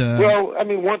 but well, I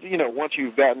mean, once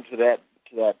you've gotten to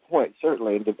that point,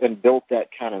 certainly, and built that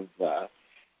kind of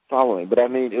following. But I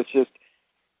mean, it's just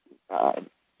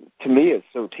to me, it's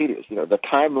so tedious. The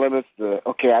time limits.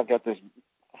 I've got this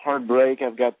hard break.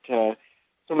 I've got so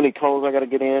many calls I got to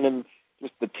get in, and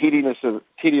just the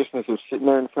tediousness of sitting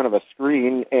there in front of a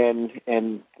screen and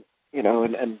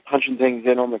punching things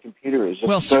in on the computer is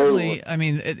just certainly. I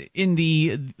mean, in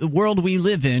the world we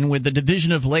live in, with the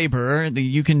division of labor,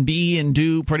 you can be and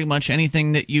do pretty much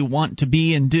anything that you want to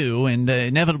be and do, and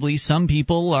inevitably some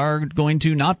people are going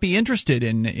to not be interested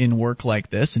in work like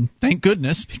this, and thank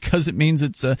goodness, because it means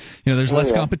it's there's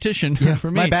less competition for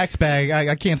me. My back's bag.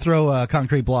 I can't throw a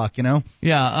concrete block.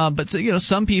 Yeah, but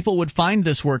some people would find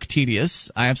this work tedious.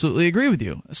 I absolutely agree with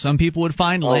you. Some people would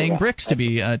find laying bricks to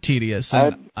be tedious,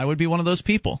 and I would be one of those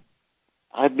people.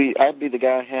 I'd be the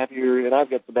guy happier, and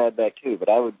I've got the bad back too, but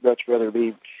I would much rather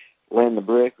be laying the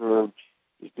brick or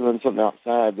just doing something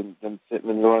outside than sitting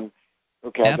and going,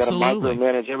 okay, I've got to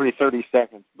micromanage every 30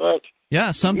 seconds. But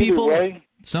yeah, some people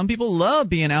love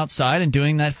being outside and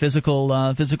doing that physical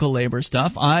labor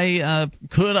stuff. I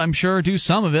could, I'm sure, do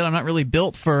some of it. I'm not really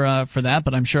built for that,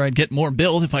 but I'm sure I'd get more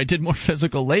built if I did more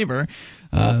physical labor.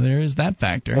 There is that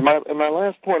factor. And my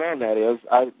last point on that is,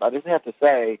 I just have to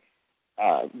say,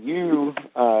 you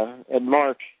and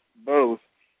Mark both,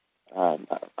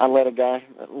 I let a guy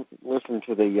listen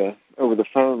to over the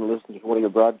phone, listen to one of your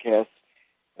broadcasts,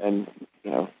 and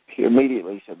he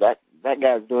immediately said that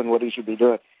guy's doing what he should be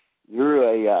doing.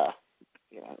 You're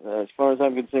as far as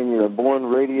I'm concerned, you're a born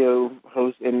radio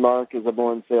host, and Mark is a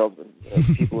born salesman.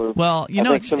 People are I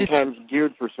think sometimes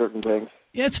geared for certain things.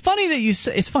 Yeah, it's funny that you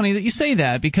say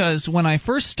that, because when I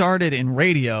first started in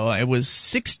radio, I was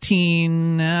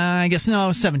 16. I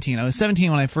was 17. I was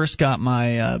 17 when I first got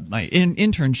my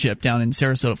internship down in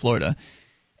Sarasota, Florida.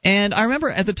 And I remember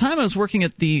at the time I was working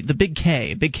at the Big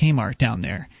Kmart down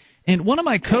there. And one of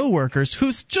my coworkers,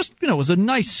 who's just was a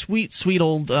nice, sweet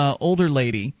older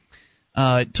lady,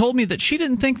 told me that she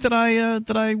didn't think that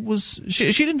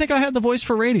she didn't think I had the voice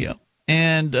for radio.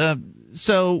 And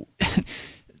so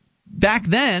back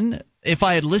then, if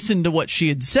I had listened to what she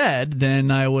had said, then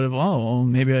I would have,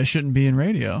 maybe I shouldn't be in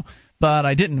radio. But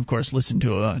I didn't, of course, listen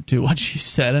to what she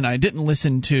said, and I didn't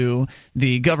listen to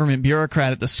the government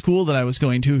bureaucrat at the school that I was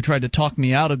going to who tried to talk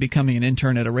me out of becoming an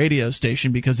intern at a radio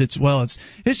station, because it's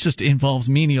just involves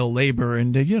menial labor,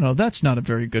 and that's not a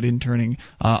very good interning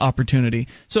opportunity.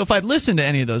 So if I'd listened to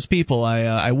any of those people,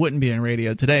 I wouldn't be in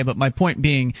radio today. But my point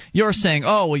being, you're saying,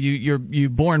 you're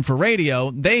born for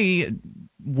radio. They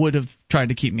would have tried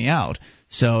to keep me out.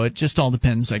 So it just all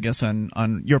depends, I guess,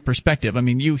 on your perspective. I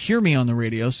mean, you hear me on the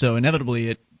radio, so inevitably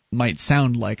it might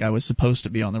sound like I was supposed to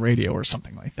be on the radio or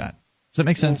something like that. Does that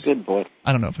make sense? Good point.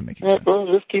 I don't know if it makes sense. Well,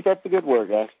 just keep up the good work,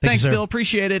 guys. Thanks, Bill.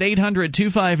 Appreciate it.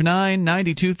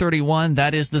 800-259-9231.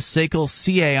 That is the SACL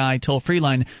CAI toll-free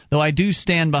line, though I do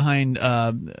stand behind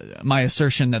my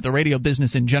assertion that the radio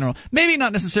business in general, maybe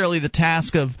not necessarily the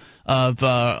task of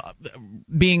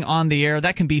being on the air,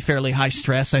 that can be fairly high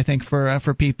stress, I think,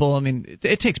 for people. I mean,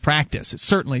 it takes practice. It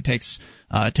certainly takes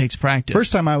practice.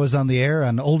 First time I was on the air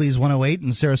on Oldies 108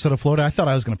 in Sarasota, Florida, I thought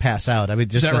I was going to pass out. I mean,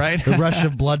 just is that right? the rush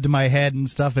of blood to my head and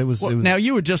stuff. It was. Now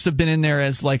you would just have been in there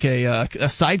as like a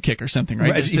sidekick or something,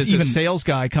 right? Just as a sales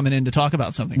guy coming in to talk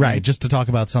about something, right? Just to talk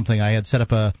about something. I had set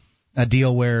up a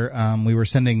deal where we were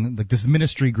sending this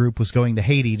ministry group was going to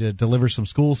Haiti to deliver some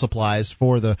school supplies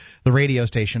for the radio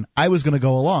station. I was going to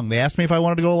go along. They asked me if I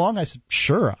wanted to go along. I said,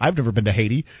 sure. I've never been to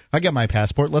Haiti. I got my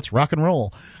passport. Let's rock and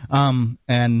roll.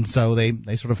 And so they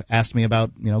sort of asked me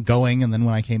about going, and then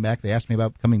when I came back, they asked me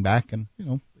about coming back, and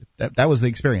that was the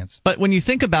experience. But when you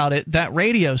think about it, that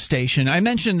radio station, I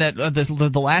mentioned that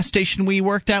the last station we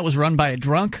worked at was run by a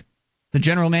drunk. The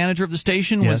general manager of the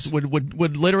station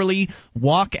would literally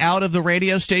walk out of the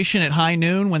radio station at high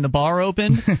noon when the bar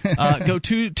opened, go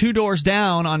two doors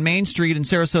down on Main Street in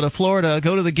Sarasota, Florida,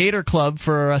 go to the Gator Club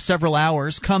for several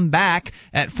hours, come back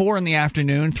at 4 in the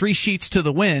afternoon, 3 sheets to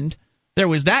the wind. There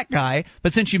was that guy,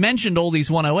 but since you mentioned Oldies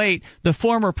 108, the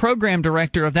former program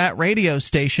director of that radio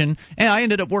station, and I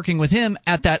ended up working with him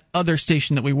at that other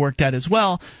station that we worked at as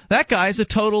well, that guy's a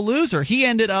total loser. He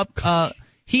ended up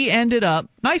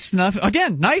nice enough,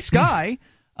 again, nice guy.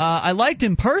 I liked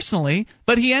him personally,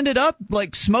 but he ended up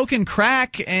like smoking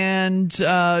crack and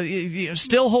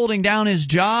still holding down his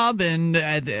job, and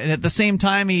at the same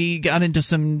time he got into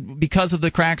because of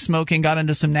the crack smoking, got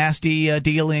into some nasty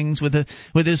dealings with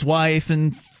his wife,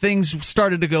 and things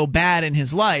started to go bad in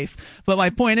his life. But my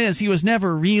point is, he was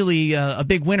never really a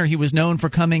big winner. He was known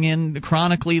for coming in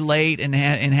chronically late and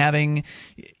having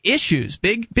issues,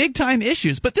 big time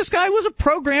issues. But this guy was a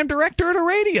program director at a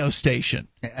radio station.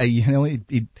 He had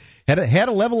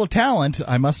a level of talent,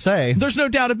 I must say. There's no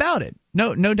doubt about it.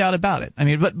 No doubt about it. I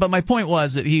mean, but my point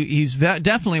was that he's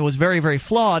definitely was very, very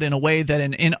flawed in a way that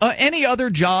in any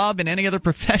other job, in any other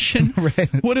profession, right,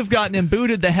 would have gotten him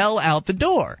booted the hell out the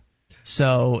door.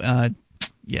 So,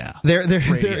 yeah. There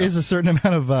is a certain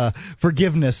amount of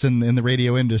forgiveness in the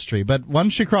radio industry, but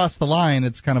once you cross the line,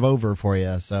 it's kind of over for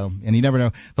you. So, and you never know.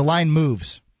 The line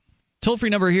moves. Toll-free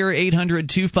number here,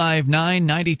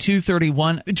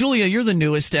 800-259-9231. Julia, you're the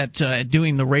newest at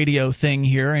doing the radio thing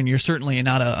here, and you're certainly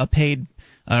not a paid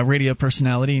radio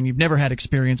personality, and you've never had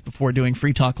experience before doing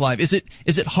Free Talk Live. Is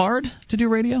it hard to do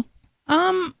radio?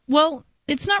 Well,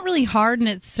 it's not really hard, and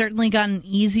it's certainly gotten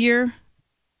easier.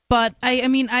 But I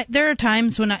mean, there are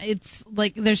times when it's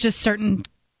like there's just certain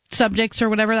subjects or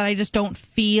whatever that I just don't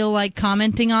feel like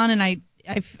commenting on, and I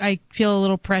feel a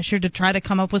little pressure to try to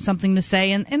come up with something to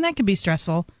say, and that can be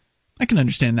stressful. I can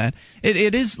understand that.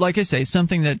 It is, like I say,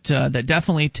 something that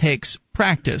definitely takes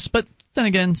practice. But then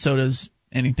again, so does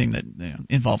anything that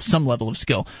involves some level of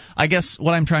skill. I guess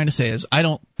what I'm trying to say is I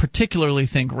don't particularly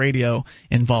think radio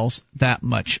involves that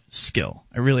much skill.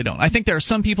 I really don't. I think there are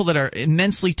some people that are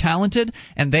immensely talented,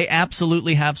 and they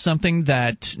absolutely have something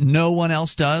that no one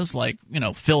else does, like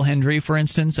Phil Hendry, for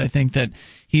instance. I think that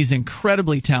he's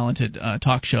incredibly talented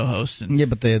talk show host. Yeah,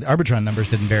 but the Arbitron numbers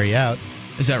didn't bear out.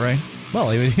 Is that right?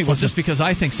 Well, just because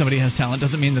I think somebody has talent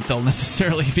doesn't mean that they'll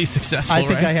necessarily be successful, I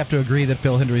think right? I have to agree that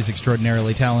Phil Hendry is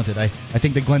extraordinarily talented. I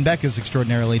think that Glenn Beck is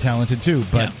extraordinarily talented, too.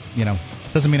 But,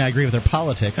 doesn't mean I agree with their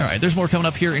politics. All right, there's more coming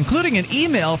up here, including an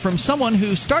email from someone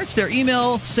who starts their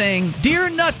email saying, Dear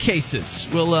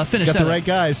Nutcases. We'll finish that up. Got the right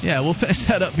guys. Yeah, we'll finish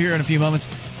that up here in a few moments.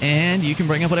 And you can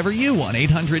bring up whatever you want.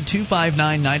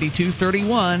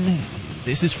 800-259-9231.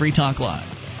 This is Free Talk Live.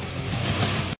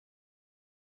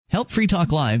 Help Free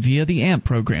Talk Live via the AMP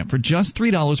program for just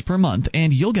 $3 per month,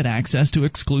 and you'll get access to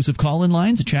exclusive call-in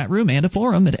lines, a chat room, and a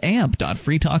forum at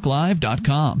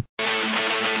amp.freetalklive.com.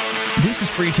 This is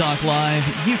Free Talk Live.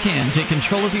 You can take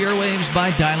control of the airwaves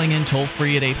by dialing in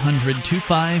toll-free at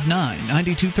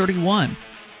 800-259-9231.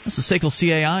 That's the SACL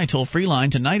CAI toll-free line.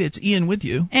 Tonight it's Ian with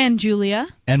you. And Julia.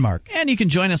 And Mark. And you can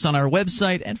join us on our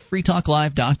website at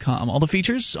freetalklive.com. All the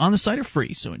features on the site are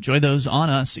free, so enjoy those on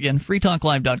us. Again,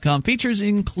 freetalklive.com. Features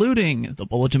including the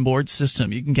bulletin board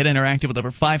system. You can get interactive with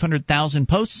over 500,000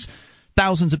 posts.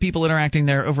 Thousands of people interacting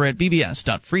there over at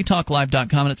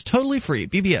bbs.freetalklive.com, and it's totally free,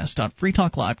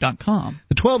 bbs.freetalklive.com.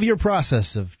 The 12-year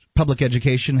process of public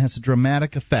education has a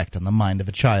dramatic effect on the mind of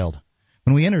a child.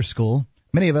 When we enter school,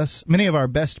 many of our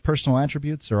best personal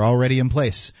attributes are already in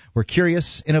place. We're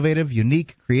curious, innovative,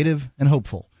 unique, creative, and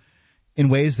hopeful in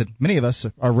ways that many of us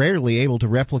are rarely able to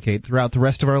replicate throughout the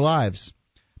rest of our lives.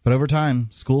 But over time,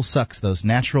 school sucks those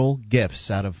natural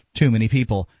gifts out of too many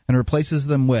people and replaces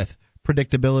them with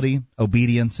predictability,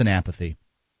 obedience, and apathy.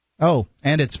 Oh,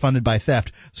 and it's funded by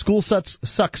theft. School Sucks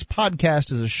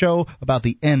podcast is a show about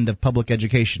the end of public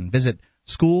education. Visit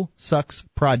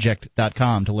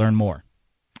SchoolSucksProject.com to learn more.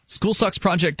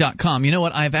 SchoolSucksProject.com. You know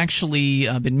what? I've actually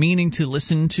been meaning to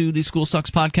listen to the School Sucks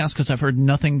podcast because I've heard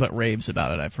nothing but raves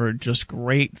about it. I've heard just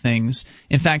great things.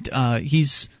 In fact,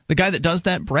 he's the guy that does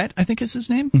that, Brett, I think is his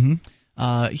name. Mm-hmm.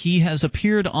 He has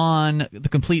appeared on the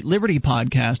Complete Liberty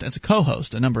podcast as a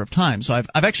co-host a number of times. So I've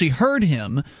actually heard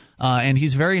him, and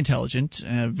he's very intelligent,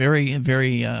 very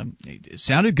it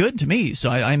sounded good to me. So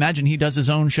I imagine he does his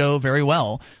own show very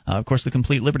well. Of course, the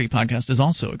Complete Liberty podcast is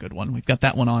also a good one. We've got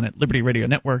that one on at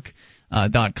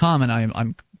LibertyRadioNetwork.com, and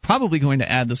I'm probably going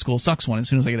to add the School Sucks one as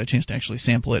soon as I get a chance to actually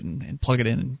sample it and plug it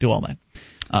in and do all that.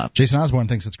 Jason Osborne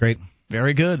thinks it's great.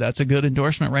 Very good. That's a good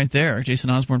endorsement right there. Jason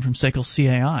Osborne from SACL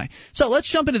CAI. So let's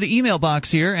jump into the email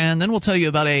box here, and then we'll tell you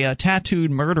about a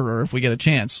tattooed murderer if we get a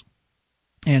chance,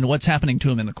 and what's happening to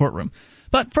him in the courtroom.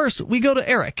 But first, we go to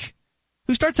Eric,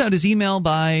 who starts out his email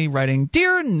by writing,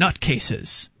 Dear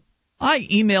Nutcases, I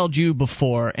emailed you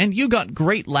before, and you got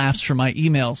great laughs from my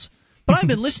emails, but I've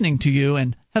been listening to you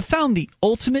and have found the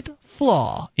ultimate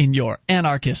flaw in your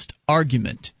anarchist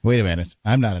argument. Wait a minute.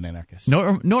 I'm not an anarchist.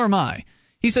 Nor am I.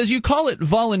 He says you call it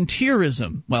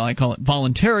volunteerism. Well, I call it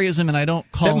voluntarism, and I don't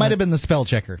call it... That might have been the spell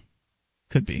checker.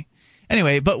 Could be.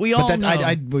 Anyway, but we all know...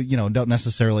 I don't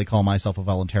necessarily call myself a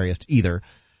voluntarist either.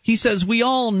 He says we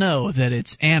all know that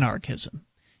it's anarchism.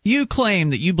 You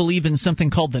claim that you believe in something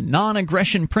called the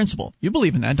non-aggression principle. You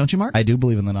believe in that, don't you, Mark? I do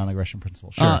believe in the non-aggression principle.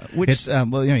 Sure. It's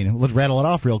let's rattle it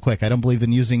off real quick. I don't believe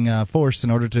in using force in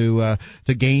order to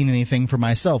gain anything for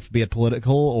myself, be it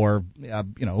political or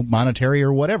monetary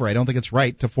or whatever. I don't think it's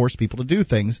right to force people to do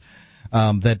things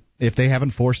that if they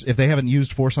haven't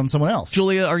used force on someone else.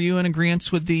 Julia, are you in agreement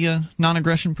with the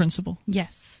non-aggression principle?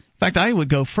 Yes. In fact, I would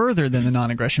go further than the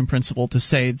non-aggression principle to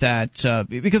say that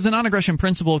because the non-aggression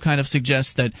principle kind of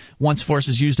suggests that once force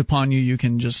is used upon you, you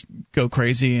can just go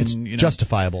crazy and it's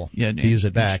justifiable to use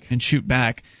it back and shoot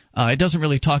back. It doesn't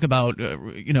really talk about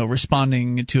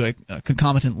responding to a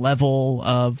concomitant level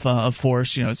of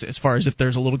force. As far as if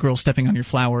there's a little girl stepping on your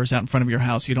flowers out in front of your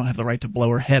house, you don't have the right to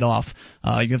blow her head off.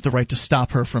 You have the right to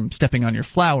stop her from stepping on your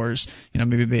flowers.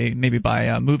 Maybe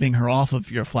by moving her off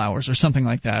of your flowers or something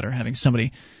like that, or having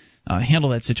somebody handle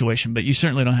that situation, but you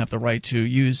certainly don't have the right to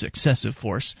use excessive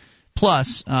force.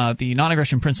 Plus, the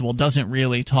non-aggression principle doesn't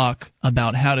really talk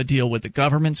about how to deal with the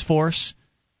government's force,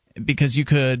 because you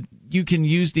can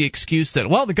use the excuse that,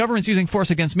 well, the government's using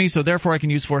force against me, so therefore I can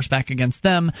use force back against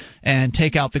them and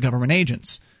take out the government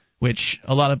agents, which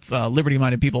a lot of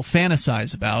liberty-minded people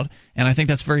fantasize about, and I think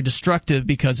that's very destructive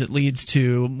because it leads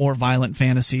to more violent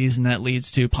fantasies, and that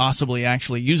leads to possibly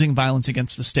actually using violence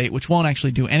against the state, which won't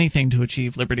actually do anything to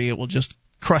achieve liberty. It will just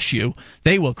crush you.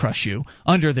 They will crush you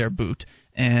under their boot,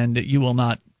 and you will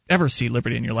not ever see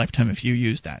liberty in your lifetime if you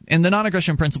use that. And the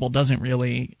non-aggression principle doesn't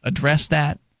really address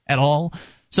that at all.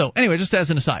 So anyway, just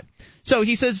as an aside. So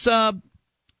he says...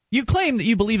 You claim that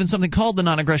you believe in something called the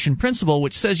non-aggression principle,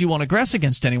 which says you won't aggress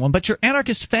against anyone, but your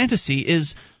anarchist fantasy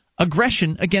is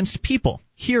aggression against people.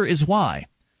 Here is why.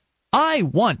 I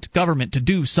want government to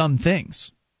do some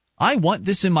things. I want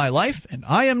this in my life, and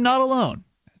I am not alone.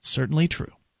 That's certainly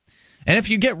true. And if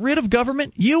you get rid of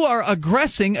government, you are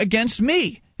aggressing against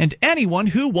me and anyone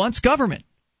who wants government.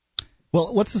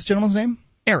 Well, what's this gentleman's name?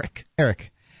 Eric.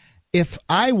 If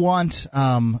I want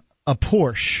a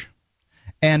Porsche,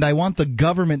 and I want the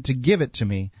government to give it to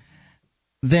me,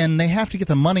 then they have to get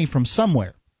the money from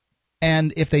somewhere.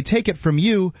 And if they take it from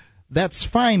you, that's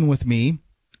fine with me.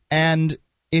 And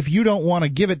if you don't want to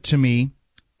give it to me,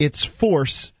 it's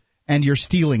force, and you're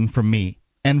stealing from me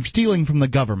and stealing from the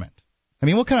government. I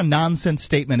mean, what kind of nonsense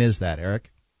statement is that, Eric?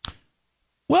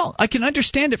 Well, I can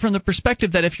understand it from the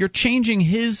perspective that if you're changing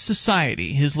his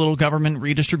society, his little government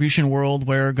redistribution world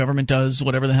where government does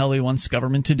whatever the hell he wants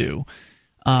government to do,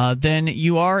 then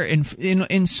you are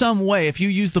in some way, if you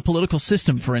use the political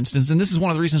system, for instance, and this is one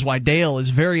of the reasons why Dale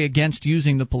is very against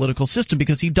using the political system,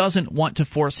 because he doesn't want to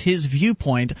force his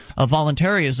viewpoint of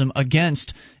voluntarism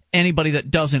against anybody that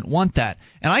doesn't want that.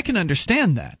 And I can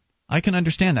understand that.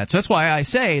 So that's why I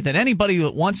say that anybody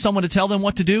that wants someone to tell them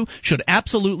what to do should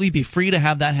absolutely be free to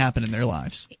have that happen in their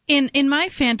lives. In my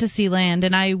fantasy land,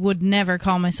 and I would never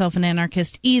call myself an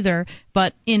anarchist either,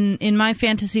 but in my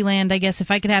fantasy land, I guess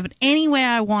if I could have it any way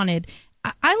I wanted,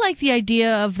 I like the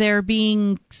idea of there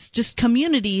being just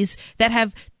communities that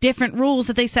have different rules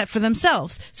that they set for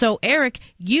themselves. So, Eric,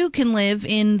 you can live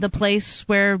in the place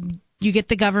where you get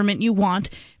the government you want.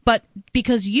 But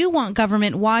because you want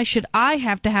government, why should I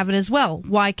have to have it as well?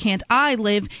 Why can't I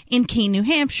live in Keene, New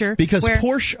Hampshire? Because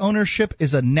Porsche ownership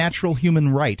is a natural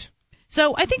human right.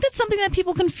 So I think that's something that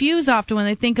people confuse often when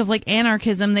they think of like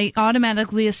anarchism. They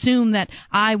automatically assume that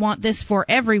I want this for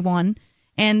everyone,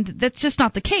 and that's just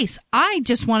not the case. I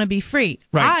just want to be free.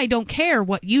 Right. I don't care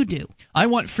what you do. I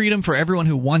want freedom for everyone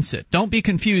who wants it. Don't be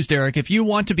confused, Eric. If you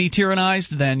want to be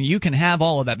tyrannized, then you can have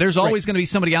all of that. There's always going to be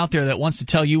somebody out there that wants to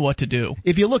tell you what to do.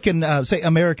 If you look in, say,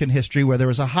 American history, where there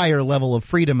was a higher level of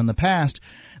freedom in the past,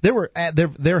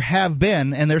 there have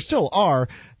been, and there still are,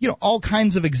 all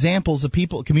kinds of examples of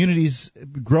communities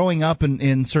growing up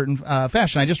in certain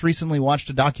fashion. I just recently watched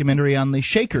a documentary on the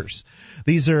Shakers.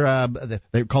 These are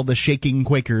they're called the Shaking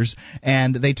Quakers,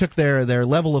 and they took their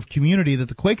level of community that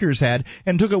the Quakers had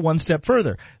and took it one step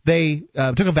further. They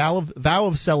took a vow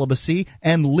of celibacy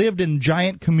and lived in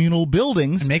giant communal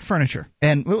buildings and make furniture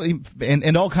and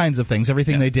all kinds of things.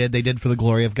 Everything they did for the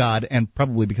glory of God, and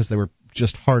probably because they were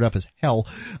just hard up as hell.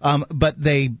 But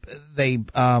they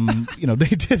did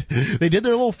their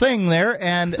little thing there,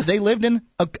 and they lived in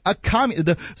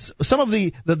some of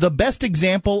the best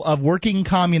example of working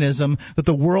communism that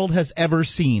the world has ever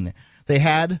seen. They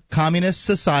had communist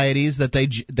societies that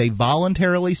they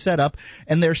voluntarily set up,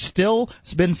 and they're still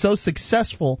been so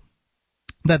successful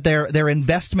that their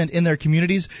investment in their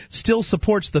communities still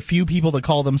supports the few people that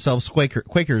call themselves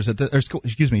Shakers at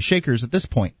this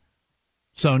point.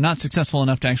 So not successful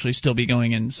enough to actually still be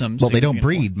going in some... Well, they don't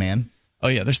breed, man. Oh,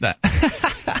 yeah, there's that.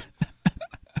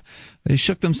 They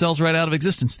shook themselves right out of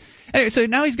existence. Anyway, so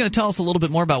now he's going to tell us a little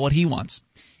bit more about what he wants.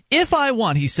 If I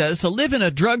want, he says, to live in a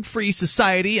drug-free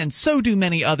society, and so do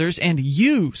many others, and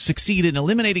you succeed in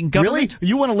eliminating government... Really?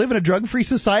 You want to live in a drug-free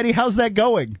society? How's that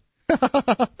going?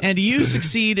 And you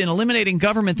succeed in eliminating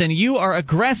government, then you are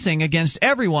aggressing against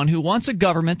everyone who wants a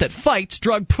government that fights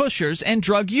drug pushers and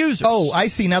drug users. Oh, I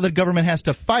see. Now the government has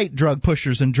to fight drug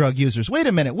pushers and drug users. Wait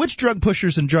a minute. Which drug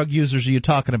pushers and drug users are you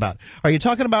talking about? Are you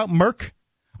talking about Merck?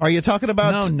 Are you talking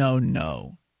about...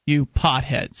 No. You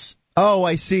potheads. Oh,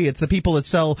 I see. It's the people that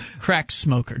sell... crack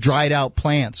smokers. Dried out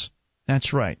plants.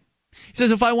 That's right. He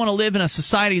says, if I want to live in a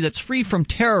society that's free from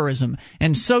terrorism,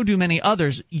 and so do many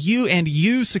others,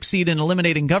 you succeed in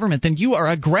eliminating government, then you are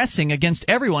aggressing against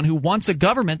everyone who wants a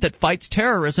government that fights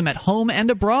terrorism at home and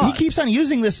abroad. He keeps on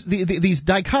using these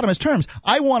dichotomous terms.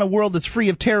 I want a world that's free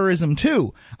of terrorism,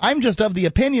 too. I'm just of the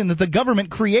opinion that the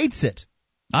government creates it.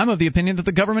 I'm of the opinion that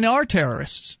the government are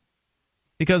terrorists.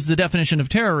 Because the definition of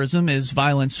terrorism is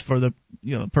violence for the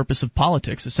purpose of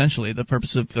politics, essentially, the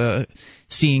purpose of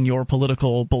seeing your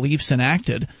political beliefs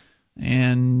enacted.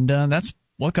 And that's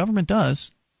what government does.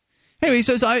 Anyway, he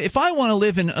says, if I want to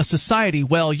live in a society,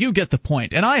 well, you get the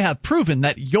point. And I have proven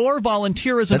that your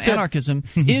volunteerism anarchism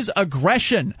is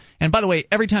aggression. And by the way,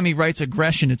 every time he writes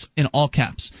aggression, it's in all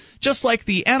caps. Just like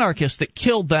the anarchists that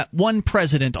killed that one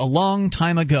president a long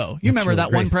time ago. You remember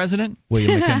that one president?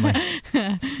 William McKinley.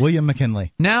 William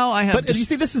McKinley. Now I have... But you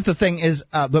see, this is the thing is,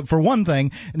 but for one thing,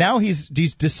 now he's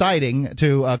deciding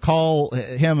to call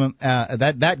him,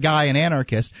 that guy, an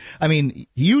anarchist. I mean,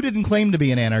 you didn't claim to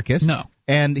be an anarchist. No.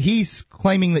 And he's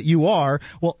claiming that you are.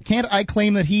 Well, can't I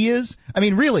claim that he is? I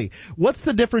mean, really, what's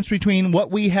the difference between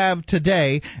what we have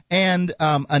today and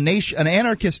an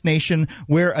anarchist nation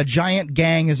where a giant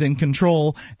gang is in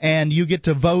control and you get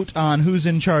to vote on who's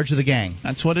in charge of the gang?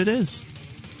 That's what it is.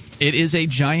 It is a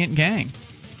giant gang.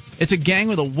 It's a gang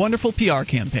with a wonderful PR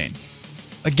campaign.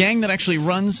 A gang that actually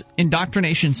runs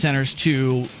indoctrination centers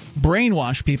to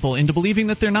brainwash people into believing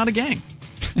that they're not a gang.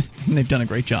 And they've done a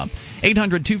great job.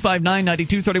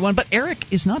 800-259-9231. But Eric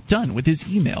is not done with his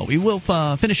email. We will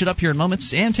finish it up here in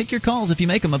moments and take your calls if you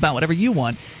make them about whatever you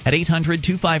want at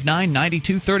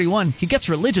 800-259-9231. He gets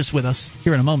religious with us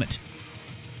here in a moment.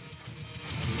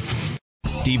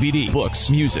 DVD, books,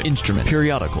 music, instruments,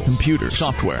 periodicals, computers,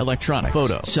 software, electronic,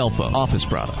 photo, cell phone, office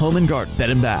product, home and garden,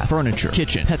 bed and bath, furniture,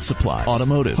 kitchen, pet supply,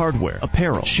 automotive, hardware,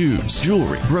 apparel, shoes,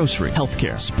 jewelry, grocery,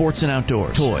 healthcare, sports and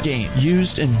outdoors, toys, games,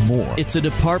 used, and more. It's a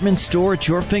department store at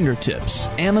your fingertips.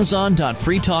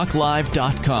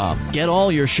 Amazon.freetalklive.com. Get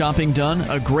all your shopping done,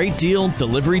 a great deal,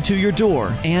 delivery to your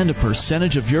door, and a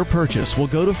percentage of your purchase will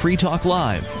go to Free Talk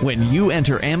Live when you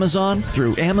enter Amazon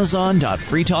through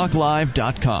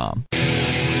Amazon.freetalklive.com.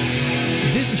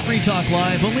 This is Free Talk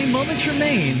Live. Only moments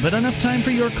remain, but enough time for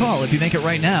your call if you make it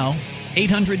right now.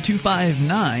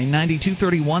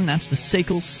 800-259-9231. That's the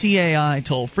SACL CAI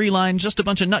toll-free line. Just a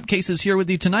bunch of nutcases here with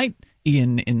you tonight.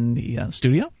 Ian in the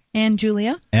studio. And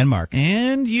Julia. And Mark.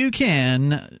 And you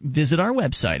can visit our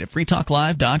website at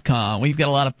freetalklive.com. We've got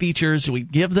a lot of features. We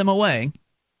give them away.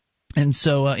 And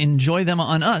so enjoy them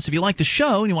on us. If you like the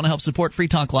show and you want to help support Free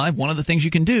Talk Live, one of the things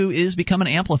you can do is become an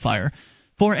amplifier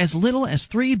for as little as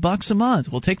 $3 a month.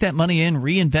 We'll take that money in,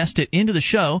 reinvest it into the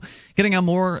show, getting on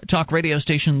more talk radio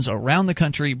stations around the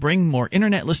country, bring more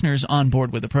internet listeners on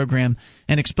board with the program,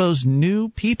 and expose new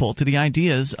people to the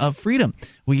ideas of freedom.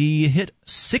 We hit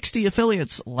 60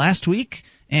 affiliates last week,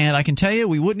 and I can tell you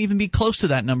we wouldn't even be close to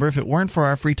that number if it weren't for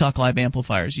our Free Talk Live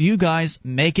amplifiers. You guys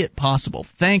make it possible.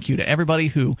 Thank you to everybody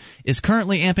who is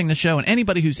currently amping the show and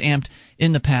anybody who's amped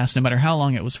in the past, no matter how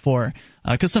long it was for,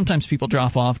 because sometimes people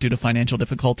drop off due to financial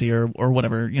difficulty or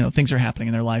whatever, things are happening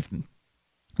in their life.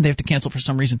 They have to cancel for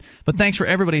some reason. But thanks for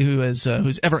everybody who's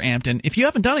ever amped. And if you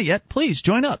haven't done it yet, please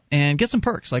join up and get some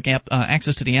perks like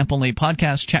access to the AMP Only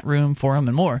podcast, chat room, forum,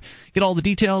 and more. Get all the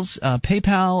details,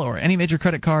 PayPal or any major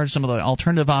credit card, some of the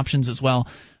alternative options as well.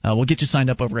 We'll get you signed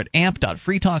up over at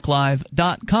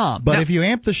amp.freetalklive.com. But if you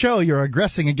amp the show, you're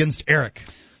aggressing against Eric.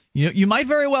 You might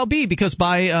very well be, because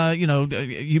by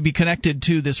you'd be connected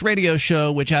to this radio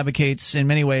show, which advocates in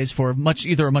many ways for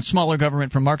either a much smaller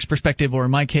government from Mark's perspective, or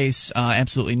in my case,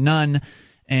 absolutely none.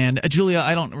 And Julia,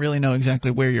 I don't really know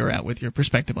exactly where you're at with your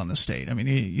perspective on the state. I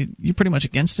mean, you pretty much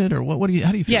against it, or what?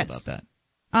 How do you feel about that?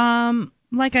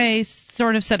 Like I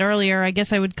sort of said earlier, I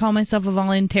guess I would call myself a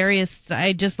voluntarist.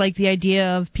 I just like the idea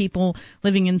of people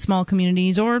living in small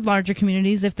communities or larger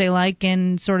communities, if they like,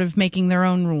 and sort of making their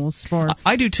own rules for.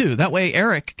 I do too. That way,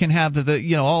 Eric can have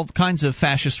the all kinds of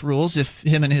fascist rules if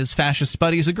him and his fascist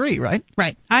buddies agree, right?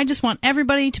 Right. I just want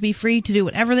everybody to be free to do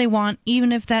whatever they want,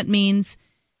 even if that means.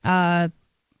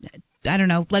 I don't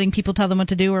know, letting people tell them what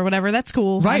to do or whatever. That's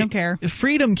cool. Right. I don't care.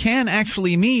 Freedom can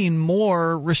actually mean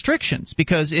more restrictions,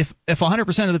 because if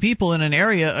 100% of the people in an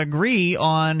area agree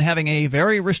on having a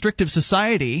very restrictive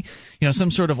society,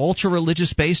 some sort of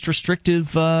ultra-religious based restrictive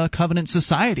covenant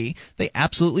society, they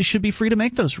absolutely should be free to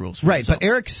make those rules. Right, but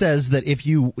Eric says that if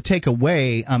you take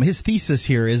away, his thesis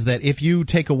here is that if you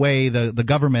take away the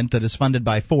government that is funded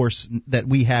by force that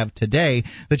we have today,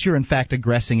 that you're in fact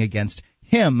aggressing against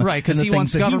him. Right, because he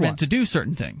wants government to do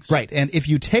certain things. Right, and if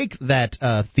you take that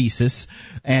thesis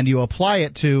and you apply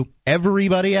it to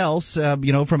everybody else,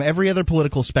 from every other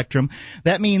political spectrum,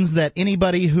 that means that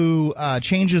anybody who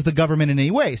changes the government in any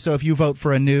way. So if you vote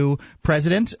for a new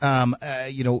president,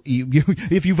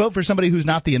 if you vote for somebody who's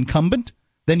not the incumbent,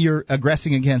 then you're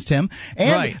aggressing against him.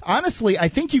 And honestly, I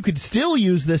think you could still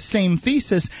use this same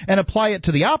thesis and apply it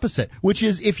to the opposite, which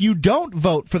is if you don't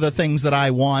vote for the things that I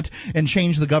want and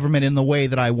change the government in the way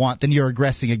that I want, then you're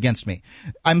aggressing against me.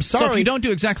 I'm sorry. So if you don't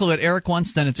do exactly what Eric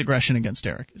wants, then it's aggression against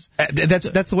Eric.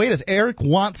 That's the way it is. Eric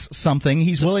wants something.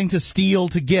 He's willing to steal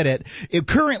to get it.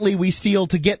 Currently, we steal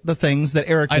to get the things that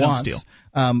Eric wants. I don't steal.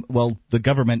 Well, the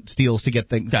government steals to get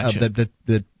things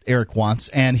that Eric wants,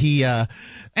 and he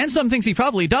and some things he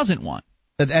probably doesn't want.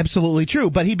 Absolutely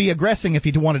true, but he'd be aggressing if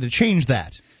he wanted to change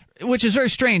that. Which is very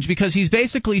strange, because he's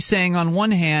basically saying on one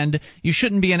hand you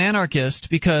shouldn't be an anarchist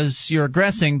because you're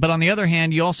aggressing, but on the other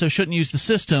hand you also shouldn't use the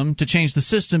system to change the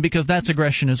system because that's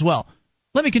aggression as well.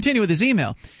 Let me continue with his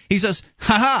email. He says,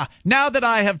 "Haha, now that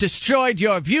I have destroyed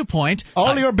your viewpoint..."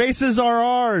 All your bases are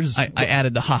ours. I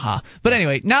added the haha. But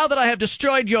anyway, now that I have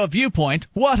destroyed your viewpoint,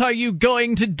 what are you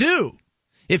going to do?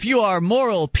 If you are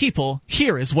moral people,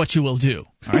 here is what you will do.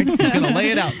 All right? He's going to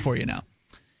lay it out for you now.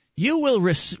 You will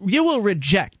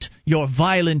reject your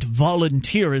violent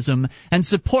volunteerism and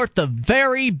support the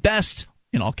very best,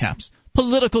 in all caps,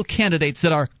 political candidates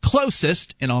that are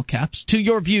closest, in all caps, to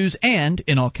your views and,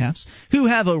 in all caps, who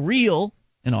have a real,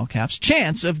 in all caps,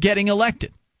 chance of getting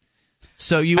elected.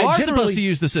 So you are supposed to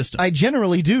use the system. I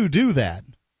generally do that,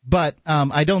 but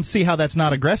I don't see how that's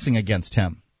not aggressing against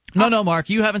him. No, Mark,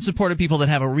 you haven't supported people that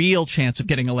have a real chance of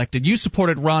getting elected. You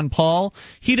supported Ron Paul.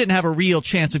 He didn't have a real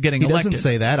chance of getting elected. He doesn't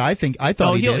say that. I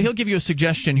thought he did. He'll give you a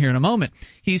suggestion here in a moment.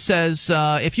 He says,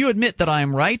 if you admit that I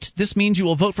am right, this means you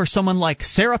will vote for someone like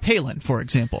Sarah Palin, for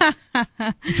example.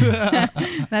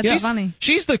 That's funny.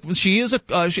 She's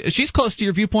close to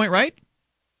your viewpoint, right?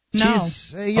 No.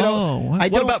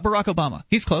 What about Barack Obama?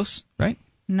 He's close, right?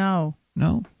 No.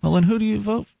 No? Well, then who do you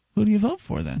vote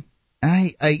for then?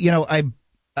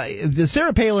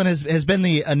 Sarah Palin has been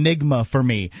the enigma for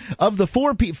me. Of the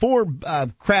four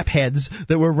crap heads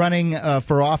that were running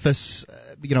for office,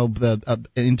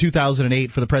 in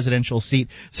 2008 for the presidential seat,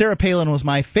 Sarah Palin was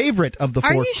my favorite of the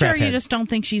four crap heads. Are you sure you just don't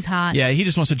think she's hot? Yeah, he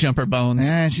just wants to jump her bones.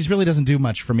 She really doesn't do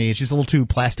much for me. She's a little too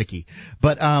plasticky.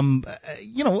 But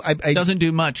doesn't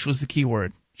do much was the key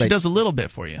word. She does a little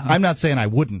bit for you. Huh? I'm not saying I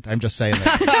wouldn't. I'm just saying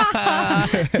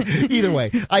that. Either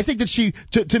way, I think that she,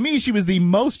 to me, she was the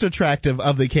most attractive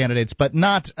of the candidates, but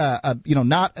not Ron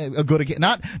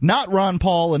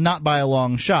Paul, and not by a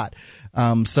long shot.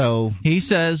 So he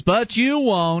says, but you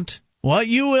won't. What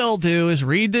you will do is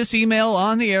read this email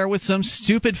on the air with some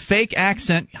stupid fake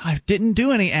accent. I didn't do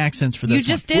any accecents for this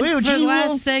You just did for the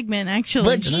last segment, actually.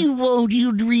 But you won't.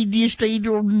 You'd read this state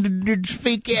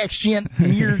fake accent.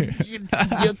 You're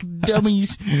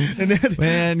dummies.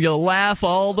 And you'll laugh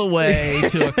all the way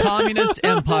to a communist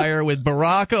empire with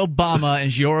Barack Obama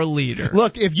as your leader.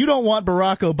 Look, if you don't want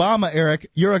Barack Obama, Eric,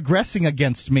 you're aggressing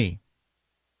against me.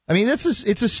 I mean,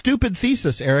 it's a stupid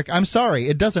thesis, Eric. I'm sorry.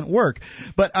 It doesn't work.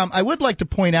 But I would like to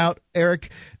point out, Eric,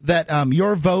 that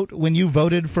your vote, when you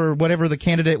voted for whatever the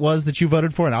candidate was that you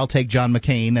voted for, and I'll take John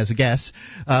McCain as a guess,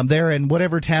 there in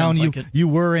whatever town you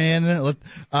were in,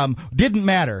 didn't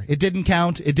matter. It didn't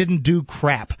count. It didn't do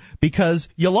crap because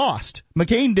you lost.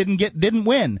 McCain didn't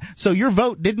win. So your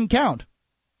vote didn't count.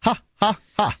 Ha, ha,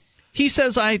 ha. He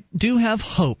says, I do have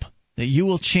hope that you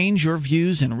will change your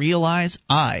views and realize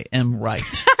I am right.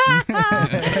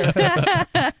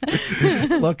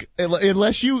 Look,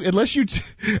 unless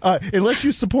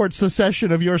you support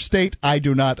secession of your state, I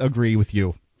do not agree with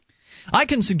you. I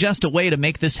can suggest a way to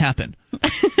make this happen.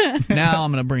 Now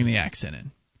I'm going to bring the accent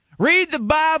in. Read the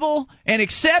Bible and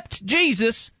accept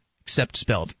Jesus. Accept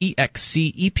spelled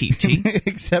E-X-C-E-P-T.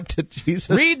 Accept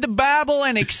Jesus. Read the Bible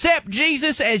and accept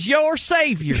Jesus as your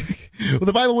Savior. Well,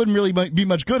 the Bible wouldn't really be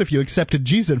much good if you accepted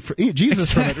Jesus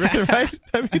from it, right?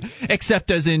 I mean, except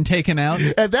as in taken out.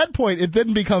 At that point, it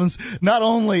then becomes not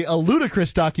only a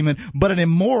ludicrous document, but an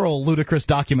immoral, ludicrous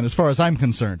document as far as I'm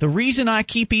concerned. The reason I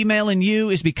keep emailing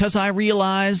you is because I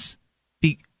realize...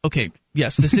 Okay,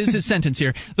 yes, this is his sentence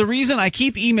here. The reason I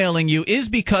keep emailing you is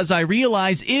because I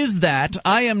realize is that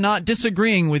I am not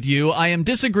disagreeing with you. I am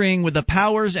disagreeing with the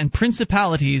powers and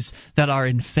principalities that are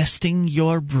infesting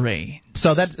your brain.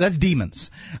 So that's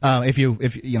demons. That's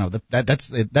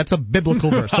a biblical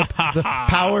verse. The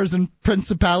powers and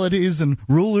principalities and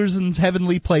rulers in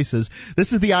heavenly places.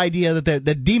 This is the idea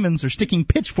that demons are sticking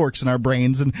pitchforks in our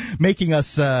brains and making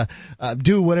us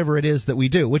do whatever it is that we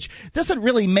do, which doesn't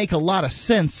really make a lot of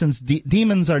sense since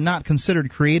demons are not considered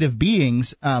creative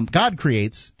beings. God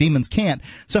creates, demons can't.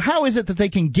 So how is it that they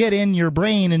can get in your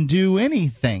brain and do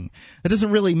anything? That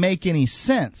doesn't really make any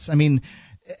sense. I mean,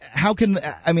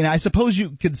 I suppose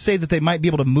you could say that they might be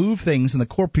able to move things in the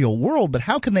corporeal world, but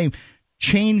how can they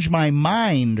change my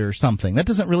mind or something? That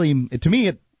doesn't really, to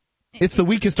me, it's the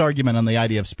weakest argument on the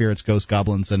idea of spirits, ghosts,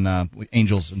 goblins, and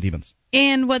angels and demons.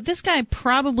 And what this guy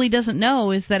probably doesn't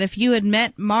know is that if you had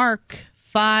met Mark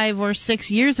 5 or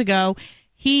 6 years ago,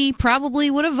 he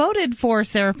probably would have voted for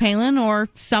Sarah Palin or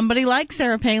somebody like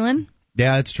Sarah Palin.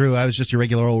 Yeah, it's true. I was just a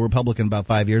regular old Republican about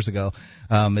 5 years ago.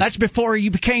 That's before you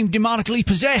became demonically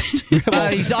possessed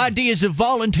by these ideas of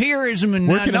volunteerism and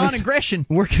non-aggression.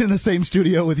 Working in the same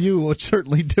studio with you would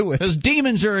certainly do it. Because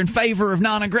demons are in favor of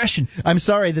non-aggression. I'm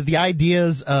sorry that the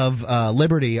ideas of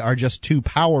liberty are just too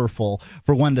powerful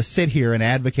for one to sit here and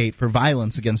advocate for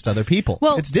violence against other people.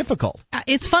 Well, it's difficult.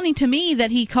 It's funny to me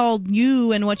that he called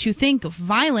you and what you think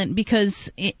violent because,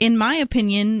 in my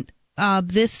opinion,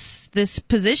 this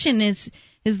position is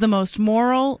the most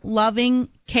moral, loving,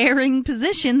 caring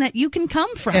position that you can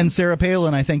come from. And Sarah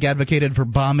Palin, I think, advocated for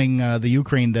bombing the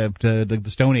Ukraine to the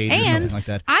Stone Age or something like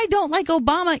that. I don't like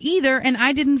Obama either, and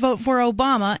I didn't vote for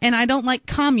Obama, and I don't like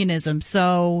communism,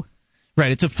 so...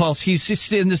 Right, it's a false. He's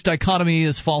just in this dichotomy,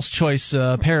 this false choice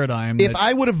paradigm. If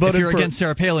I would have voted, if you're against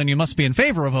Sarah Palin, you must be in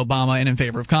favor of Obama and in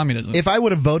favor of communism. If I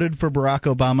would have voted for Barack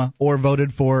Obama, or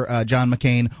voted for John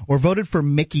McCain, or voted for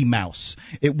Mickey Mouse,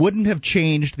 it wouldn't have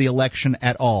changed the election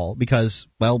at all. Because,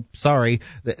 well, sorry,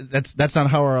 that's not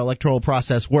how our electoral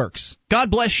process works. God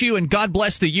bless you and God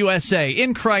bless the USA.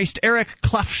 In Christ, Eric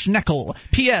Klafschneckel.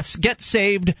 P.S. Get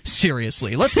saved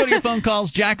seriously. Let's go to your phone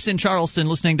calls. Jack's in Charleston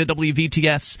listening to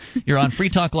WVTS. You're on Free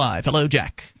Talk Live. Hello,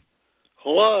 Jack.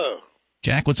 Hello.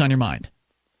 Jack, what's on your mind?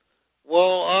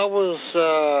 Well, I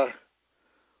was,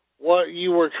 what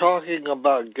you were talking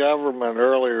about government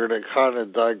earlier, and it kind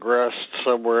of digressed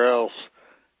somewhere else.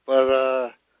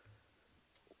 But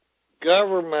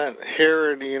government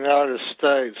here in the United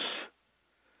States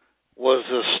was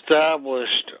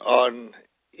established on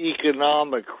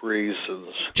economic reasons.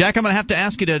 Jack, I'm going to have to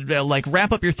ask you to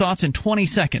wrap up your thoughts in 20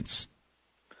 seconds.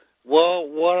 Well,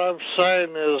 what I'm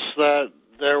saying is that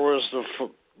there was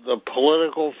the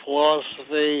political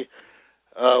philosophy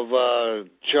of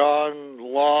John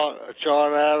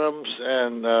Adams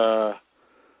and a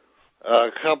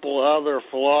couple other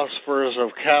philosophers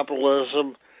of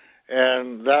capitalism,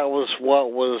 and that was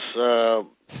what was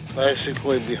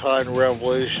basically behind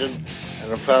revolution.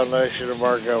 and the foundation of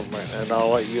our government. And I'll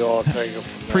let you all take it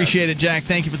from there. Appreciate it, Jack.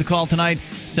 Thank you for the call tonight.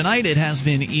 Tonight it has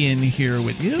been Ian here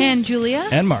with you. And Julia.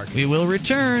 And Mark. We will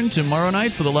return tomorrow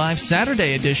night for the live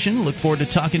Saturday edition. Look forward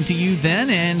to talking to you then.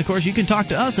 And, of course, you can talk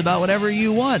to us about whatever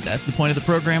you want. That's the point of the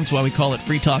program. That's why we call it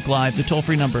Free Talk Live. The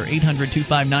toll-free number,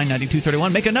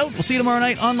 800-259-9231. Make a note. We'll see you tomorrow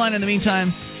night online in the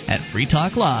meantime at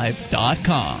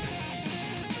freetalklive.com.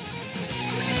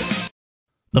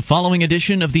 The following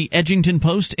edition of the Edgington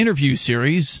Post interview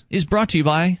series is brought to you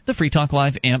by the Free Talk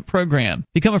Live AMP program.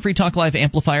 Become a Free Talk Live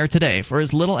amplifier today for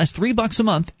as little as $3 a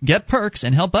month. Get perks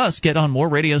and help us get on more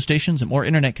radio stations and more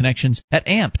internet connections at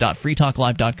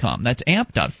amp.freetalklive.com. That's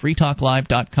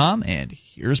amp.freetalklive.com. And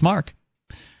here's Mark.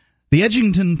 The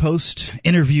Edgington Post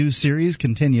interview series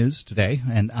continues today,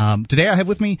 and today I have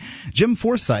with me Jim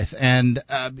Forsyth, and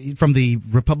from the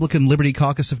Republican Liberty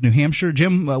Caucus of New Hampshire.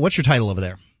 Jim, what's your title over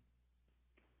there?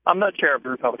 I'm the chair of the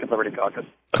Republican Liberty Caucus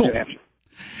of New Hampshire.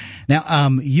 Now,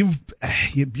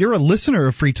 you're a listener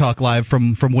of Free Talk Live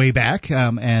from way back,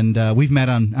 and we've met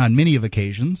on many of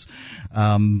occasions.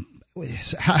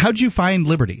 How'd you find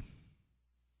Liberty?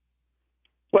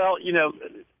 Well,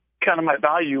 kind of my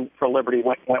value for Liberty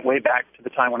went way back to the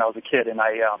time when I was a kid, and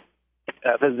I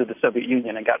visited the Soviet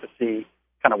Union and got to see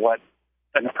kind of what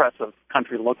an oppressive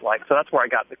country looked like. So that's where I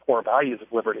got the core values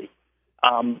of Liberty.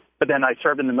 But then I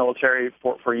served in the military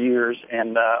for years,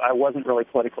 and I wasn't really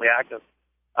politically active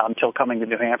until coming to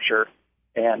New Hampshire,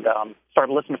 and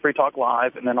started listening to Free Talk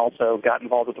Live, and then also got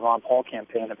involved with the Ron Paul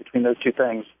campaign. And between those two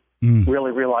things, really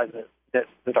realized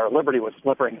that our liberty was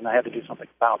slipping, and I had to do something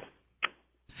about it.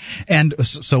 And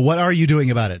so what are you doing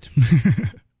about it?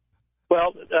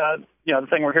 Well, the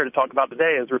thing we're here to talk about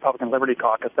today is the Republican Liberty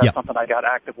Caucus. That's something I got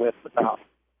active with.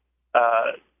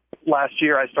 Last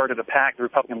year I started a PAC, the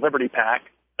Republican Liberty PAC,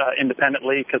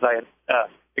 independently because I had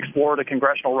explored a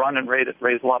congressional run and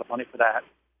raised a lot of money for that.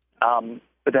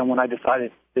 But then when I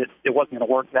decided that it wasn't going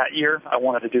to work that year, I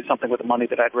wanted to do something with the money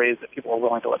that I'd raised that people were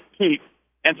willing to let me keep.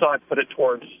 And so I put it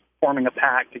towards forming a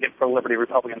PAC to get pro-liberty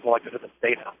Republicans elected to the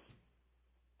State House.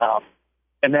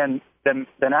 And then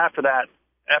after that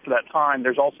time,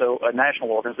 there's also a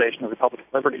national organization, the Republican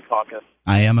Liberty Caucus.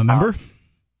 I am a member.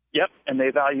 Yep, and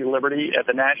they value liberty at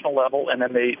the national level, and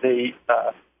then they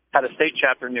had a state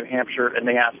chapter in New Hampshire, and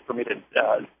they asked for me to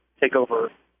take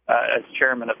over as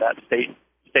chairman of that state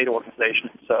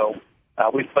organization. So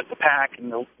we've put the PAC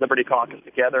and the Liberty Caucus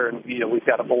together, and we've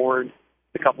got a board,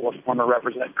 a couple of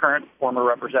current former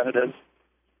representatives.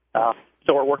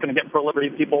 So we're working to get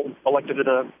pro-liberty people elected to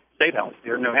the State House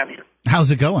here in New Hampshire. How's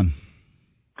it going?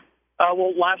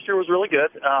 Well, last year was really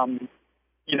good.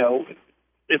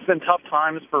 It's been tough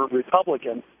times for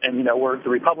Republicans, and we're the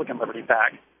Republican Liberty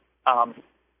PAC.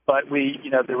 But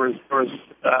there was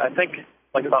I think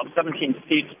like about 17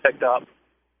 seats picked up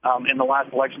in the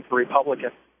last election for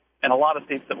Republicans, and a lot of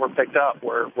seats that were picked up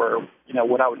were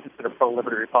what I would consider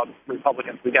pro-liberty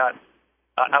Republicans. We got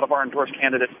out of our endorsed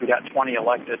candidates, we got 20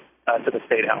 elected to the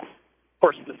State House. Of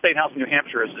course, the State House in New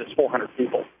Hampshire is 400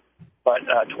 people, but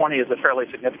 20 is a fairly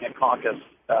significant caucus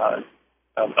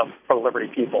of pro-liberty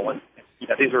people, and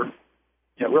these are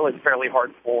really fairly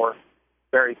hard for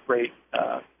very great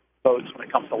votes when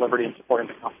it comes to liberty and supporting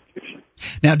the Constitution.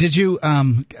 Now, did you?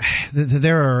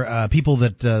 There are people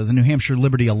that the New Hampshire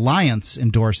Liberty Alliance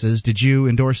endorses. Did you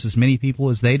endorse as many people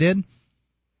as they did?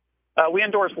 We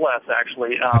endorse less,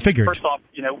 actually. I figured. First off,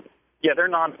 they're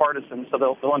nonpartisan, so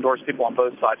they'll endorse people on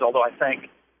both sides. Although I think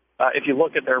if you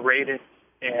look at their rating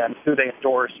and who they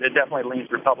endorse, it definitely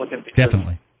leans Republican.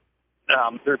 Definitely.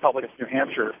 The Republicans in New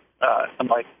Hampshire,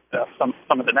 unlike some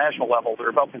at the national level, the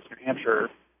Republicans in New Hampshire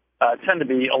tend to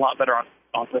be a lot better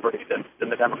on liberty than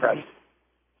the Democrats.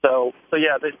 So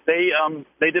yeah,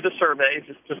 they did a survey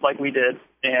just like we did,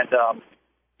 and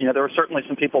there were certainly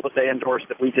some people that they endorsed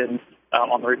that we didn't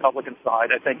on the Republican side.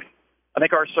 I think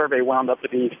our survey wound up to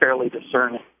be fairly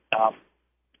discerning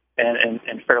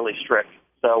and fairly strict.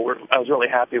 So I was really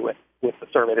happy with the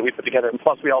survey that we put together. And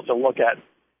plus, we also look at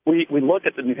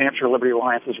the New Hampshire Liberty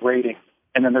Alliance's rating,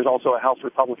 and then there's also a House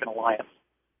Republican Alliance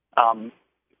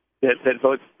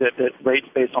that rates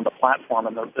based on the platform.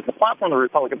 And the platform of the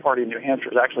Republican Party in New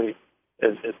Hampshire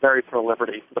is very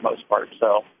pro-liberty for the most part.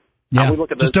 So we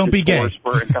look at those just don't be gay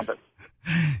for incumbents.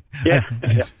 Yeah.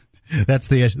 That's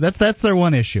the issue. That's their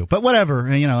one issue. But whatever,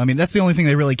 that's the only thing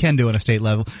they really can do at a state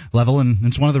level, and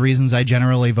it's one of the reasons I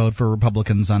generally vote for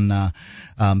Republicans on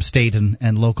state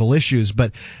and local issues.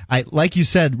 But like you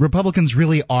said, Republicans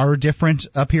really are different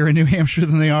up here in New Hampshire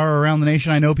than they are around the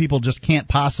nation. I know people just can't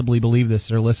possibly believe this.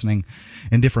 They're listening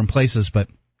in different places, but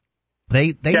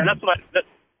they yeah,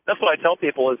 that's what I tell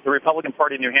people is the Republican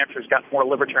Party in New Hampshire has got more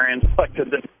libertarians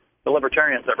elected the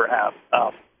libertarians ever have.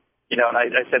 And I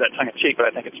say that tongue in cheek, but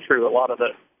I think it's true. A lot of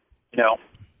the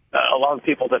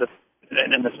people that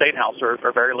in the state house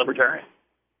are very libertarian.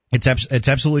 It's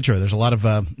absolutely true. There's a lot of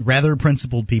rather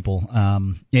principled people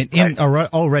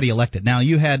already elected. Now,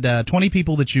 you had 20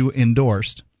 people that you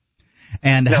endorsed,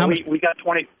 and no, how many? We got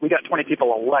 20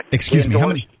 people elected. Excuse me. How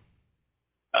many?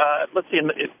 Let's see.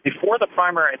 Before the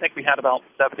primary, I think we had about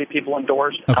 70 people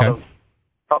endorsed out of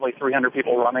probably 300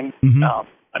 people running. Mm-hmm.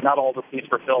 Not all the seats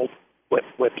were filled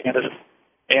with candidates,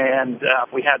 and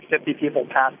we had 50 people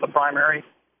pass the primary,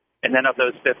 and then of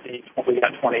those 50, we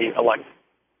got 20 elected.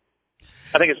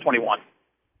 I think it's 21.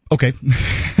 Okay.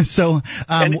 So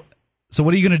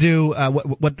what are you going to do?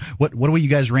 What are you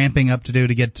guys ramping up to do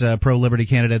to get pro-liberty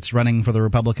candidates running for the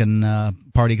Republican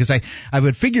Party? Because I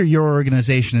would figure your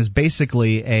organization is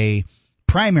basically a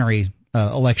primary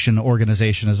election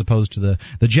organization as opposed to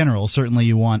the general. Certainly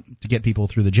you want to get people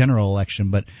through the general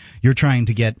election, but you're trying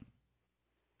to get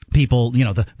people,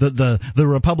 the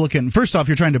Republican. First off,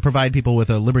 you're trying to provide people with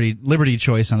a liberty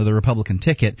choice under the Republican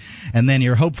ticket, and then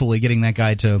you're hopefully getting that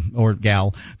guy or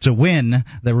gal to win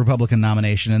the Republican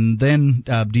nomination. And then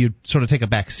do you sort of take a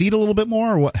back seat a little bit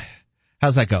more, or what?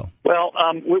 How's that go? Well,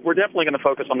 we're definitely going to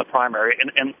focus on the primary,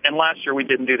 and last year we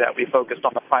didn't do that. We focused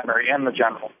on the primary and the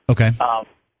general. Okay.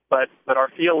 But our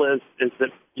feel is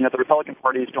that the Republican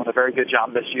Party is doing a very good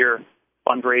job this year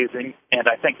fundraising, and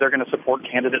I think they're going to support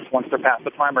candidates once they're past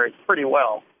the primaries pretty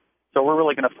well. So we're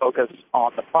really going to focus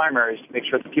on the primaries to make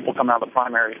sure that people coming out of the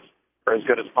primaries are as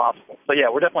good as possible. So yeah,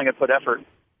 we're definitely going to put effort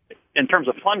in terms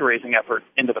of fundraising effort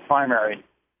into the primary,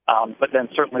 but then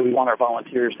certainly we want our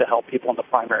volunteers to help people in the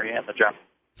primary and the general.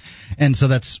 And so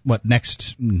that's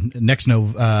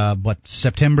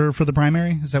September for the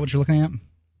primary? Is that what you're looking at?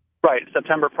 Right,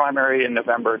 September primary and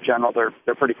November general.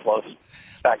 They're pretty close,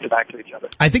 back to each other.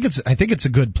 I think it's a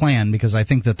good plan, because I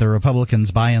think that the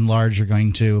Republicans by and large are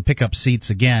going to pick up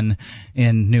seats again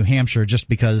in New Hampshire just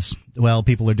because, well,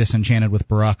 people are disenchanted with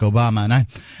Barack Obama, and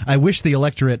I wish the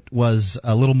electorate was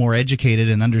a little more educated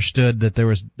and understood that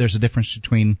there's a difference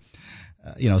between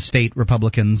state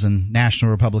Republicans and national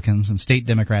Republicans and state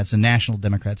Democrats and national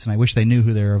Democrats, and I wish they knew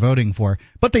who they were voting for,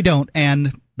 but they don't.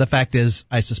 And the fact is,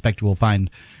 I suspect we'll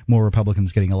find more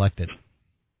Republicans getting elected.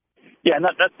 Yeah, and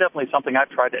that's definitely something I've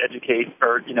tried to educate,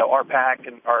 or our PAC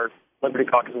and our Liberty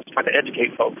Caucus has tried to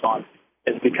educate folks on,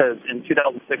 is because in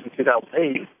 2006 and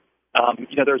 2008,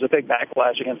 there was a big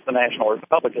backlash against the national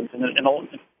Republicans, and that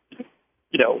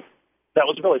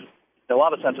was really, in a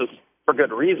lot of senses, for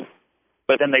good reason.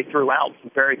 But then they threw out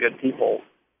some very good people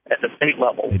at the state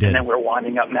level, and then we're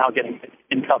winding up now getting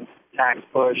income tax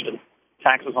pushed and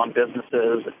taxes on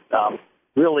businesses,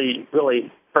 really,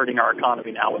 really hurting our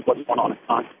economy now with what's going on in the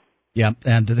economy. Yeah,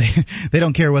 and they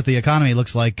don't care what the economy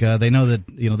looks like. They know that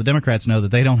the Democrats know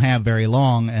that they don't have very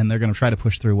long, and they're going to try to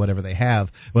push through whatever they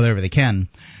can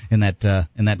in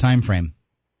that time frame.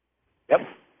 Yep.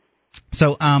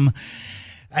 So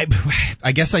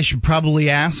I guess I should probably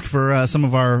ask for some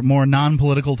of our more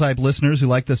non-political type listeners who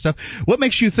like this stuff. What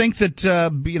makes you think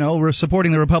that we're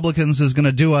supporting the Republicans is going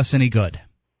to do us any good?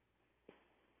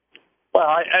 Well,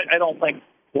 I don't think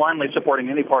blindly supporting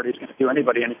any party is going to do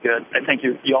anybody any good. I think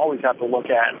you always have to look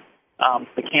at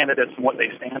the candidates and what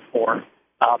they stand for,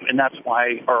 and that's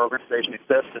why our organization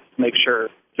exists, is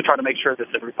to try to make sure that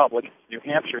the Republicans in New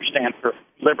Hampshire stand for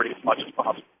liberty as much as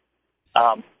possible.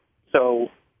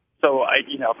 So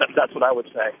that's what I would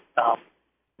say.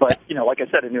 But like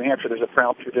I said, in New Hampshire, there's a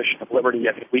proud tradition of liberty.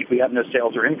 I mean, we have no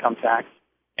sales or income tax,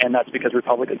 and that's because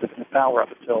Republicans have been in power up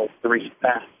until the recent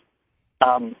past.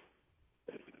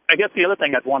 I guess the other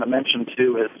thing I'd want to mention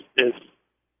too is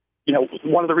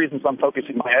one of the reasons I'm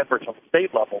focusing my efforts on the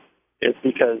state level is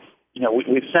because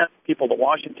we've sent people to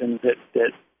Washington that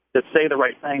say the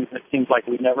right things, and it seems like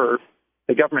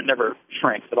the government never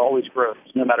shrinks; it always grows,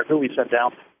 no matter who we send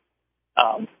down.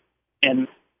 And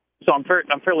so I'm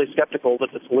fairly skeptical that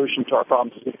the solution to our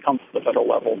problems is going to come to the federal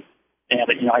level. And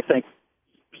I think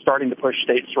starting to push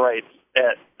states' rights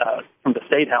from the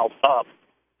state house up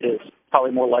is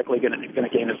probably more likely going to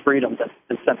gain us freedom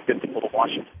than send good people to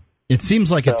Washington. It seems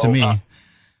like it to me.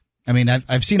 I mean,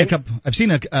 I've seen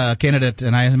a candidate,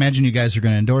 and I imagine you guys are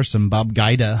going to endorse him, Bob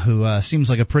Gaida, who seems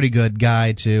like a pretty good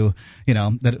guy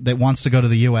that wants to go to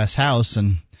the U.S. House.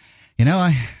 And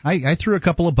I threw a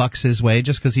couple of bucks his way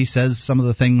just because he says some of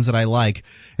the things that I like.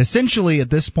 Essentially, at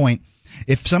this point,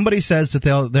 if somebody says that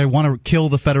they want to kill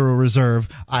the Federal Reserve,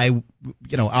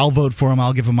 I'll vote for him.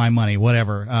 I'll give him my money,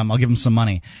 whatever. I'll give him some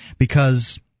money,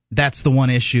 because that's the one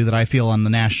issue that I feel on the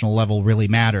national level really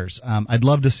matters. I'd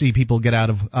love to see people get out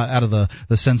of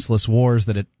the senseless wars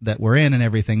that we're in and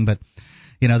everything, but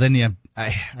then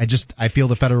I feel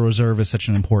the Federal Reserve is such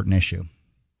an important issue.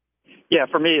 Yeah,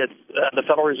 for me, it's the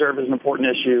Federal Reserve is an important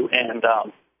issue, and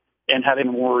having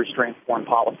a more restrained foreign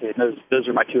policy. And those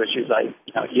are my two issues.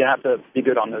 You have to be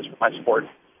good on those for my support.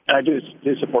 And I do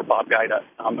support Bob Guida.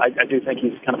 I do think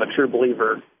he's kind of a true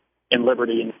believer in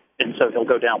liberty, and so he'll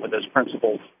go down with those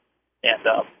principles and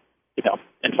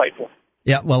fight for them.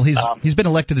 Yeah, well, he's been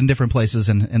elected in different places,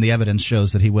 and the evidence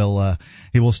shows that he will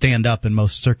stand up in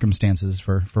most circumstances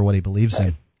for what he believes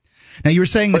in. Now, you were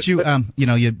saying that you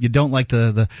don't like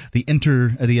the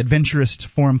adventurous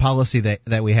foreign policy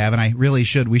that we have, and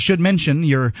we should mention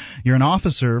you're an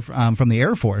officer from the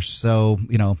Air Force. So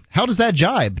how does that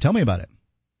jibe? Tell me about it.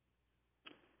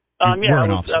 I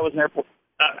was an Air Force.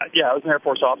 I was an Air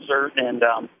Force officer, and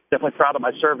definitely proud of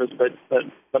my service. But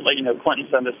Clinton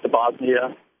sent us to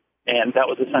Bosnia, and that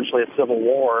was essentially a civil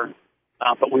war.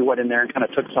 But we went in there and kind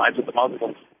of took sides with the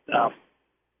Muslims.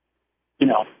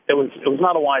 It was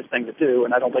not a wise thing to do,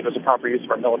 and I don't think it was a proper use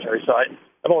of our military. So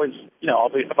I've always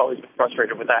been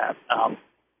frustrated with that. I'm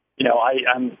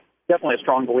definitely a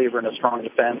strong believer in a strong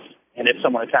defense, and if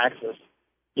someone attacks us,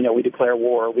 we declare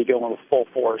war, we go in with full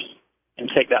force and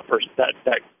take that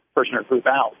person or group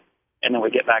out, and then we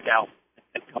get back out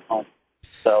and come home.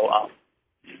 So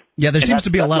there seems to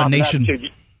be a lot of nation.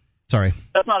 Sorry,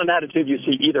 that's not an attitude you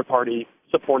see either party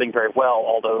supporting very well.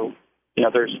 Although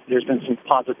there's been some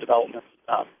positive developments.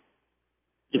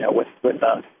 With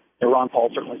Ron Paul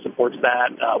certainly supports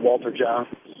that. Walter Jones.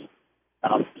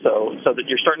 So that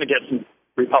you're starting to get some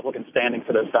Republicans standing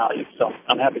for those values. So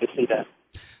I'm happy to see that.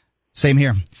 Same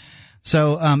here.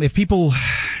 So if people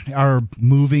are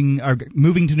moving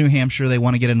to New Hampshire, they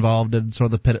want to get involved in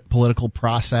sort of the political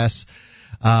process,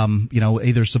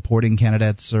 either supporting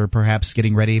candidates or perhaps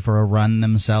getting ready for a run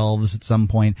themselves at some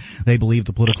point. They believe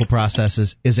the political process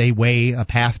is a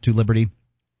path to liberty.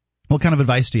 What kind of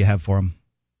advice do you have for them?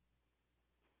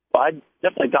 Well, I'd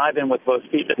definitely dive in with both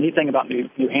feet. The neat thing about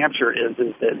New Hampshire is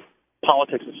that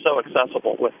politics is so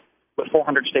accessible with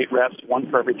 400 state reps, one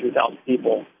for every 2,000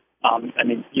 people.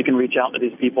 You can reach out to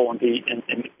these people and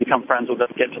become friends with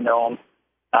them, get to know them.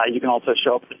 You can also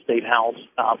show up at the State House.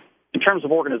 In terms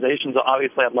of organizations,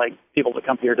 obviously I'd like people to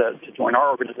come here to join our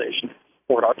organization,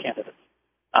 support our candidates.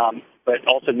 But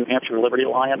also New Hampshire Liberty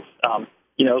Alliance,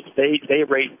 they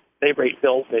rate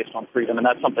bills based on freedom, and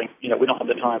that's something, we don't have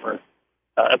the time or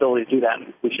ability to do that,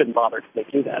 and we shouldn't bother if they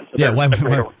do that. So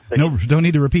don't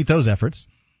need to repeat those efforts.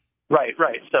 Right.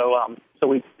 So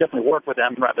we definitely work with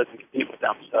them rather than compete with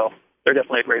them. So they're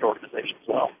definitely a great organization as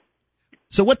well.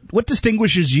 So what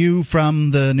distinguishes you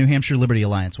from the New Hampshire Liberty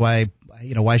Alliance? Why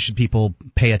should people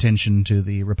pay attention to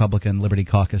the Republican Liberty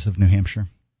Caucus of New Hampshire?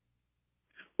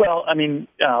 Well,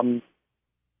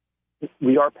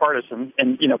 we are partisan,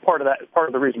 and part of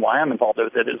the reason why I'm involved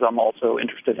with it is I'm also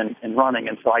interested in running,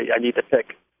 and so I need to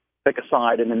pick a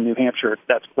side. And in New Hampshire,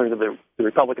 that's clearly the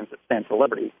Republicans that stand for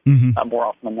liberty more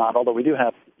often than not. Although we do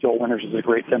have Joel Winters is a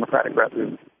great Democratic rep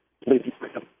who believes in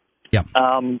freedom. Yeah.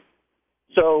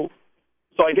 So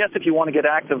I guess if you want to get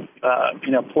active,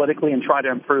 politically and try to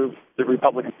improve the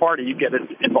Republican Party, you get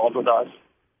involved with us.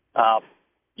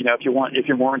 If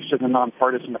you're more interested in a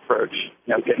nonpartisan approach,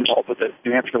 get involved with the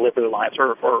New Hampshire Liberty Alliance,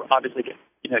 or obviously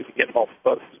you can get involved with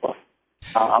both as well.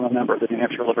 I'm a member of the New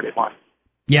Hampshire Liberty Alliance.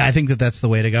 Yeah, I think that's the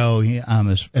way to go.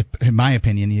 In my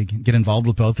opinion, you get involved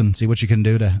with both and see what you can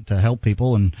do to help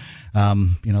people. And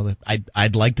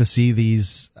I'd like to see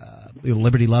these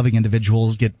liberty-loving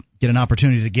individuals get an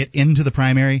opportunity to get into the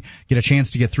primary, get a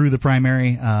chance to get through the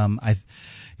primary.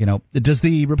 Does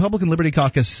the Republican Liberty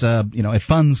Caucus, it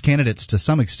funds candidates to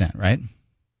some extent, right?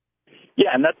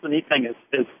 Yeah, and that's the neat thing is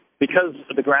because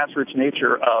of the grassroots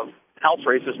nature of House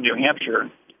races in New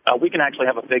Hampshire. We can actually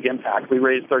have a big impact. We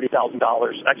raised $30,000,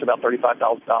 actually about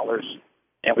 $35,000,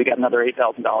 and we got another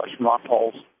 $8,000 from Ron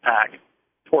Paul's PAC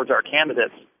towards our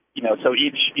candidates. So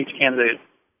each candidate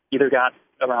either got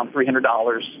around $300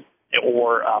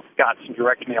 or got some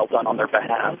direct mail done on their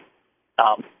behalf.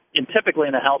 And typically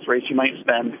in a House race, you might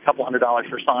spend a couple $100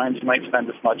 for signs. You might spend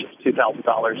as much as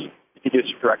 $2,000 if you do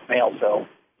some direct mail. So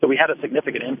we had a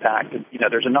significant impact. And,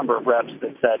 there's a number of reps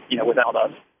that said, without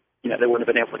us, they wouldn't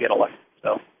have been able to get elected.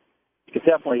 So you could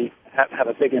definitely have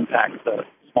a big impact with a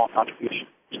small contribution.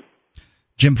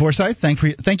 Jim Forsyth,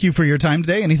 thank you for your time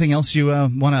today. Anything else you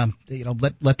want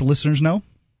to let the listeners know?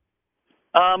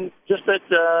 Just that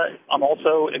I'm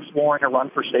also exploring a run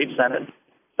for state Senate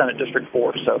District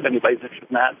 4. So if anybody's interested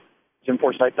in that,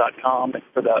 JimForsyth.com. And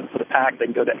for the PAC, they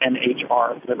can go to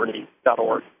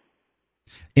nhrliberty.org.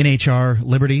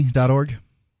 nhrliberty.org?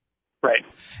 Right.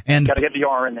 And got to get the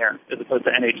R in there as opposed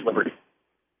to NH Liberty.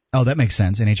 Oh, that makes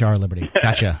sense. NHR Liberty.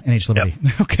 Gotcha. NH Liberty.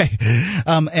 Yep. Okay.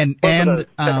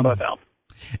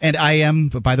 And I am,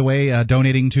 by the way,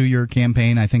 donating to your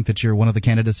campaign. I think that you're one of the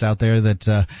candidates out there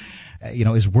that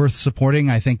is worth supporting.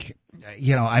 I think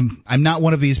I'm not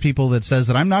one of these people that says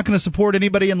that I'm not going to support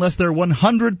anybody unless they're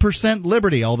 100%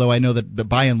 liberty. Although I know that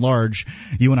by and large,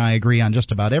 you and I agree on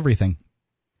just about everything.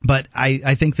 But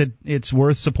I think that it's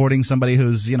worth supporting somebody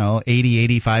who's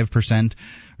 80, 85%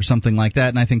 or something like that,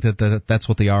 and I think that that's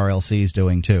what the RLC is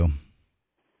doing too.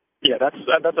 Yeah, that's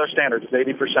our standard, is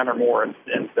 80% or more, and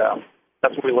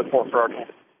that's what we look for our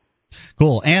candidates.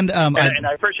 Cool, and I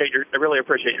really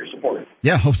appreciate your support.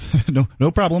 Yeah,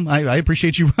 no problem. I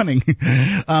appreciate you running.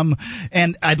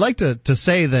 And I'd like to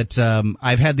say that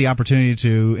I've had the opportunity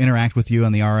to interact with you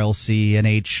on the RLC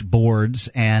NH boards,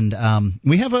 and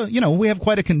we have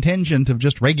quite a contingent of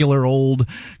just regular old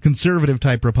conservative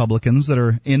type Republicans that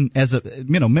are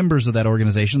members of that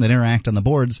organization that interact on the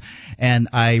boards. And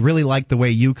I really like the way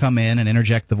you come in and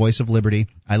interject the voice of liberty.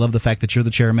 I love the fact that you're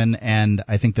the chairman, and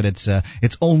I think that it's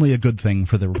only a good thing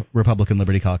for the Republican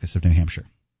Liberty Caucus of New Hampshire.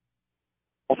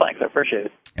 Well, thanks. I appreciate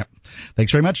it. Yep.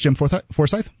 Thanks very much, Jim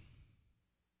Forsyth.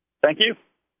 Thank you.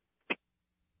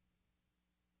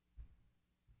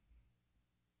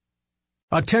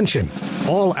 Attention,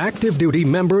 all active duty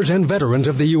members and veterans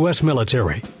of the U.S.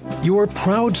 military. Your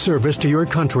proud service to your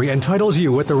country entitles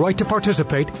you with the right to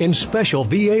participate in special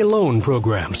VA loan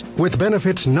programs with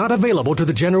benefits not available to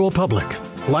the general public,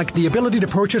 like the ability to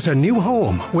purchase a new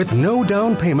home with no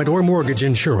down payment or mortgage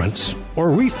insurance, or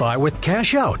refi with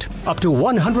cash out, up to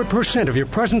 100% of your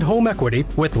present home equity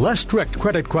with less strict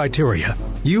credit criteria.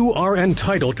 You are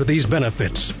entitled to these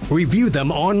benefits. Review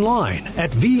them online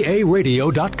at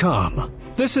varadio.com.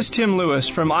 This is Tim Lewis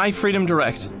from iFreedom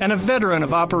Direct and a veteran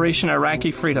of Operation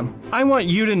Iraqi Freedom. I want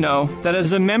you to know that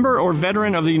as a member or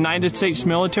veteran of the United States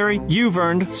military, you've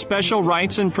earned special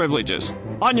rights and privileges.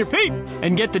 On your feet!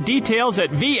 And get the details at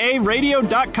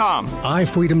varadio.com.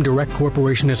 iFreedom Direct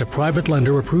Corporation is a private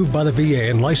lender approved by the VA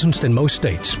and licensed in most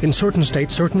states. In certain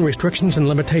states, certain restrictions and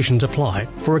limitations apply.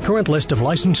 For a current list of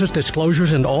licenses,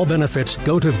 disclosures, and all benefits,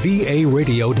 go to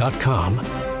varadio.com.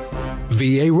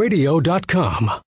 varadio.com.